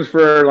suggestions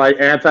for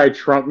like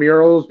anti-Trump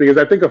murals? Because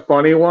I think a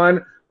funny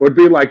one would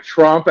be like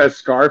Trump as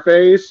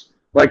Scarface,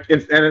 but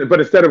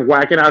instead of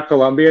whacking out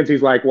Colombians,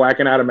 he's like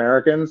whacking out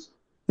Americans,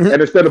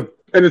 and instead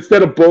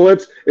of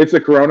bullets, it's a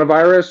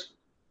coronavirus.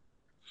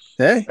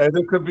 Hey, and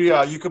it could be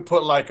you could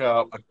put like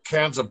a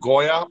cans of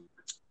Goya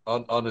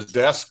on his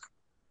desk.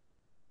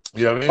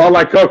 You know what I mean? Oh,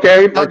 like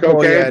cocaine, fuck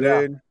Goya,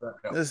 dude.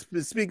 Yeah.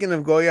 Speaking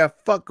of Goya,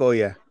 fuck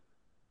Goya.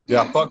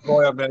 Yeah, fuck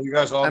Goya, man. You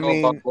guys all know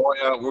about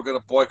Goya. We're going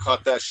to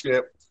boycott that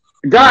shit.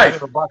 Guys,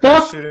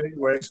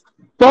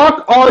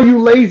 fuck all you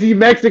lazy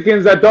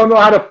Mexicans that don't know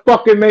how to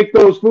fucking make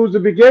those foods to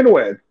begin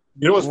with.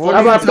 You know what's funny?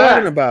 How about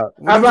that?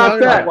 How about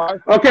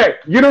that? Okay,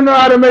 you don't know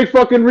how to make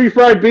fucking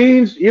refried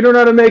beans. You don't know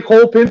how to make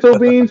whole pinto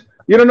beans.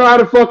 You don't know how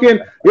to fucking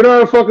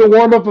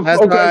warm up come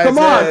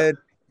on.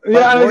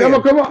 Yeah,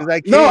 come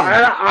on. No,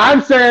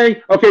 I'm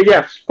saying, okay,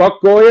 yes,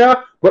 fuck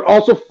Goya, but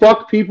also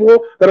fuck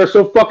people that are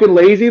so fucking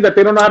lazy that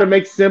they don't know how to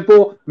make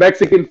simple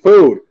Mexican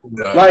food.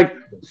 Yeah. Like,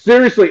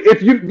 seriously,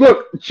 if you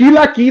look,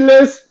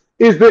 chilaquiles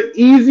is the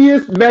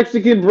easiest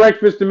Mexican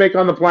breakfast to make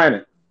on the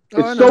planet.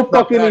 It's so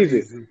fucking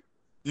easy.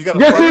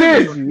 Yes, it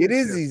is. It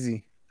is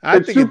easy.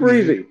 It's super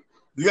easy.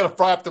 You got to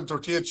fry up them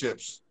tortilla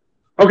chips.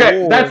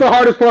 Okay, that's the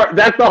hardest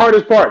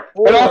part.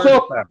 And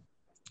also,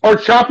 or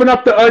chopping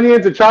up the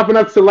onions and chopping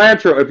up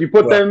cilantro if you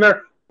put that in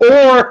there,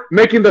 or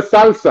making the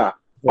salsa.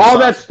 All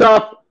that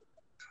stuff.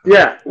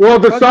 Yeah. Well,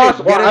 the sauce.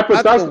 I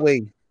put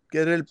salsa.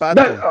 Get el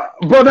pato.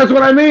 But that's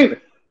what I mean.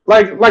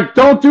 Like,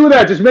 don't do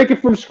that. Just make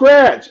it from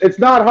scratch. It's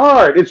not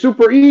hard. It's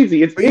super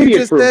easy. It's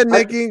idiot proof.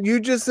 You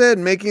just said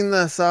making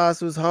the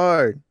sauce was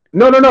hard.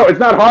 No. It's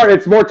not hard.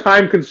 It's more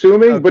time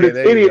consuming, but it's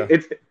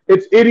idiot.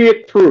 It's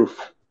idiot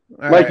proof.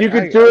 Like you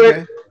could do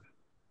it.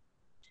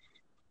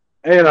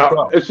 You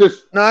know, it's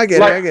just. No, I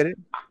get it.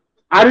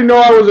 I didn't know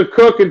I was a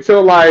cook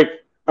until I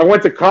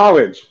went to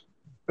college.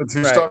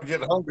 Until you start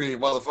getting hungry,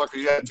 motherfucker,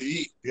 you had to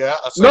eat. Yeah.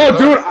 No,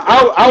 dude,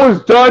 I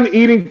was done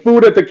eating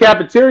food at the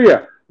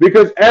cafeteria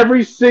because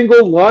every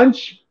single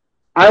lunch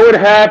I would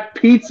have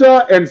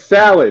pizza and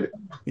salad.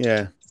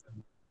 Yeah.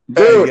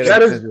 Dude,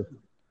 that is.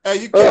 Hey,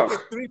 you can't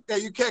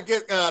get you can't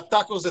get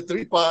tacos de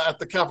tripa at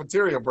the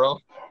cafeteria, bro.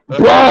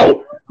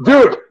 Bro,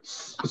 dude.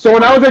 So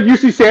when I was at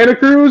UC Santa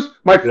Cruz,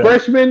 my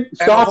freshman,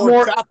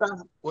 sophomore,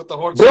 with the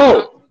horchata.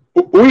 Bro,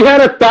 we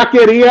had a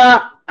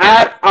taqueria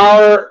at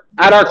our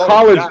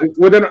college.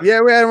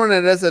 Yeah, we had one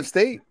at SF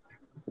State.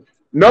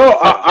 No,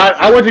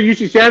 I went to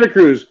UC Santa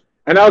Cruz,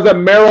 and I was at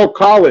Merrill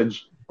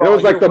College. It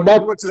was like you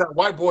went to that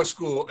white boy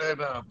school in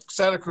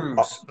Santa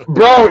Cruz.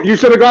 Bro, you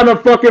should have gone to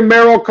fucking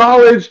Merrill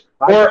College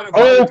or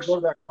Oaks. To go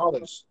to that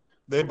college.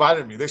 They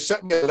invited me. They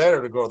sent me a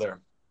letter to go there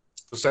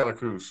to Santa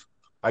Cruz.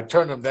 I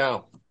turned them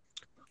down.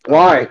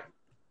 Why?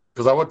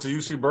 Because I went to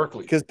UC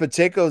Berkeley. Because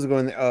Pacheco's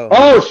going there.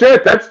 Oh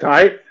shit, that's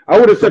tight. I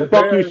would have said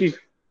fuck UC.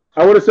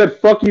 I would have said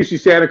fuck UC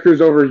Santa Cruz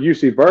over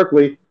UC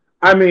Berkeley.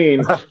 I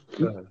mean,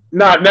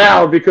 not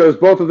now because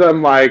both of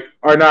them like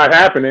are not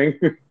happening.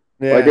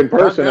 Yeah. Like in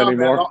person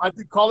anymore. Man. I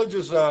think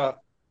colleges have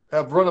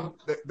run them.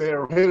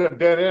 They're hitting a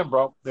dead end,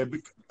 bro. They're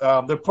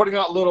putting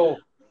out little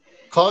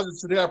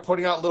colleges today are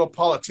putting out little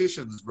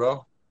politicians,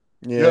 bro.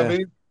 Yeah, you know what I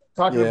mean?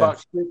 Talking about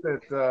shit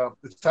that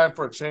it's time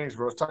for a change,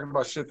 bro. It's talking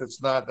about shit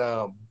that's not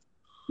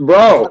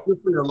bro good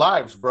for your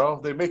lives,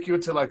 bro. They make you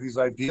into like these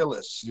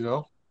idealists, you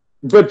know.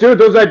 But dude,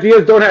 those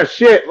ideas don't have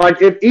shit.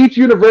 Like if each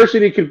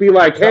university could be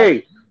like,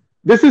 hey,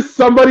 this is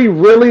somebody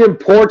really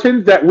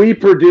important that we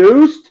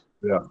produced.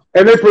 Yeah,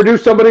 and they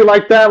produce somebody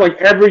like that like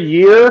every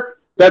year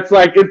that's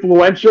like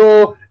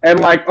influential and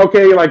like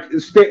okay, like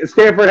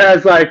Stanford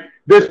has like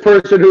this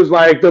person who's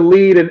like the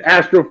lead in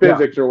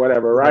astrophysics or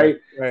whatever, right?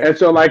 And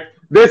so like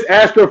this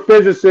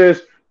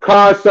astrophysicist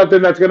caused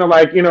something that's gonna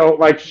like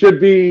like should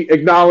be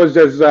acknowledged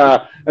as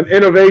an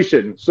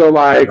innovation. So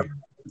like,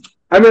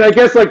 I mean, I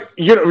guess like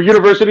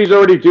universities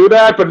already do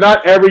that, but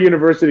not every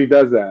university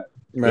does that.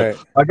 Right.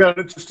 I got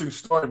an interesting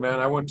story, man.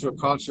 I went to a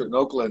concert in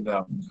Oakland.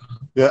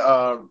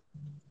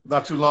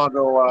 Not too long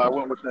ago, I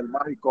went with El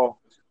Mágico.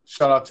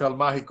 Shout out to El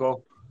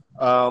Mágico.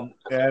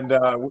 And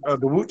the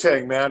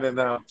Wu-Tang, man. And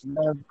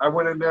man, I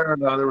went in there,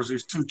 and there was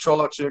these two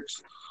Chola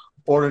chicks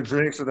ordering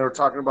drinks, and they were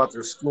talking about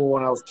their school.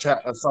 And I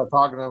started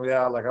talking to them.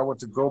 Yeah, like I went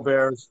to Go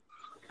Bears,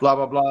 blah,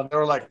 blah, blah. And they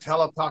were like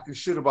talking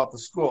shit about the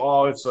school.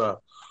 Oh,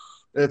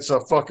 it's a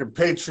fucking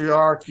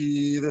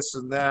patriarchy, this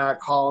and that,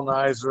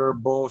 colonizer,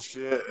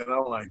 bullshit. And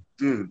I'm like,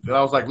 dude. And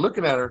I was like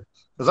looking at her,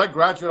 because I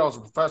graduated. I was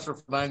a professor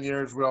for 9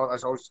 years.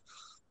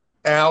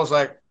 And I was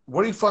like,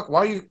 "What the fuck? Why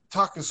are you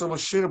talking so much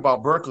shit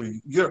about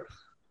Berkeley?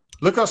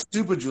 Look how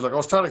stupid you look." I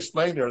was trying to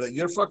explain to her that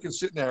you're fucking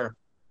sitting there,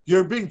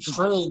 you're being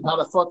trained how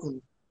to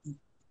fucking.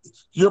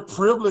 You're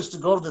privileged to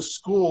go to this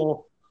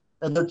school,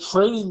 and they're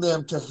training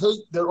them to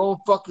hate their own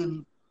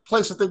fucking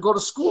place that they go to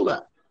school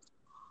at,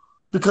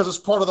 because it's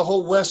part of the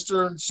whole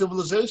Western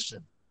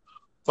civilization,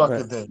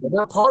 fucking thing. And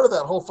they're part of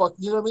that whole fucking.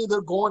 You know what I mean?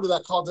 They're going to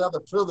that college, they have the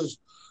privilege,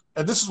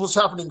 and this is what's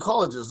happening in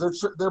colleges.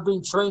 They're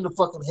being trained to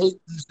fucking hate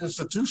these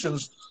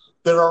institutions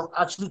that are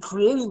actually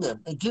creating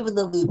them and giving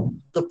them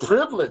the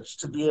privilege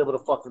to be able to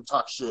fucking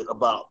talk shit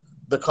about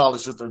the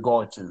college that they're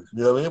going to.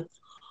 You know what I mean?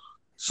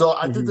 So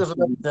I think there's an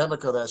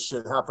epidemic of that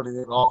shit happening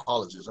in all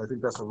colleges. I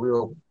think that's a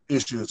real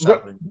issue that's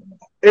happening.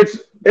 It's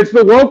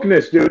the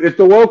wokeness, dude. It's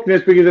the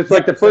wokeness because it's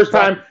like the first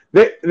time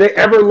they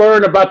ever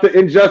learn about the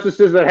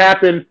injustices that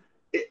happen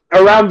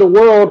around the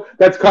world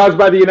that's caused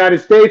by the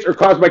United States or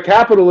caused by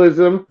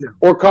capitalism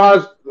or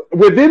caused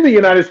within the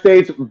United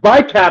States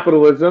by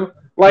capitalism.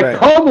 Like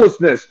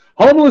homelessness.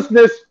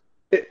 Homelessness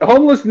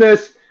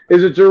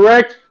is a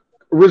direct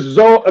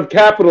result of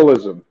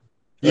capitalism.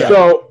 Yeah.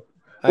 So,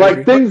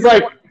 like things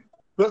like.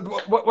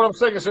 What I'm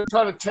saying is they're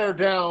trying to tear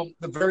down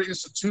the very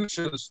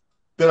institutions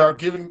that are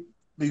giving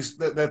these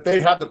that they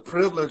have the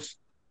privilege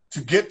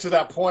to get to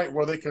that point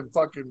where they can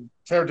fucking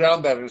tear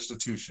down that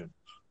institution.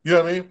 You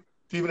know what I mean?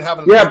 To even have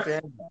an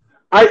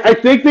I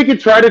think they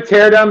could try to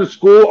tear down the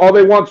school all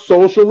they want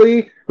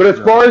socially, but as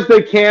far as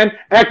they can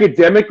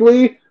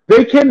academically.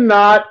 They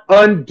cannot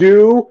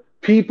undo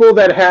people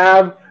that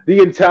have the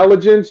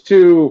intelligence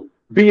to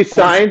be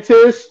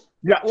scientists.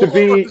 Yeah,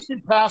 to see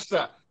past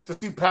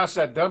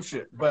that dumb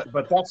shit. But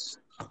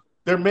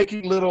they're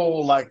making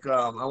little like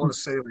I want to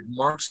say like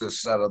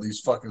Marxists out of these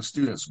fucking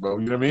students, bro.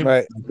 You know what I mean?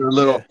 Right. They're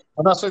little. Yeah.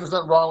 I'm not saying there's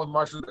nothing wrong with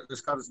Marxism.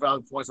 There's kind of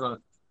valid points on it,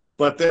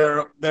 but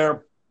they're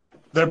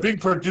being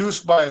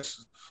produced by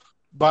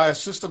a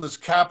system that's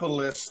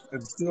capitalist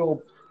and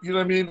still. You know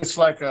what I mean? It's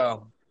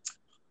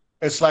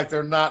like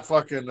they're not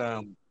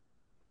fucking.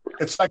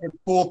 It's like a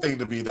cool thing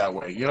to be that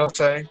way. You know what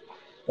I'm saying?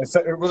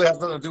 It really has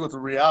nothing to do with the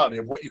reality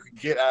of what you can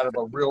get out of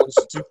a real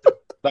institution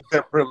like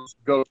that privilege to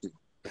go to.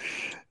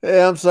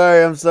 Hey, I'm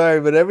sorry,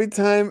 but every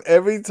time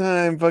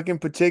fucking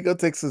Pacheco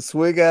takes a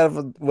swig out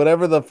of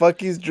whatever the fuck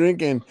he's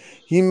drinking,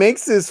 he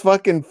makes this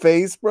fucking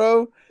face,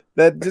 bro,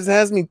 that just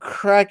has me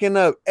cracking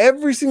up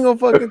every single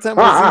fucking time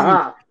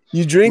I see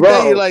you. You drink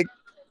that, you're like,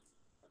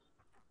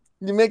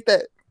 you make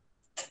that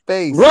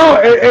face, bro.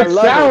 It's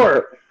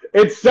sour.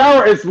 It's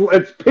sour.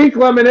 It's pink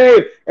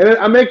lemonade, and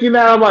I'm making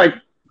that. I'm like,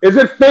 is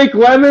it fake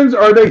lemons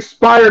or are they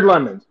expired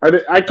lemons?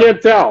 I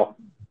can't tell.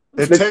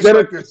 It tastes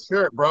like your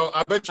shirt, bro.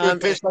 I bet you it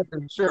tastes like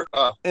your shirt.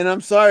 And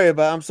I'm sorry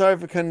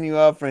for cutting you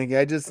off, Frankie.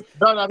 I just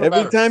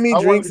every time he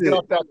drinks it.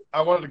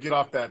 I wanted to get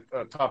off that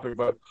topic,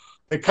 but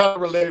it kind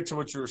of related to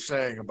what you were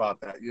saying about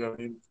that. You know what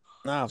I mean?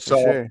 No, for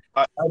sure.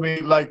 I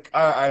mean, like,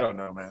 I don't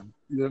know, man.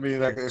 You know what I mean?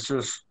 Like, it's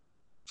just,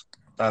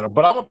 I don't know.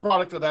 But I'm a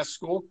product of that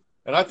school,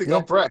 and I think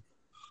I'm fresh.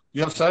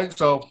 You know what I'm saying?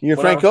 So you're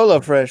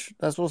Francola fresh.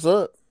 That's what's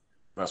up.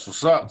 That's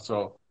what's up.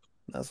 So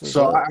that's what's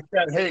up.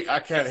 I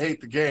can't hate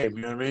the game.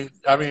 You know what I mean?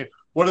 I mean,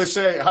 what do they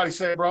say? How do you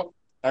say it, bro?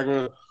 I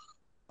go,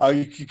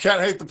 you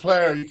can't hate the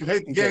player. You can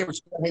hate the game, but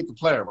you can't hate the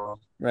player, bro.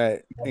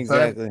 Right. You know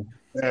exactly.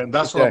 And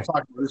that's what I'm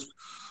talking about.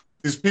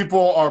 These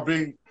people are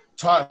being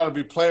taught how to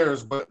be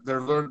players, but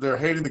they're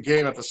hating the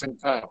game at the same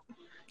time.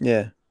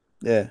 Yeah.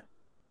 Yeah.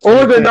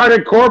 Or they're not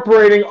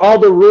incorporating all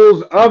the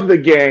rules of the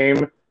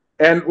game,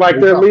 and like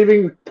they're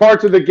leaving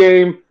parts of the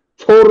game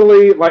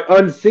totally like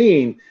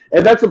unseen.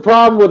 And that's the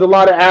problem with a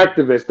lot of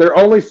activists. They're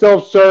only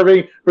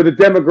self-serving for the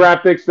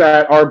demographics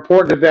that are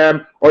important to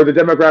them or the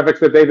demographics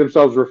that they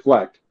themselves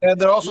reflect. And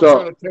they're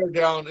also trying to tear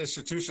down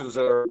institutions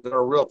that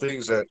are real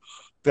things that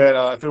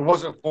if it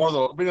wasn't for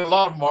them, I mean, a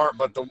lot of them aren't,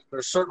 but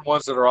there's certain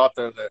ones that are out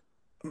there that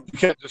you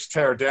can't just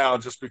tear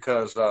down just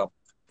because.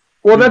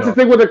 Well, that's the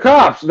thing with the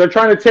cops. They're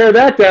trying to tear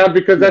that down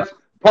because that's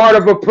part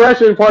of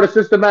oppression, part of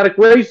systematic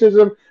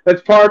racism.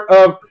 That's part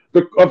of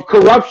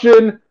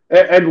corruption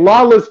and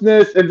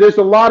lawlessness, and there's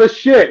a lot of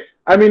shit.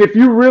 I mean, if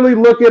you really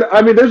look at,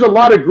 I mean, there's a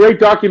lot of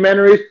great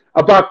documentaries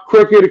about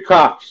crooked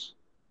cops.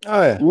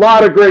 Oh, yeah. A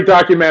lot of great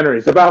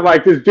documentaries about,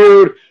 like, this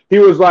dude, he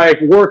was,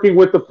 like, working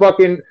with the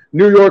fucking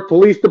New York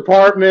Police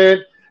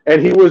Department,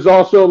 and he was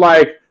also,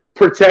 like,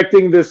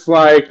 protecting this,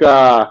 like,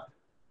 not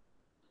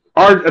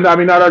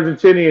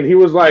Argentinian, he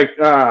was, like,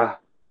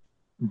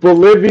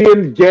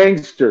 Bolivian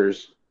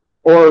gangsters,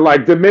 or,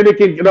 like, they're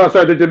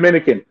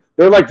Dominican.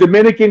 They're, like,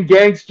 Dominican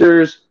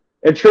gangsters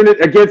and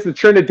against the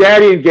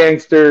Trinidadian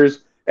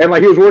gangsters, and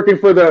like he was working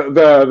for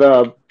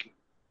the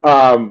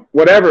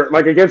whatever,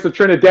 like against the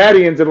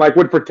Trinidadians, and like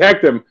would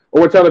protect them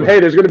or would tell them,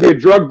 hey, there's going to be a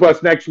drug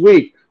bust next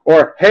week,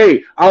 or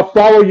hey, I'll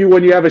follow you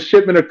when you have a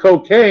shipment of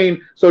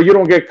cocaine so you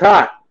don't get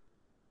caught,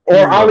 or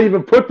I'll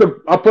even put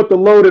the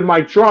load in my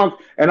trunk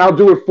and I'll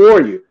do it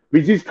for you,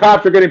 because these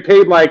cops are getting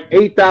paid like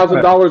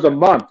 $8,000 a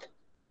month.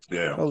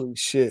 Yeah. Holy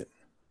shit.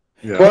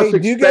 Yeah. Plus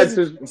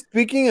expenses.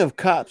 Speaking of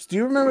cops, do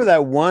you remember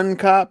that one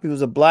cop? He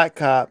was a black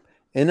cop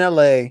in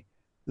LA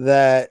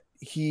that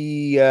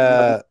he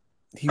went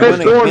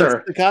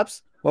against the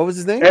cops. What was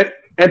his name?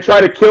 And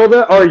tried to kill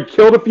them, or he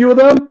killed a few of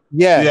them.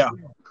 Yeah.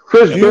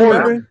 Chris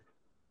Dorner.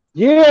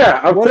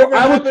 Yeah. Whatever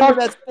happened to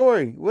that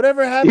story?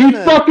 Whatever happened? He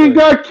fucking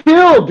got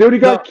killed, dude. He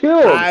got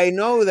killed. I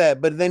know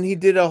that, but then he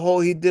did a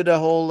whole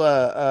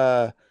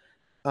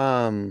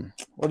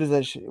what is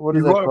that shit? What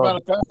is that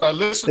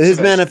called? His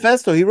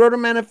manifesto. He wrote a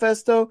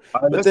manifesto,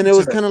 but then it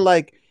was kind of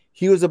like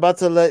he was about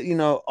to let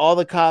all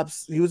the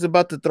cops. He was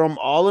about to throw them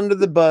all under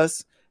the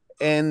bus,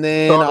 and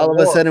then all of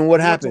a sudden, what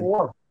happened?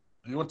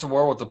 He went to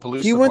war with the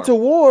police. He went to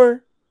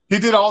war. He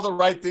did all the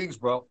right things,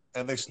 bro,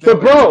 and they So, still.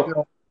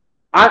 bro,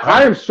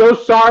 I am so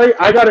sorry.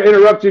 I got to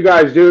interrupt you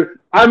guys, dude.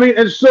 I mean,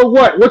 and so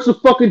what? What's the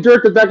fucking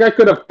dirt that guy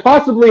could have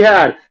possibly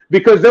had?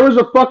 Because there was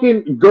a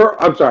fucking girl.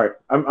 I'm sorry,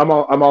 I'm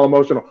all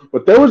emotional.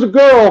 But there was a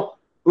girl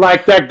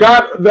like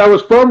that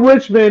was from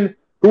Richmond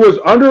who was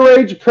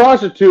underage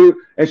prostitute,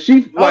 and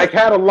she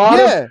had a lot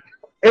of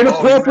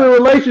inappropriate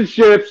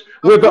relationships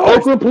with the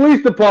Oakland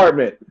Police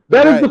Department.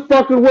 That is the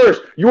fucking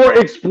worst. You are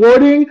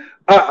exploiting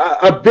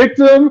a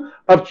victim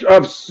of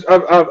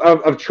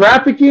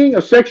trafficking,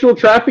 of sexual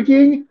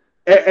trafficking,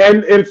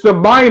 and it's a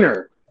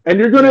minor, and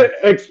you're gonna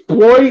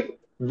exploit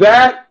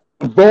that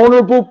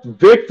vulnerable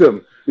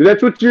victim.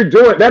 That's what you're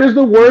doing. That is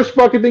the worst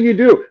fucking thing you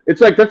do.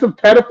 It's like, that's a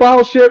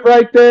pedophile shit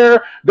right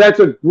there. That's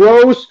a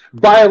gross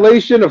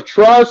violation of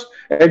trust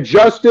and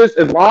justice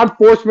and law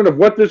enforcement of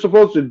what they're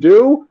supposed to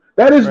do.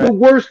 That is the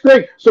worst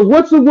thing. So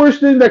what's the worst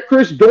thing that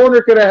Chris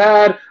Dorner could have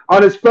had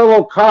on his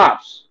fellow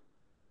cops?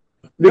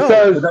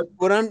 Because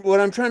what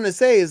I'm trying to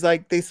say is,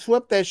 like, they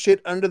swept that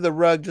shit under the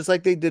rug just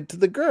like they did to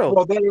the girl.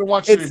 Well, they didn't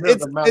want you to hear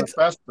the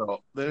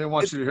manifesto. They didn't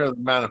want you to hear the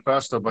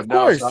manifesto, but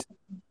now it's not.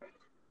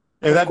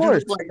 And that dude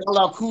was like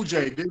LL Cool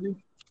J, didn't he?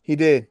 He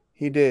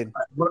did.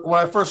 When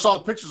I first saw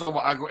the pictures of him,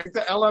 I go, ain't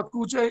that LL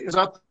Cool J?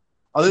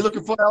 Are they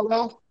looking for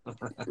LL?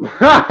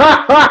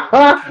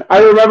 I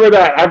remember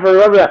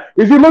that.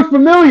 Because he looked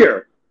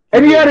familiar.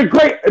 And he had a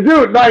great,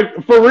 dude,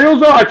 like, for real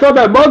though, I saw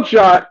that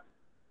mugshot,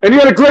 and he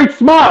had a great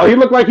smile. He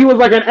looked like he was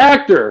like an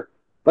actor.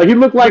 Like, he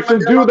looked like some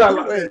dude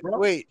that...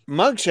 Wait,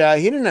 mugshot?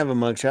 He didn't have a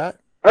mugshot.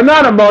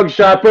 Not a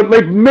mugshot, but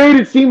they made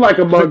it seem like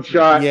a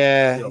mugshot.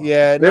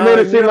 Yeah. They made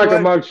it seem like a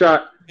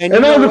mugshot. And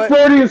that was a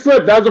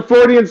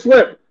Freudian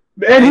slip.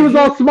 And he was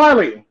all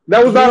smiling.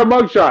 That was not a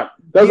mugshot.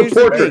 That was a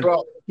portrait.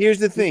 Here's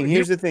the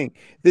thing.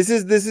 This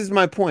is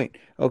my point.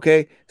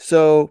 Okay,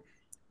 so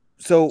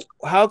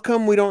how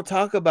come we don't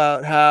talk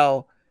about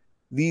how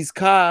these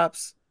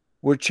cops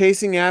were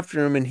chasing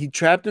after him and he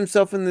trapped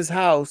himself in this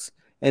house,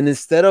 and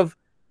instead of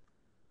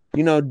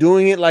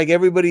doing it like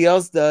everybody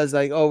else does,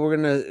 like, oh, we're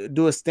gonna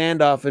do a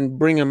standoff and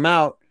bring him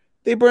out.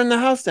 They burned the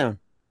house down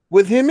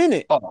with him in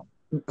it.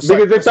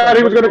 Because they thought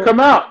he was going to come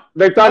out.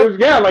 They thought it was,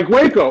 like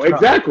Waco.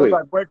 Exactly.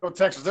 Like Waco,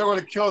 Texas. They were going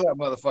to kill that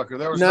motherfucker.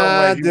 There was no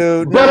way.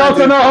 Dude. But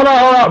also, no, hold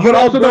on. You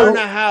don't burn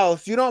a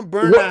house. You don't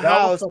burn a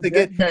house to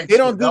get. They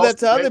don't do that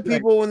to other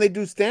people when they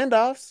do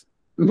standoffs.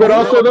 But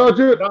also, though,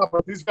 dude. No,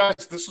 but these guys,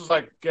 this was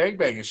like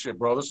gangbanging shit,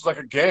 bro. This was like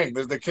a gang.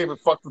 They came and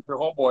fucked with their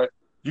homeboy.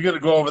 You got to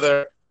go over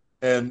there,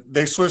 and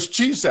they Swiss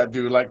cheese that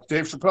dude. Like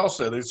Dave Chappelle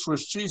said, they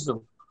Swiss cheesed him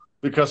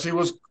because he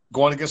was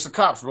going against the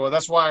cops, bro.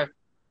 That's why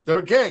they're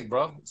a gang,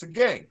 bro. It's a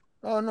gang.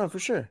 Oh no, for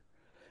sure.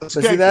 But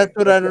see, that's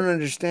what I don't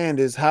understand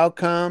is how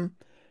come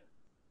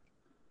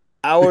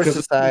our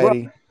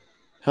society,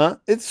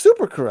 it's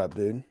super corrupt,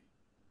 dude.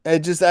 I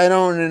don't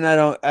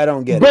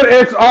get it. But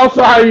it's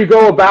also how you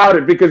go about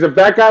it, because if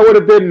that guy would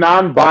have been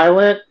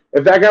non-violent,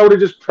 if that guy would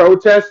have just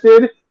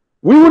protested,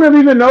 we wouldn't have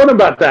even known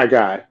about that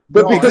guy.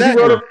 But because he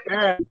wrote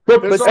and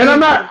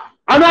I'm not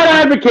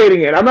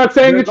advocating it. I'm not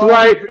saying it's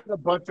right. A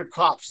bunch of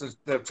cops that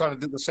are trying to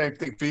do the same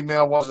thing.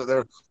 Female ones that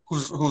they're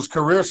whose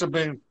careers have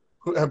been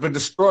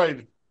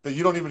destroyed that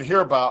you don't even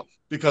hear about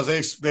because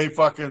they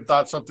fucking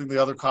thought something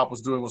the other cop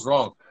was doing was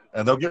wrong,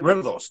 and they'll get rid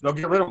of those. They'll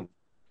get rid of them.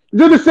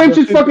 Dude, the same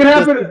shit's fucking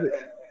happening.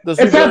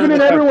 It's happening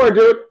everywhere,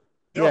 dude.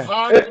 They'll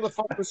hire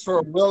motherfuckers who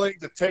are willing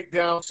to take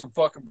down some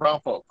fucking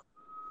brown folk.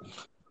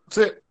 That's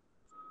it.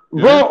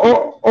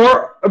 Bro,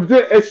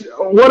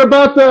 what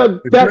about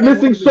that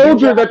missing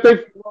soldier that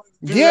they?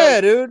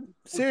 Yeah, dude.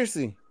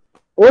 Seriously.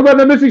 What about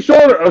the missing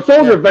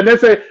soldier,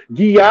 Vanessa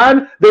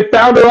Guillen? They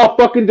found her all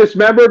fucking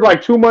dismembered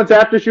like 2 months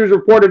after she was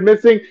reported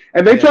missing,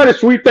 and they try to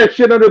sweep that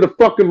shit under the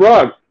fucking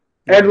rug.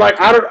 And like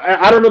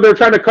I don't know, they're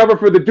trying to cover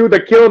for the dude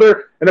that killed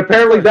her, and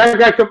apparently that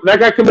guy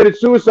committed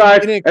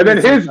suicide, and then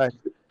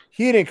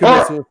he didn't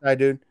commit suicide,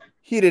 dude.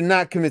 He did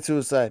not commit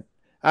suicide.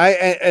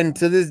 And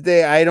to this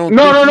day I don't.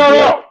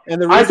 No.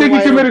 And I think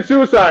he committed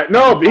suicide.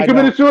 No, he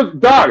committed suicide.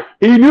 Dog,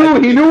 he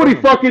knew what he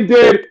fucking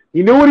did.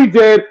 He knew what he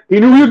did.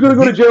 He knew he was going to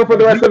go to jail for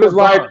the rest of his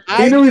life.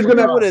 He knew he was going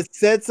to. Would have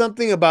said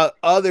something about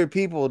other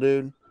people,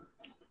 dude.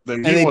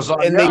 But I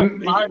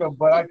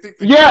think.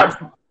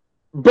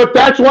 But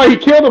that's why he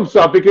killed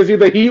himself, because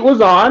the heat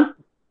was on.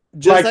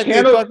 Just like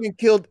they fucking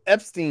killed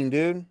Epstein,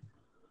 dude.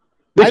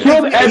 They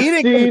killed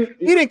Epstein.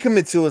 He didn't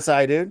commit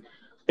suicide, dude.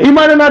 He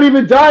might have not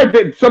even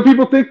died. Some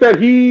people think that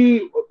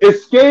he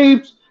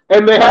escaped,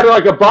 and they had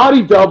like a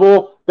body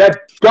double that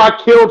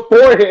got killed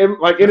for him,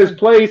 like in his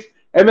place.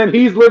 And then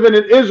he's living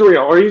in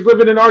Israel, or he's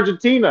living in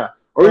Argentina,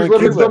 or he's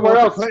living somewhere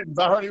else. I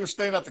heard he was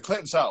staying at the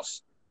Clintons'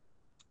 house.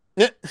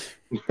 I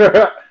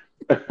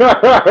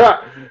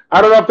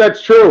don't know if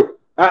that's true.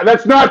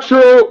 That's not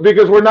true,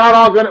 because we're not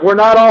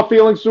all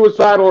feeling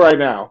suicidal right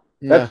now.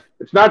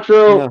 It's not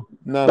true.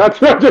 No. That's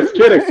not, just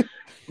kidding.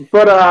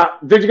 But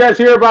did you guys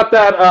hear about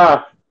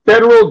that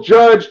federal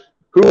judge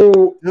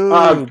who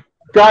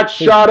got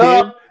shot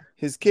up?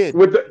 His kid.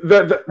 With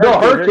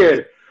her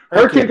kid.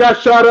 Her kid got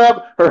shot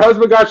up. Her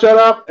husband got shot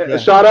up, and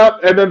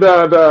then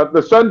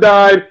the son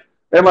died.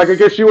 And like I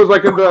guess she was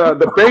like in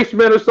the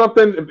basement or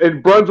something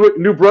in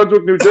New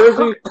Brunswick, New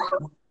Jersey.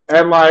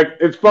 And like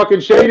it's fucking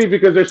shady,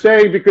 because they're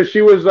saying because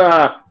she was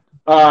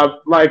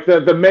like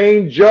the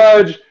main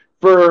judge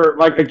for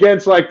like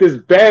against like this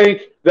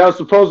bank that was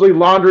supposedly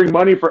laundering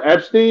money for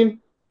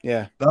Epstein.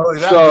 Yeah.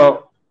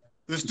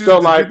 This dude,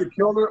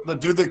 the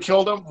dude that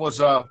killed him was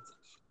a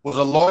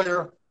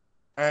lawyer.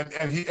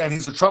 And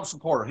he's a Trump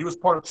supporter. He was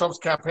part of Trump's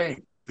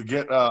campaign to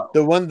get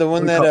the one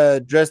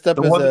that dressed up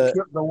the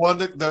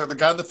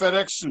guy in the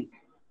FedEx suit.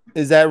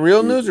 Is that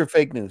real news or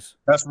fake news?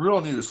 That's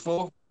real news,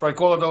 fool.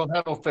 Francola don't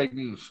have no fake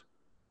news.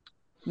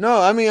 No,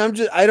 I mean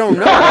I don't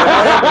know.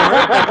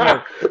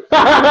 I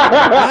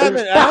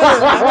haven't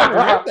heard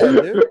that,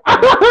 dude.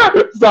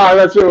 Sorry,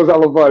 that shit was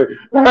hella funny.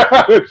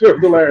 That shit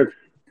was hilarious.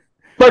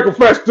 Franco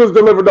Fresh doesn't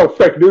deliver no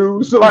fake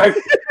news. Like,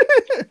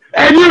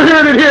 and you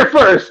heard it here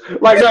first.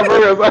 Like, no, for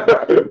real.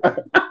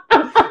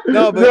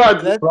 No,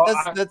 but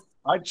that's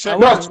I check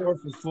my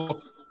sources,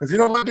 fool. Because you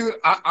know what, dude?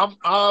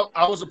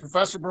 I was a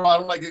professor, bro. I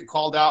don't like getting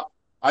called out.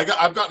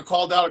 I've gotten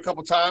called out a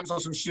couple times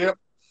on some shit.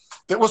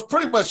 That was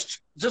pretty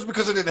much just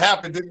because it didn't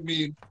happen didn't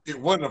mean it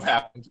wouldn't have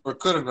happened or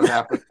couldn't have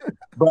happened.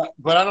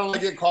 But I don't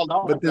like getting called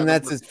out. But then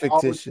that's just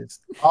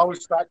fictitious. I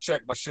always fact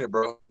check my shit,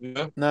 bro.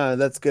 Yeah? No,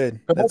 that's good.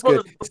 That's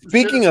good.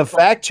 Speaking of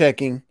fact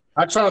checking,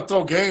 I try to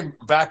throw game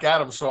back at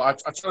him, so I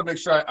try to make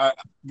sure I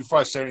before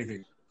I say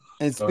anything.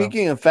 And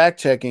speaking of fact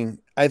checking,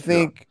 I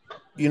think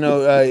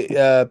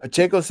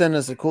Pacheco sent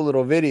us a cool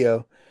little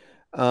video,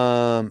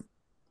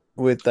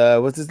 with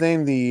what's his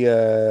name,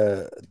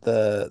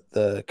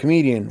 the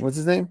comedian. What's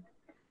his name?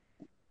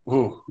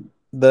 Who?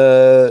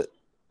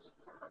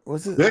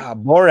 What's his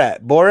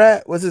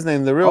Borat? What's his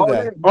name? The real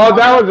guy. Oh,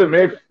 that was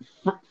it.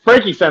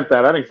 Frankie sent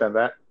that. I didn't send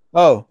that.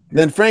 Oh,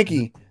 then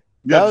Frankie.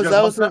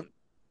 That was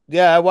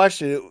yeah, I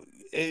watched it.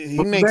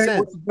 He makes sense.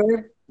 What's his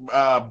name?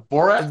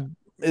 Borat.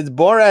 It's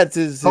Borat's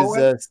his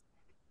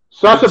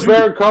Sacha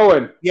Baron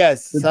Cohen.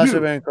 Yes, Sacha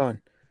Baron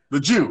Cohen. The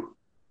Jew.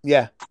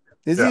 Yeah.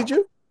 Is he a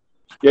Jew?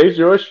 Yeah, he's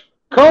Jewish.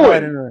 Oh, I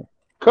don't know.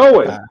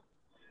 Cohen.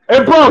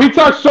 And bro, he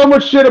talks so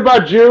much shit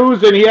about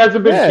Jews, and he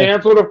hasn't been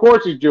canceled. Of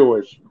course, he's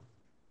Jewish.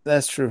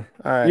 That's true.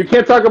 All right. You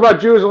can't talk about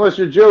Jews unless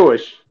you're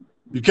Jewish.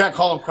 You can't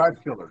call them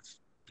Christ killers.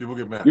 People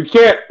get mad. You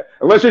can't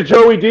unless you're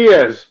Joey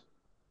Diaz.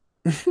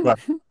 But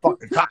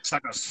fucking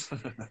cocksuckers.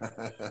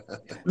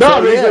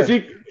 No, because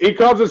he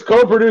calls his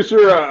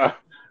co-producer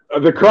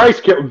the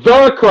Christ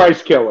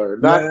killer,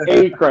 not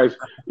a Christ.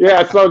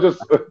 Yeah, so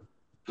just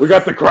we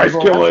got the Christ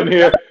killer in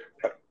here.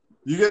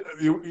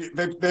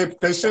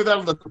 They say that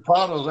on The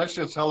Sopranos. That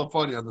shit's hella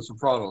funny on The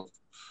Sopranos.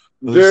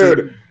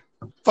 Dude,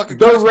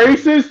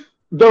 the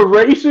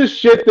racist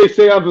shit they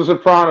say on The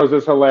Sopranos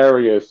is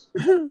hilarious.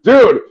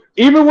 Dude,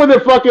 even when they're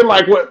fucking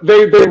like what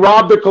they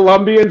rob the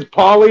Colombians,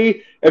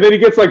 Paulie, and then he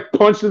gets like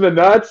punched in the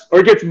nuts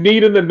or gets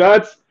kneed in the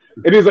nuts,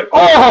 and he's like,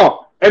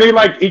 oh, and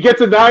he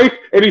gets a knife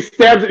and he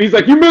stabs it. He's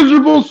like, you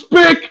miserable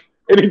spick,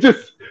 and he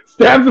just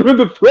stabs him in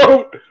the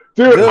throat.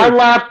 Dude, I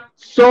laughed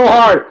so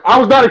hard. I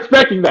was not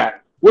expecting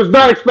that. That's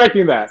why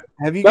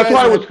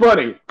it was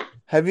funny.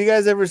 Have you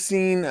guys ever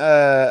seen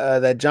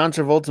that John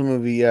Travolta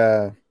movie?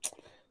 I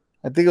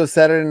think it was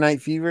Saturday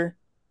Night Fever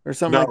or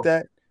something like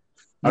that.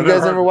 You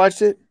guys ever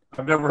watched it?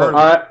 I've never heard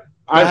of it.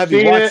 I've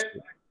seen it.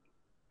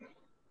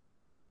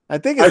 I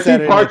think it's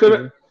Saturday parts of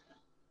it.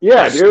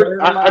 Yeah, dude.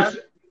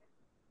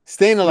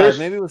 Staying Alive.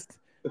 Maybe it was.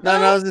 No,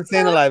 it wasn't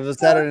Staying Alive. It was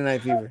Saturday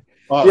Night Fever.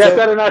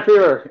 Saturday Night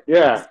Fever.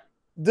 Yeah.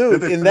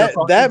 Dude, in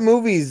that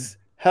movie's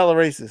hella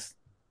racist.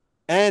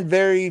 And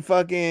very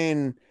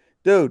fucking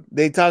dude.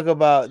 They talk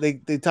about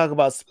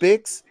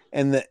Spix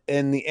and the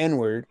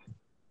N-word,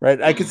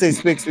 right? I could say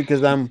Spix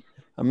because I'm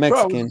a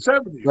Mexican,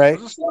 right?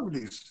 It was the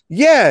 70s.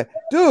 Yeah,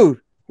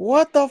 dude.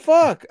 What the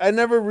fuck? I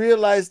never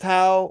realized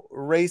how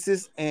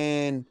racist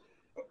and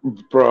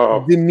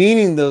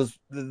demeaning that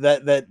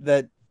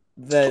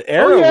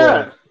era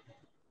was.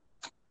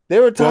 They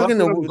were talking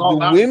to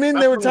the women.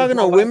 They were talking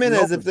to women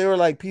as if they were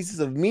like pieces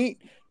of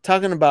meat,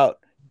 talking about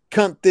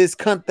cunt this,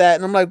 cunt that,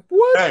 and I'm like,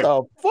 what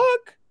the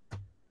fuck?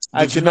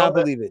 I cannot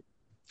believe it.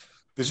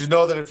 Did you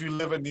know that if you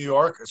live in New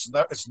York,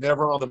 it's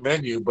never on the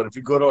menu, but if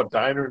you go to a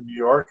diner in New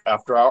York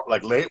after hour,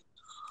 like late,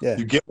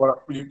 you get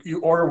you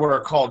order what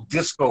are called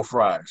disco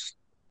fries.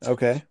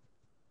 Okay.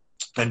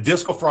 And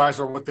disco fries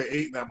are what they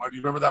ate in that movie.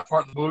 You remember that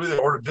part in the movie? They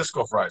ordered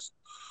disco fries.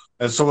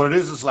 And so what it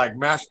is like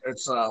mashed.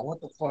 It's what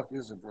the fuck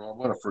is it, bro? I'm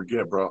gonna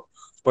forget, bro.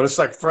 But it's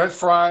like French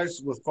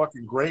fries with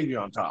fucking gravy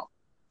on top.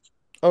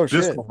 Oh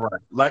shit! Disco fries,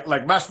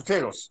 like mashed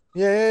potatoes.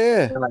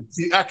 Yeah.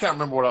 And I can't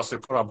remember what else they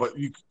put on, but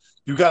you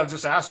gotta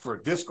just ask for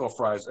it, disco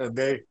fries, and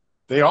they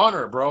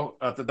honor it, bro,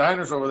 at the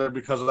diners over there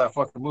because of that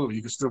fucking movie.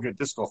 You can still get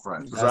disco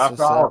fries.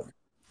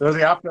 There's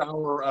the after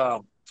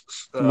hour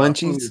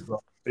munchies. Food,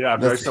 yeah,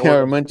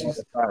 munchies.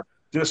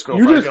 Disco.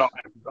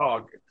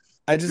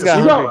 I just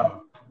got hungry.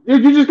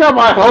 You just got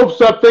my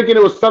hopes up thinking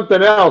it was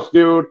something else,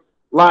 dude.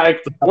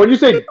 Like when you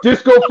say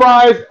disco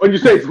fries, when you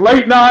say it's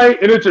late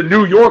night and it's in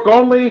New York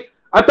only,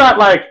 I thought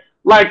like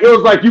it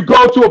was like you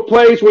go to a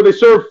place where they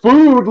serve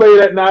food late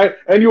at night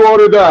and you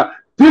order the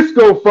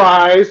disco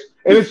fries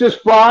and it's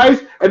just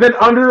fries, and then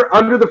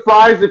under the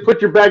fries they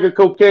put your bag of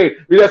cocaine.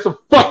 I mean, that's some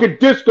fucking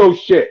disco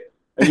shit.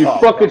 And you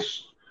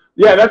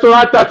yeah, that's what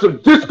I thought.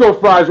 Some disco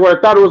fries where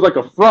I thought it was like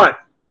a front.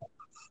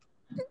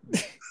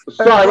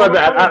 Sorry about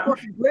that.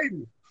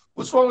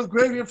 What's wrong with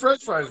gravy and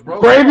French fries,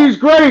 bro? Gravy's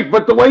great,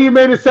 but the way you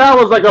made it sound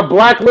was like a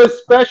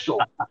blacklist special.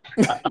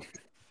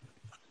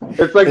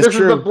 It's like, this is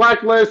the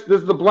blacklist.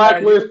 This is the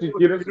blacklist.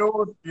 You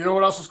know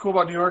what else is cool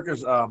about New York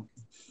is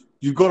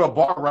you go to a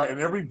bar, right, and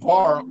every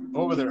bar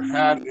over there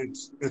had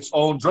its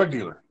own drug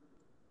dealer.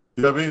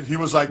 You know what I mean? He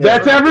was like,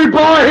 that's every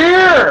bar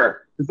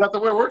here. Is that the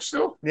way it works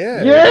still?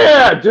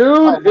 Yeah,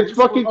 dude. It's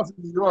fucking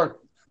New York.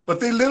 But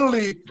they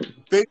literally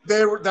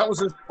that was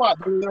their spot.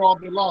 They were there all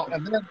day long.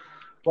 And then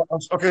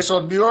okay, so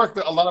in New York,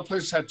 a lot of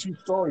places had 2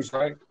 stories,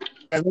 right?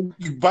 And then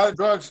you buy the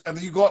drugs, and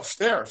then you go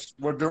upstairs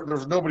where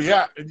there's nobody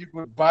at, and you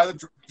could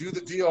do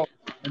the deal,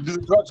 and do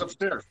the drugs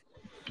upstairs.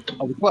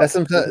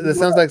 That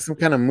sounds like some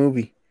kind of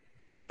movie.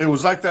 It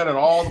was like that at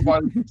all the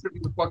bodies.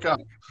 Tripping the fuck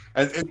out.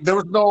 And there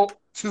was no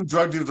 2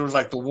 drug dealers. There was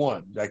like the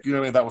one. Like, you know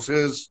what I mean? That was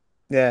his.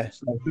 Yeah.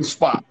 His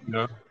spot. You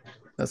know.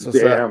 That's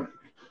what's up.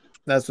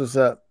 That's what's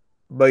up.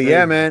 But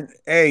yeah, man.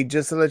 Hey,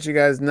 just to let you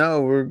guys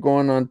know, we're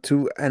going on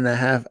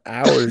 2.5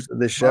 hours of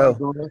the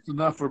show. That's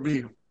enough for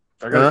me.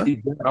 I gotta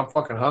eat dinner. I'm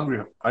fucking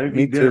hungry. I need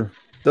to eat dinner.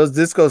 Those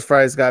disco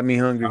fries got me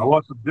hungry. I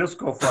want some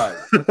disco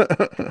fries.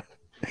 I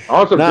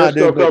want some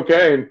disco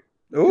cocaine.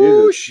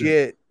 Oh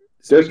shit.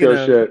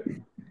 Disco shit.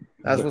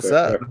 That's what's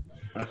up.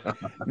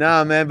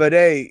 Nah, man, but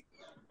hey,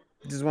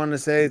 just want to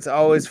say it's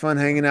always fun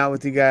hanging out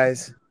with you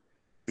guys.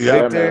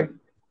 Yeah, Victor, man.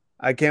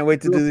 I can't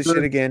wait to do this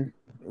shit again.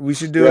 We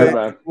should do it.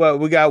 Man. What,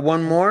 we got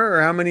one more,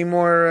 or how many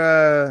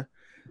more?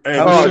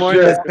 How many more in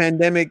this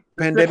pandemic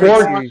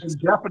series?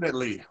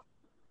 Definitely.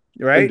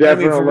 Right?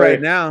 Definitely. I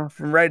mean,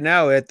 from right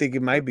now, I think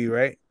it might be,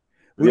 right?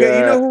 You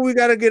know who we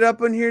got to get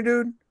up on here,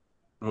 dude?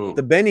 Who?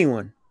 The Benny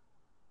one.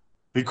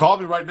 He called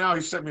me right now.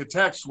 He sent me a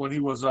text when he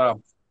was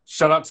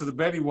shout out to the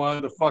Benny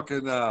one, the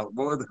fucking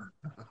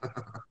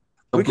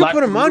We could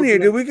put him on here,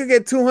 dude. We could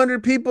get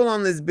 200 people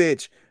on this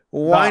bitch.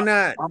 Why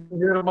not? I'm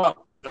gonna hit him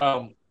up.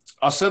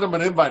 I'll send him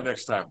an invite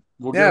next time.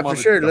 Yeah, for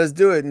sure. Let's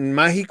do it. And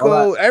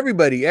Mexico,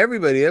 everybody.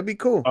 That'd be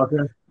cool.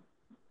 Okay.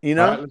 You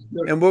know,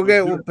 right, and we'll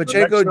get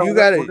Pacheco. You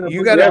got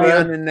to be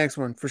on the next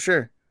one for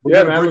sure.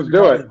 Yeah, man. Let's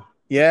do it.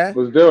 Yeah,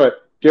 let's do it.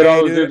 Get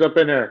all those dudes up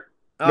in there.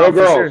 No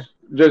girls,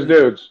 just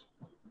dudes.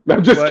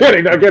 I'm just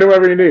kidding. I'll get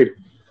whoever you need.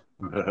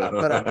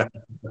 No,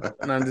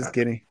 I'm just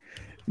kidding.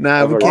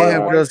 Nah, we can't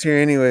have girls here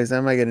anyways. I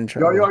might get in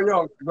trouble.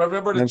 Yo.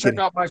 Remember to check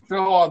out my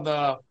show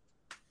on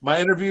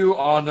my interview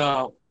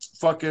on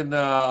fucking.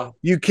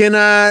 You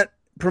cannot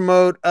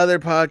promote other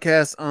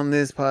podcasts on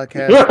this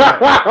podcast.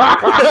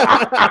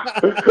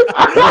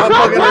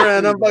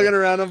 I'm fucking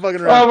around.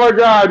 Oh my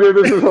god, dude,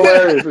 this is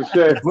hilarious as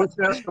shit. Butch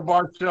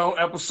Escobar Show,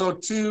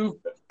 episode 2.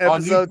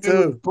 Episode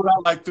 2. Put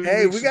out like 3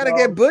 Hey, we gotta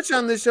get Butch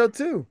on this show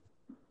too.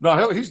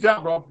 No, he's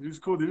down, bro. He's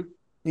a cool dude.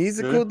 He's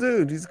a cool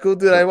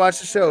dude. I watched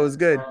the show. It was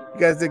good. You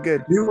guys did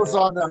good. He was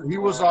on.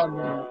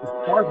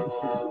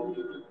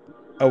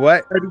 A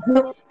what?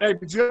 Hey,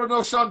 did you ever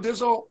know Sean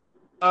Dizzle?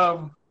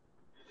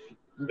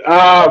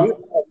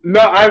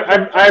 No,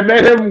 I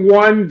met him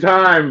one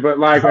time, but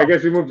like I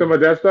guess he moved to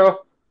Modesto.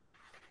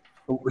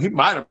 He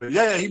might have been.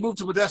 Yeah, he moved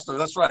to Modesto.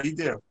 That's right, he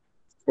did.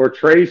 Or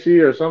Tracy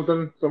or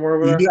something, somewhere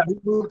over there. Yeah, he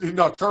moved.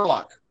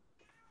 Turlock,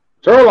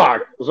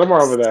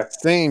 somewhere over there.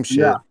 Same shit.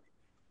 Yeah.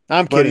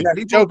 I'm kidding.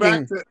 Yeah,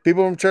 joking.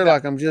 People from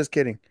Turlock. I'm just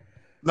kidding.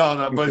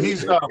 No, but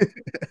he's.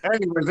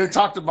 Anyways, they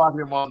talked about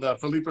him on the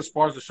Felipe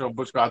Esparza show.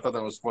 Butch, I thought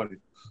that was funny.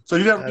 So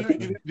did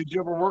you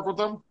ever work with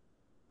him?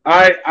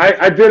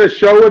 I did a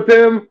show with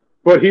him,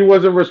 but he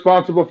wasn't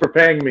responsible for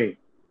paying me.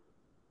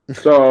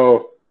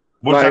 So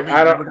like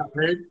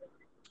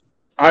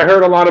I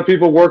heard a lot of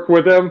people worked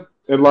with him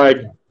and like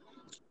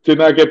did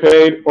not get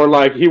paid, or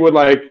like he would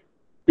like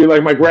be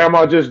like, my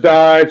grandma just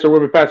died, so we'll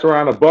be passing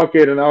around a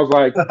bucket, and I was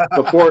like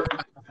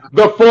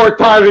the fourth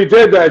time he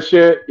did that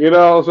shit, you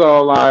know.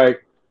 So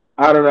like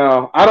I don't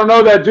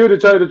know that dude, to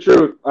tell you the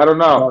truth. I don't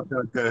know.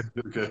 Okay.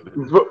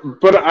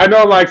 But I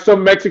know like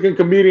some Mexican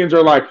comedians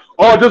are like,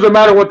 oh, it doesn't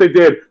matter what they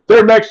did.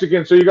 They're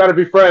Mexican, so you got to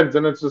be friends.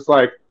 And it's just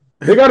like,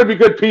 they got to be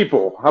good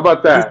people. How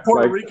about that?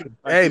 Puerto Rican.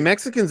 Hey,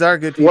 Mexicans are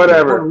good people.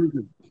 Whatever.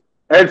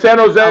 And San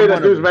Jose,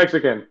 that dude's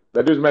Mexican.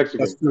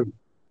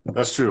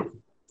 That's true.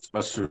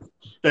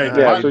 Hey,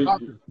 yeah, so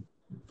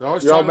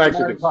you're all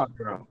Mexicans.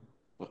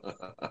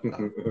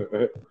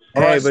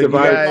 Hey,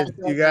 but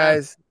you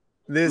guys.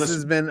 This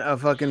has been a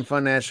fucking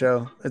fun ass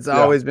show. It's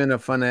always been a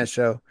fun ass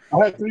show.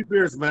 I had 3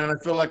 beers, man. I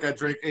feel like I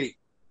drank 8.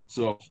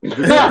 So,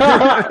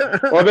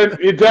 well, then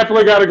you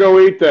definitely got to go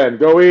eat. Then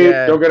go eat.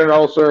 Yeah. Go get an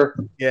ulcer.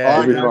 Yeah,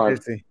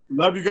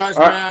 love you guys,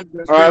 man.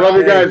 All right, love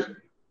you guys.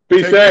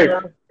 Be safe.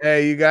 Care.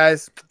 Hey, you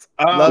guys.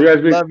 Love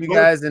you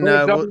guys, and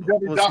we'll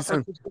see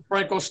soon.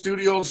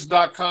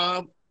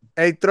 FrancoStudios.com.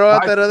 Hey, throw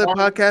out that other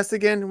podcast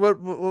again. What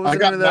was the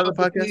name of the other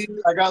podcast?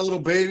 I got little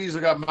babies. I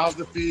got mouths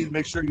to feed.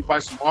 Make sure you buy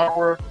some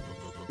artwork.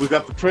 We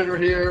got the printer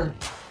here.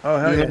 Oh,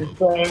 hell yeah.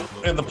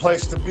 And the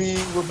place to be.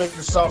 We'll make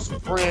yourself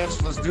some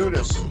friends. Let's do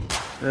this.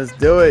 Let's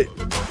do it.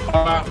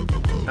 All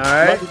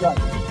right.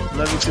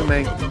 Love you too,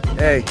 man.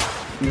 Hey,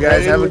 you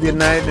guys have a good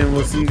night, and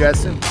we'll see you guys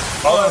soon.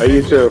 Hey,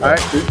 you too. All right.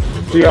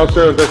 See y'all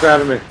soon. Thanks for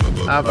having me.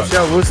 For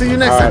sure. We'll see you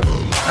next time.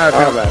 All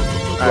right, man.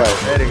 All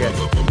right. Later,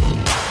 guys.